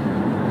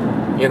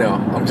 I'm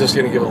just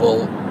going to give a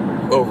little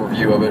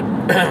overview of it.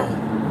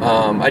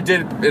 I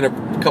did in a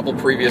couple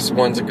previous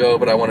ones ago,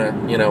 but I want to,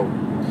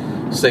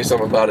 say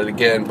something about it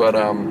again. But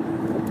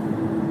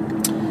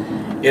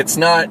it's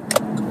not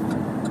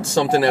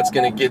something that's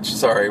going to get you,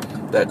 sorry,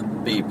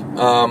 that beep.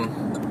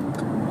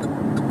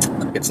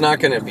 It's not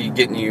going to be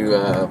getting you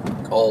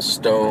all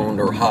stoned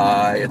or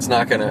high. It's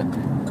not going to,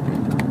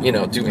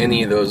 do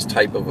any of those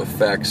type of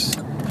effects.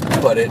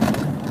 But it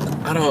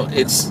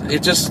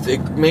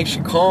makes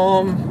you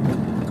calm.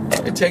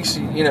 It takes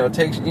you,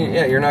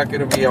 you're not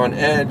going to be on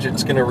edge.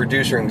 It's going to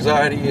reduce your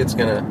anxiety. It's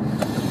going to,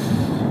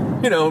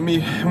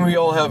 we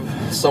all have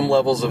some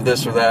levels of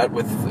this or that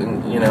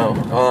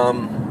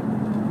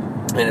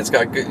and it's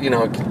got good,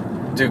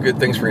 do good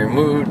things for your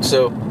mood.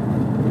 So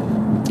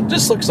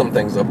just look some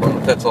things up on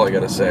it. That's all I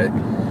got to say.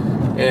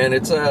 And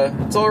it's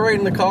all right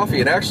in the coffee.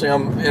 And actually,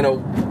 I'm in a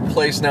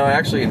place now. I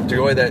actually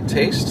enjoy that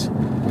taste.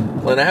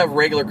 when I have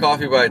regular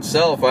coffee by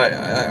itself,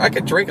 I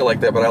could drink it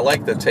like that, but I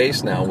like the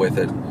taste now with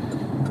it.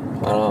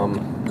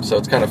 So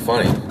it's kind of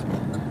funny.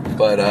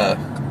 But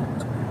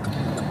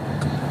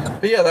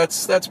yeah,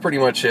 that's pretty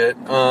much it.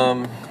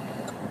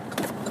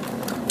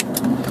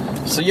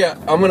 So yeah,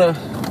 I'm gonna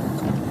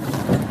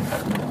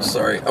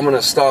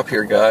stop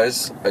here,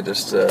 guys. I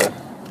just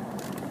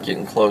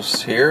getting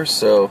close here,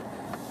 so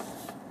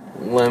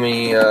let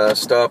me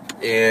stop,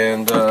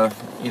 and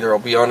either I'll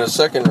be on in a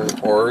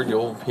second, or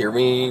you'll hear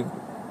me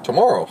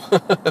tomorrow.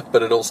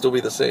 But it'll still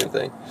be the same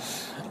thing.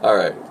 All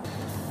right.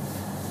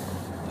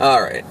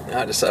 I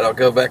decided I'll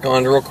go back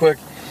on real quick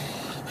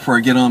before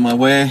I get on my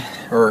way,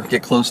 or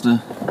get close to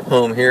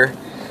home here.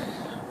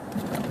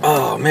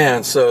 Oh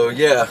man, so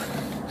yeah,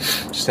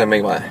 just gonna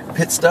make my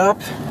pit stop,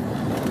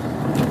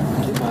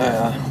 get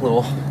my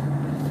little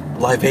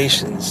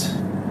libation.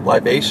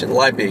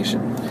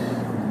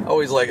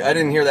 Always like, I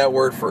didn't hear that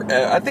word for,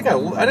 I think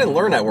I didn't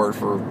learn that word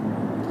for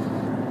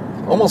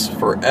almost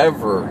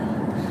forever.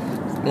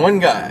 One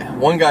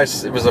guy,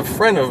 it was a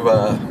friend of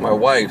my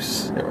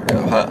wife's,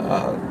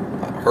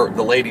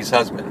 the lady's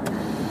husband.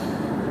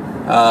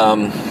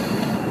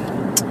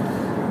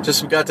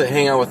 Just got to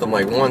hang out with him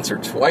like once or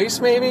twice,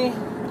 maybe.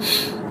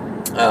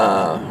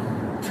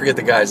 Forget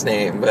the guy's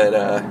name,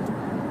 but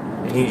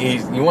he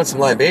wants some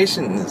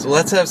libations. Well,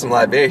 let's have some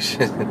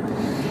libation.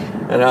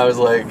 And I was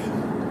like,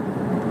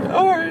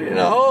 all right,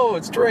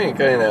 it's drink.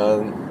 I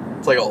know,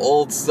 it's like an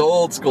old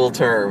school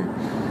term.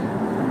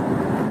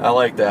 I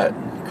like that.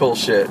 Cool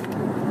shit.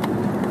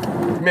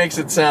 Makes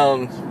it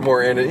sound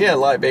more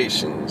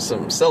libation,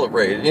 some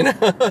celebrate,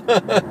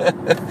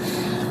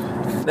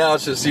 Now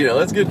it's just,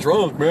 let's get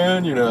drunk,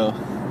 man,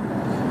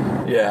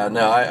 Yeah,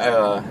 no,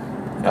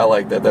 I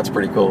like that. That's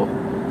pretty cool.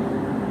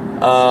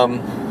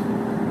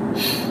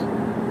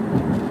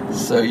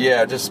 So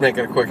yeah, just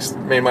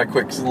made my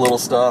quick little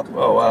stop.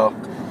 Oh wow.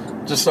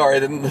 Just sorry,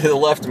 to the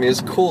left of me,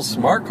 this cool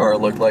smart car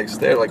looked like. So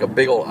they had like a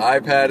big old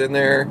iPad in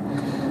there.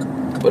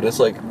 But it's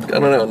like, I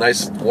don't know,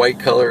 nice white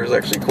color. Is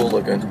actually cool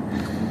looking.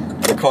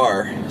 The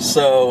car.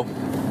 So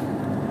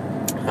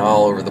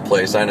all over the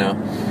place, I know.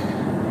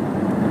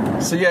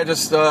 So yeah,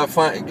 just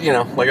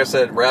like I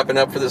said, wrapping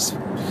up for this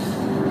night,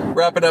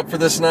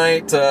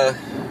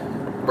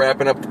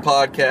 wrapping up the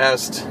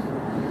podcast.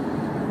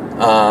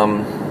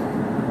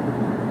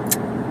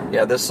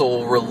 Yeah, this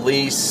will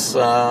release,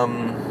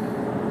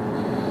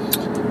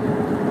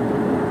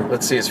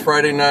 let's see, it's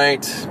Friday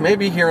night,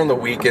 maybe here on the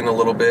weekend a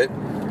little bit.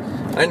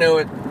 I know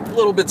it a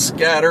little bit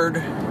scattered.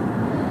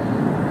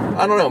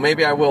 I don't know,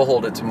 maybe I will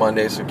hold it to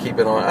Monday, so keep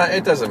it on.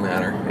 It doesn't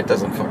matter. It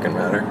doesn't fucking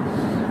matter.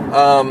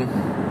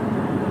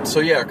 So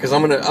yeah, because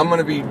I'm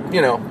gonna be,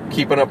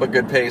 keeping up a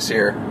good pace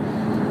here.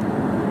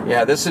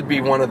 Yeah, this would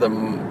be one of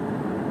them.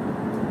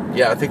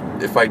 Yeah, I think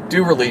if I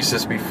do release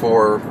this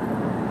before,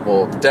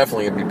 well,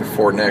 definitely it'd be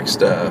before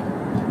next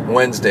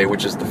Wednesday,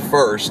 which is the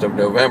 1st of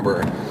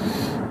November.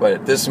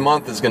 But this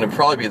month is going to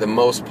probably be the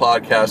most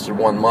podcasted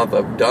one month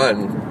I've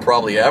done,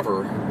 probably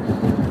ever.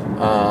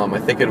 I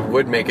think it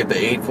would make it the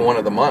 8th one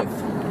of the month.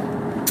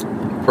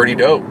 Pretty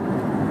dope.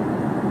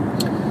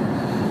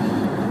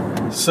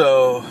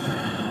 So,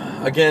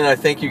 again, I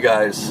thank you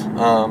guys.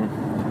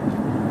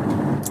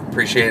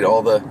 Appreciate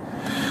all the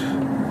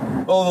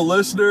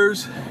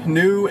listeners,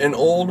 new and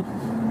old.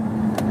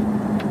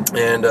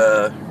 And,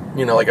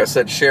 like I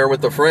said, share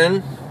with a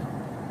friend,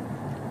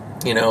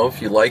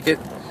 if you like it.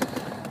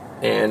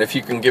 And if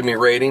you can give me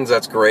ratings,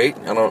 that's great.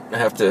 I'm not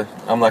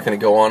going to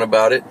go on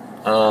about it.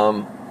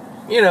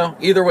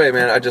 Either way,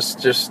 man, I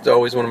just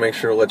always want to make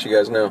sure to let you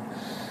guys know.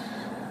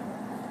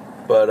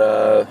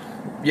 But,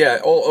 yeah,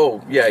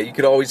 yeah, you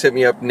could always hit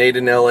me up,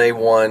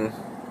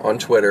 NateInLA1 on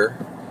Twitter,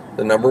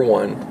 the number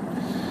 1.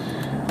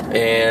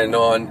 And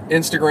on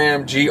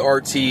Instagram,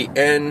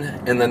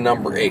 GRTN and the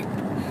number 8.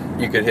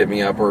 You could hit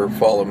me up or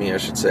follow me, I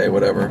should say,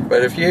 whatever.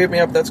 But if you hit me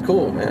up, that's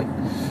cool, man.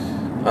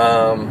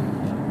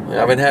 I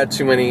haven't had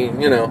too many,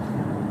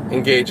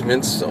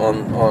 engagements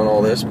on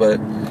all this, but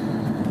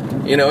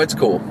it's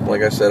cool.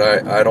 Like I said,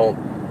 I don't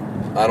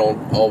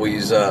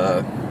always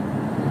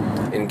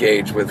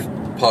engage with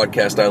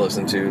podcasts I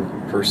listen to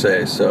per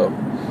se, so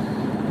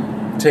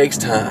it takes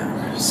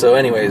time. So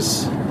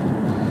anyways,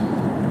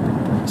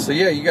 so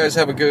yeah, you guys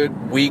have a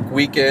good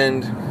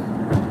weekend.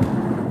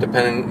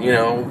 Depending,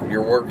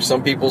 your work.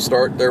 Some people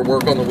start their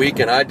work on the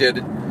weekend. I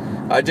did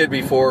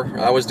before.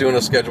 I was doing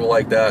a schedule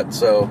like that,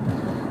 so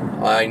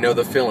I know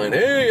the feeling.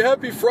 Hey,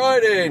 happy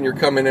Friday, and you're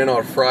coming in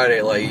on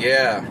Friday, like,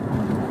 yeah,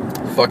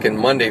 fucking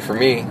Monday for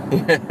me.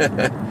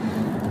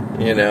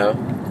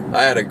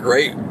 I had a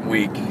great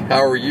week.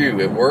 How are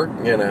you at work?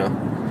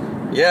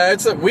 Yeah,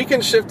 it's a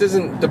weekend shift.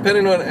 Isn't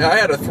depending on. I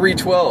had a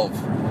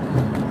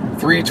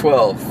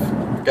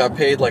 312. Got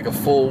paid like a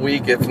full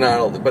week, if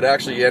not, but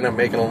actually you end up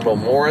making a little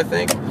more, I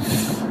think,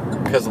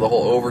 because of the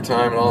whole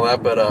overtime and all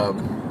that. But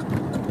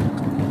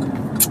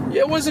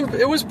yeah,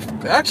 it was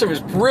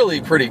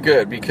really pretty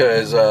good,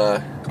 because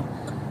I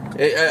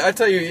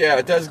tell you, yeah,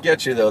 it does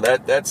get you though.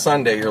 That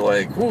Sunday, you're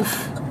like,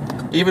 oof.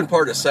 Even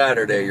part of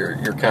Saturday,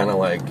 you're kind of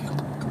like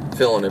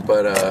feeling it.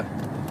 But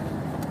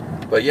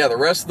But yeah, the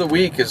rest of the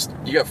week is,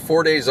 you got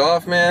 4 days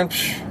off, man.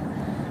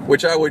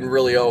 Which I wouldn't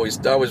really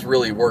always, I was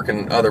really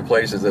working other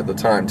places at the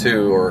time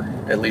too, or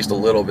at least a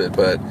little bit,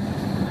 but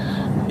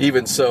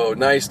even so,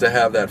 nice to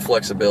have that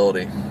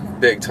flexibility,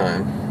 big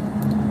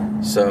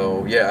time.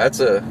 So yeah,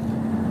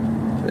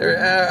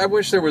 I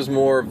wish there was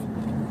more.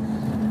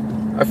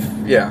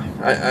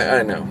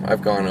 I know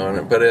I've gone on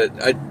it, but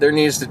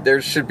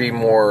there should be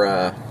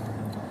more.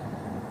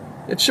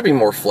 It should be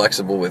more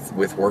flexible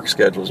with work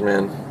schedules,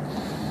 man.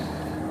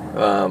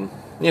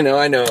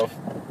 I know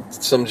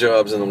some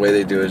jobs and the way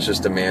they do it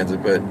just demands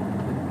it, but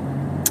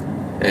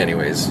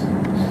anyways.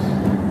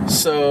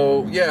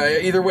 So yeah,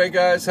 either way,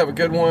 guys, have a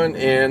good one,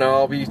 and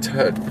I'll be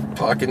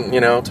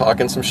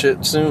talking some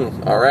shit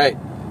soon. All right,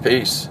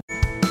 peace.